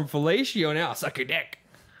perform fellatio now. Suck your dick.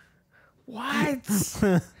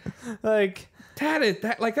 What? Like,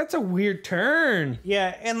 That's a weird turn.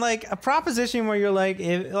 yeah, and like a proposition where you're like,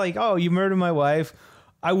 if, like, oh, you murdered my wife,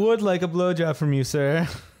 I would like a blowjob from you, sir.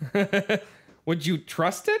 Would you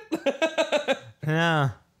trust it?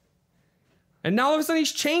 Yeah. And now all of a sudden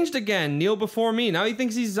he's changed again. Kneel before me. Now he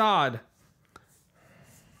thinks he's Zod.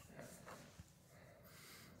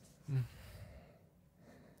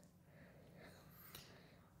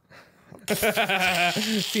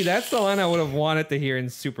 See, that's the line I would have wanted to hear in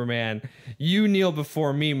Superman. You kneel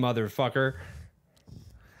before me, motherfucker.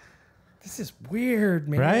 This is weird,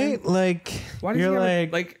 man. Right? Like, Why does you're he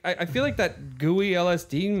like I feel like that gooey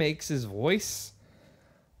LSD makes his voice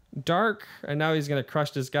dark, and now he's gonna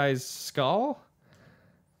crush this guy's skull.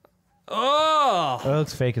 Oh, it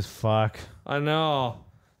looks fake as fuck. I know.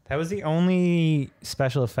 That was the only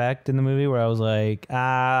special effect in the movie where I was like, this.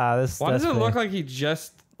 Why does that's it look fake. like he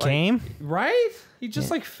just like, Came? right? He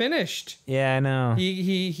just like finished. Yeah, I know.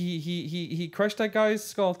 He crushed that guy's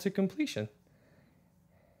skull to completion.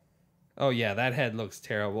 Oh yeah, that head looks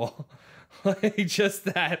terrible. Like just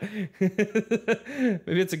that.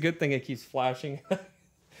 Maybe it's a good thing it keeps flashing,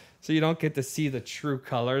 so you don't get to see the true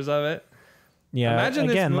colors of it. Yeah. Imagine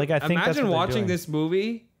again, this like I think that's imagine what they're watching doing. this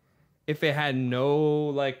movie if it had no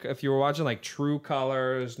like if you were watching like true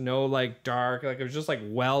colors, no like dark, like it was just like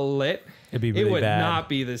well lit. It'd be really it would bad. not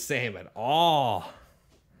be the same at all.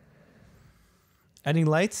 And he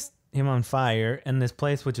lights him on fire in this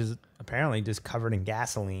place, which is apparently just covered in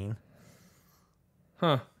gasoline.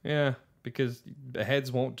 Huh? Yeah, because the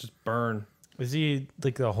heads won't just burn. Is he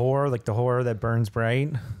like the whore that burns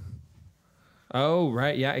bright? Oh,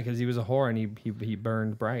 right. Yeah, because he was a whore and he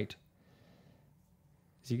burned bright.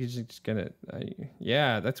 Is he just gonna?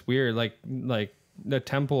 Yeah, that's weird. Like the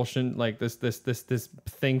temple shouldn't, like this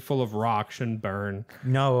thing full of rock shouldn't burn.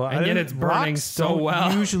 No, and yet it's burning so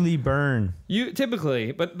well. Usually burn. You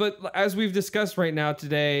typically, but as we've discussed right now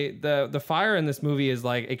today, the fire in this movie is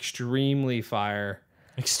like extremely fire.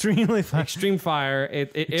 Extremely fire. Extreme fire.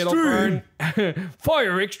 It'll burn.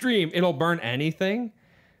 Fire extreme. It'll burn anything.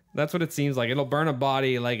 That's what it seems like. It'll burn a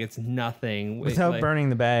body like it's nothing. Without burning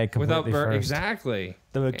the bag completely first. Exactly.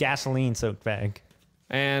 The gasoline-soaked bag.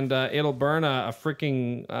 And it'll burn a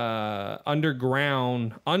freaking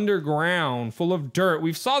underground full of dirt.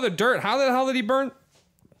 We saw the dirt. How the hell did he burn?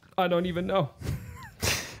 I don't even know.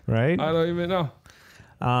 Right? I don't even know.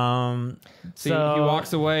 So he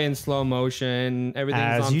walks away in slow motion.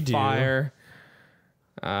 Everything's on fire.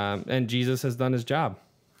 And Jesus has done his job.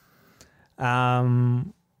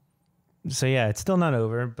 So yeah, it's still not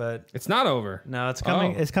over, but it's not over. No, it's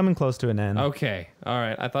coming. It's coming close to an end. Okay, all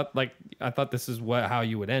right. I thought this is how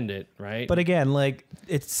you would end it, right? But again, like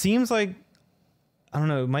it seems like I don't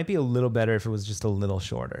know. It might be a little better if it was just a little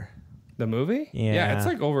shorter. The movie? Yeah, it's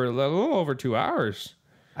like a little over 2 hours.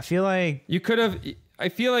 I feel like you could have. I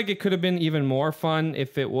feel like it could have been even more fun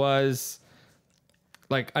if it was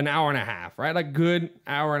like an hour and a half, right? A good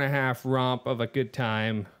hour and a half romp of a good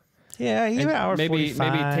time. Yeah, even an hour maybe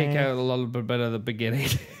 45. Maybe take out a little bit of the beginning.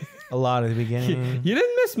 A lot of the beginning. You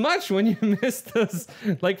didn't miss much when you missed those.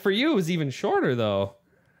 Like for you, it was even shorter though.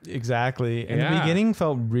 Exactly. And the beginning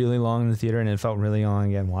felt really long in the theater, and it felt really long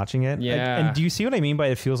again watching it. Yeah. And do you see what I mean by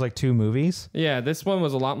it feels like two movies? Yeah, this one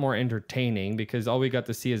was a lot more entertaining because all we got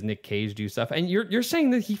to see is Nick Cage do stuff. And you're saying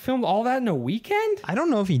that he filmed all that in a weekend? I don't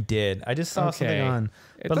know if he did. I just saw something on.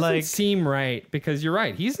 It doesn't seem right because you're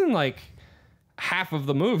right. He's in like half of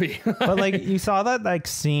the movie. But like you saw that like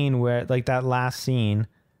scene where like that last scene,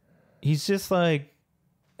 he's just like,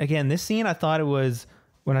 again, this scene I thought it was.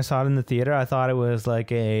 When I saw it in the theater, I thought it was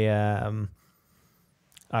like a, I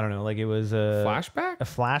don't know, like it was a flashback. A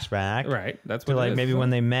flashback, right? That's what to like it is. maybe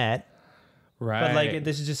when they met, right? But like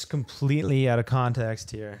this is just completely out of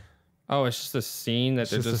context here. Oh, it's just a scene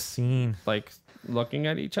that they're just a scene, like looking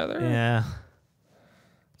at each other. Yeah,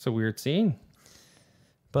 it's a weird scene.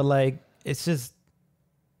 But like it's just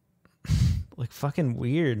like fucking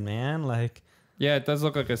weird, man. Like. Yeah, it does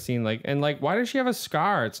look like a scene. Like, and like, why does she have a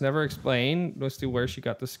scar? It's never explained as to where she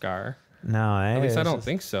got the scar. No, at least I don't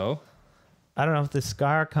think so. I don't know if the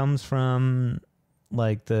scar comes from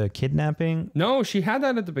like the kidnapping. No, she had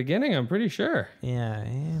that at the beginning. I'm pretty sure. Yeah,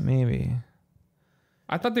 maybe.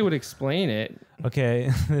 I thought they would explain it. Okay,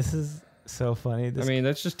 this is so funny. I mean,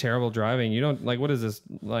 that's just terrible driving. You don't like. What is this?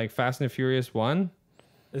 Like Fast and Furious 1?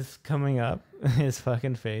 It's coming up. His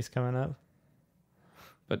fucking face coming up.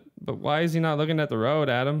 But why is he not looking at the road,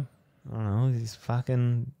 Adam? I don't know. He's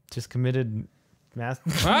fucking just committed mass.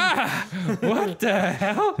 What the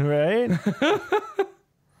hell? Right?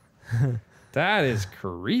 That is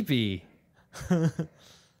creepy.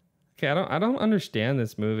 Okay, I don't understand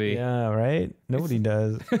this movie. Yeah, right? Nobody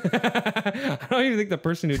does. I don't even think the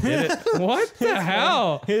person who did it. What the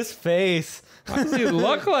hell? His face. Why does he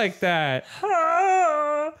look like that?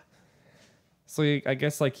 So I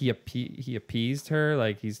guess like he appeased her,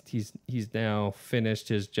 like he's now finished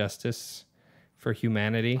his justice for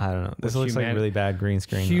humanity. I don't know. This looks like really bad green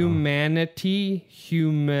screen. Humanity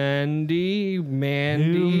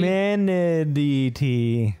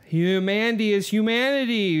is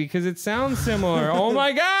humanity because it sounds similar. Oh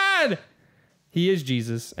my God, he is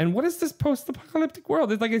Jesus. And what is this post-apocalyptic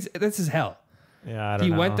world? It's like this is hell. Yeah, I don't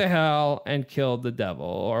know. He went to hell and killed the devil,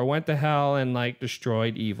 or went to hell and like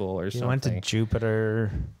destroyed evil, or something. He went to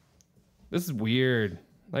Jupiter. This is weird.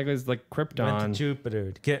 Like it's like Krypton. Went to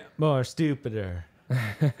Jupiter to get more stupider.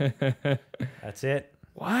 That's it.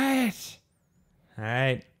 What? All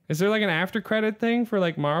right. Is there like an after credit thing for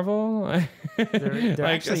like Marvel? There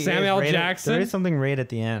like Samuel Jackson? There is something right at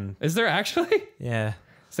the end. Is there actually? Yeah.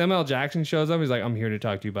 Samuel Jackson shows up. He's like, I'm here to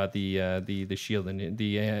talk to you about the Shield and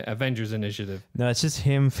the Avengers Initiative. No, it's just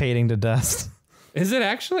him fading to dust. Is it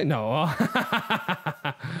actually? No.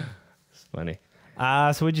 It's funny.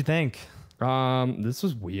 So what'd you think? This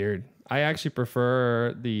was weird. I actually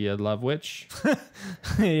prefer the Love Witch.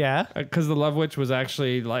 Yeah. Because the Love Witch was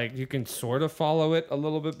actually like, you can sort of follow it a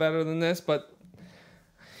little bit better than this, but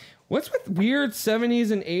what's with weird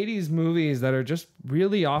 70s and 80s movies that are just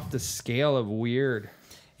really off the scale of weird?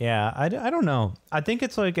 Yeah, I don't know. I think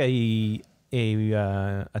it's like a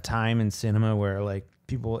time in cinema where like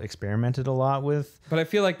people experimented a lot with. But I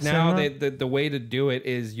feel like now cinema. the way to do it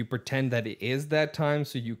is you pretend that it is that time,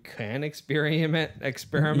 so you can experiment.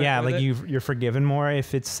 Yeah, with like it. you're forgiven more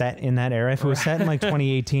if it's set in that era. If it was set in like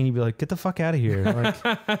 2018, you'd be like, get the fuck out of here.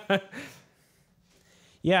 Like,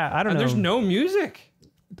 yeah, I don't know. There's no music.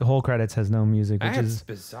 The whole credits has no music, which That's is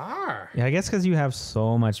bizarre. Yeah, I guess because you have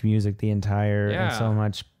so much music the entire and so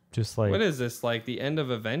much just like. What is this, like the end of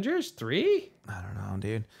Avengers 3? I don't know,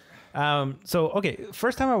 dude. So okay,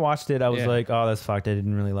 first time I watched it, I was like, oh, that's fucked. I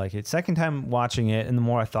didn't really like it. Second time watching it, and the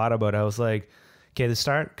more I thought about it, I was like, okay, the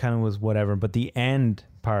start kind of was whatever, but the end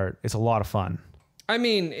part is a lot of fun. I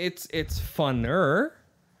mean, it's funner.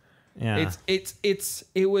 Yeah,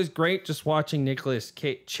 it was great just watching Nicolas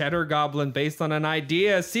Cage, Cheddar Goblin based on an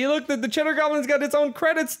idea. See, look, the Cheddar Goblin's got its own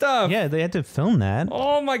credit stuff. Yeah, they had to film that.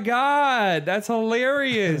 Oh my god, that's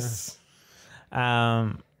hilarious.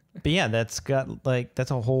 But yeah, that's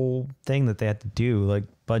a whole thing that they had to do. Like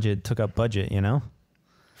took up budget, you know?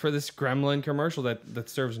 For this Gremlin commercial that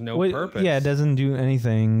serves no purpose. Yeah, it doesn't do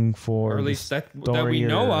anything for, or at least that we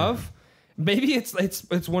know of. Maybe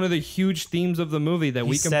it's one of the huge themes of the movie that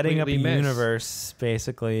we completely setting up a miss. universe,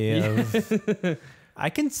 basically. Of, I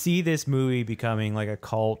can see this movie becoming like a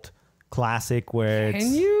cult classic where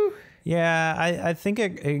Can you? Yeah, I think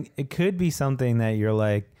it could be something that you're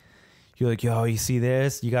like, yo, you see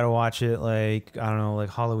this? You got to watch it, like, I don't know, like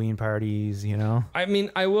Halloween parties, you know? I mean,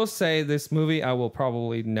 I will say this movie I will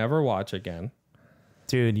probably never watch again.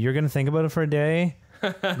 Dude, you're going to think about it for a day.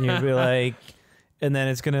 You'll be like, and then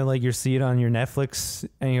it's going to, like, you see it on your Netflix,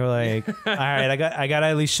 and you're like, all right, I got to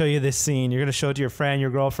at least show you this scene. You're going to show it to your friend,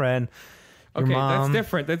 your girlfriend, your mom. That's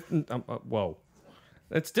different. Whoa.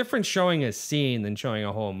 That's different showing a scene than showing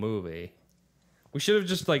a whole movie. We should have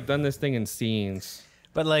just, like, done this thing in scenes.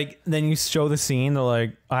 But like, then you show the scene, they're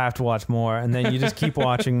like, I have to watch more. And then you just keep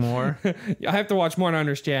watching more. I have to watch more to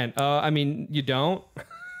understand. I mean, you don't?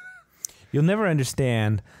 You'll never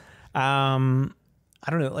understand. I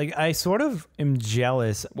don't know. Like, I sort of am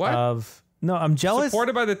jealous of... No, I'm jealous.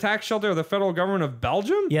 Supported by the tax shelter of the federal government of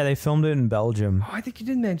Belgium? Yeah, they filmed it in Belgium. Oh, I think you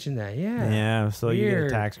did mention that, yeah. Yeah, so you get a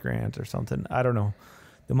Weird. tax grant or something. I don't know.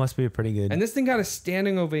 That must be pretty good. And this thing got a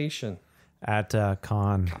standing ovation. At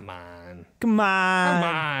Cannes. Come on. Come on.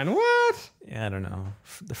 Come on. What? Yeah, I don't know.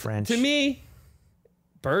 The French. To me,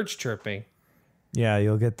 birds chirping. Yeah,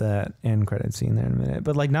 you'll get that end credit scene there in a minute.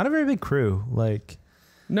 But like, not a very big crew. Like,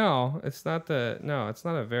 No, it's not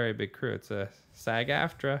a very big crew. It's a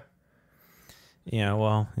SAG-AFTRA. yeah,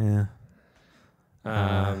 well, yeah.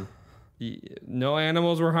 No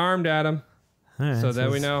animals were harmed, Adam. All right, So that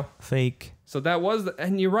we it's know. Fake. So that was,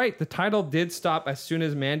 and you're right, the title did stop as soon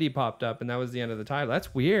as Mandy popped up, and that was the end of the title.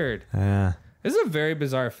 That's weird. Yeah. This is a very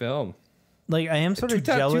bizarre film. Like, I am sort of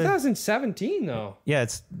jealous. 2017, though. Yeah,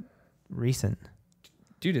 it's recent.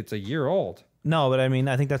 Dude, it's a year old. No, but I mean,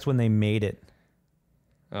 I think that's when they made it.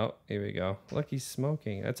 Oh, here we go. Look, he's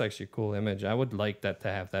smoking. That's actually a cool image. I would like that to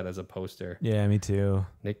have that as a poster. Yeah, me too.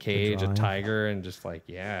 Nick Cage, a drawing. tiger, and just like,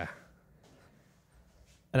 yeah.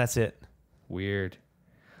 And that's it. Weird.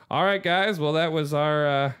 All right, guys. Well, that was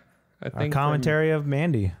our, I think, Commentary of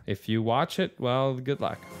Mandy. If you watch it, well, good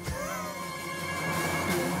luck.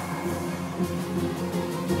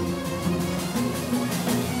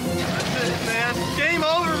 Game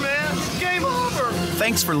over, man. Game over.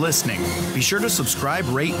 Thanks for listening. Be sure to subscribe,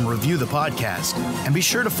 rate, and review the podcast. And be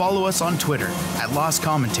sure to follow us on Twitter at Lost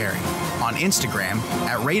Commentary, on Instagram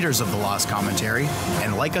at Raiders of the Lost Commentary,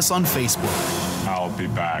 and like us on Facebook. I'll be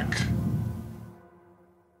back.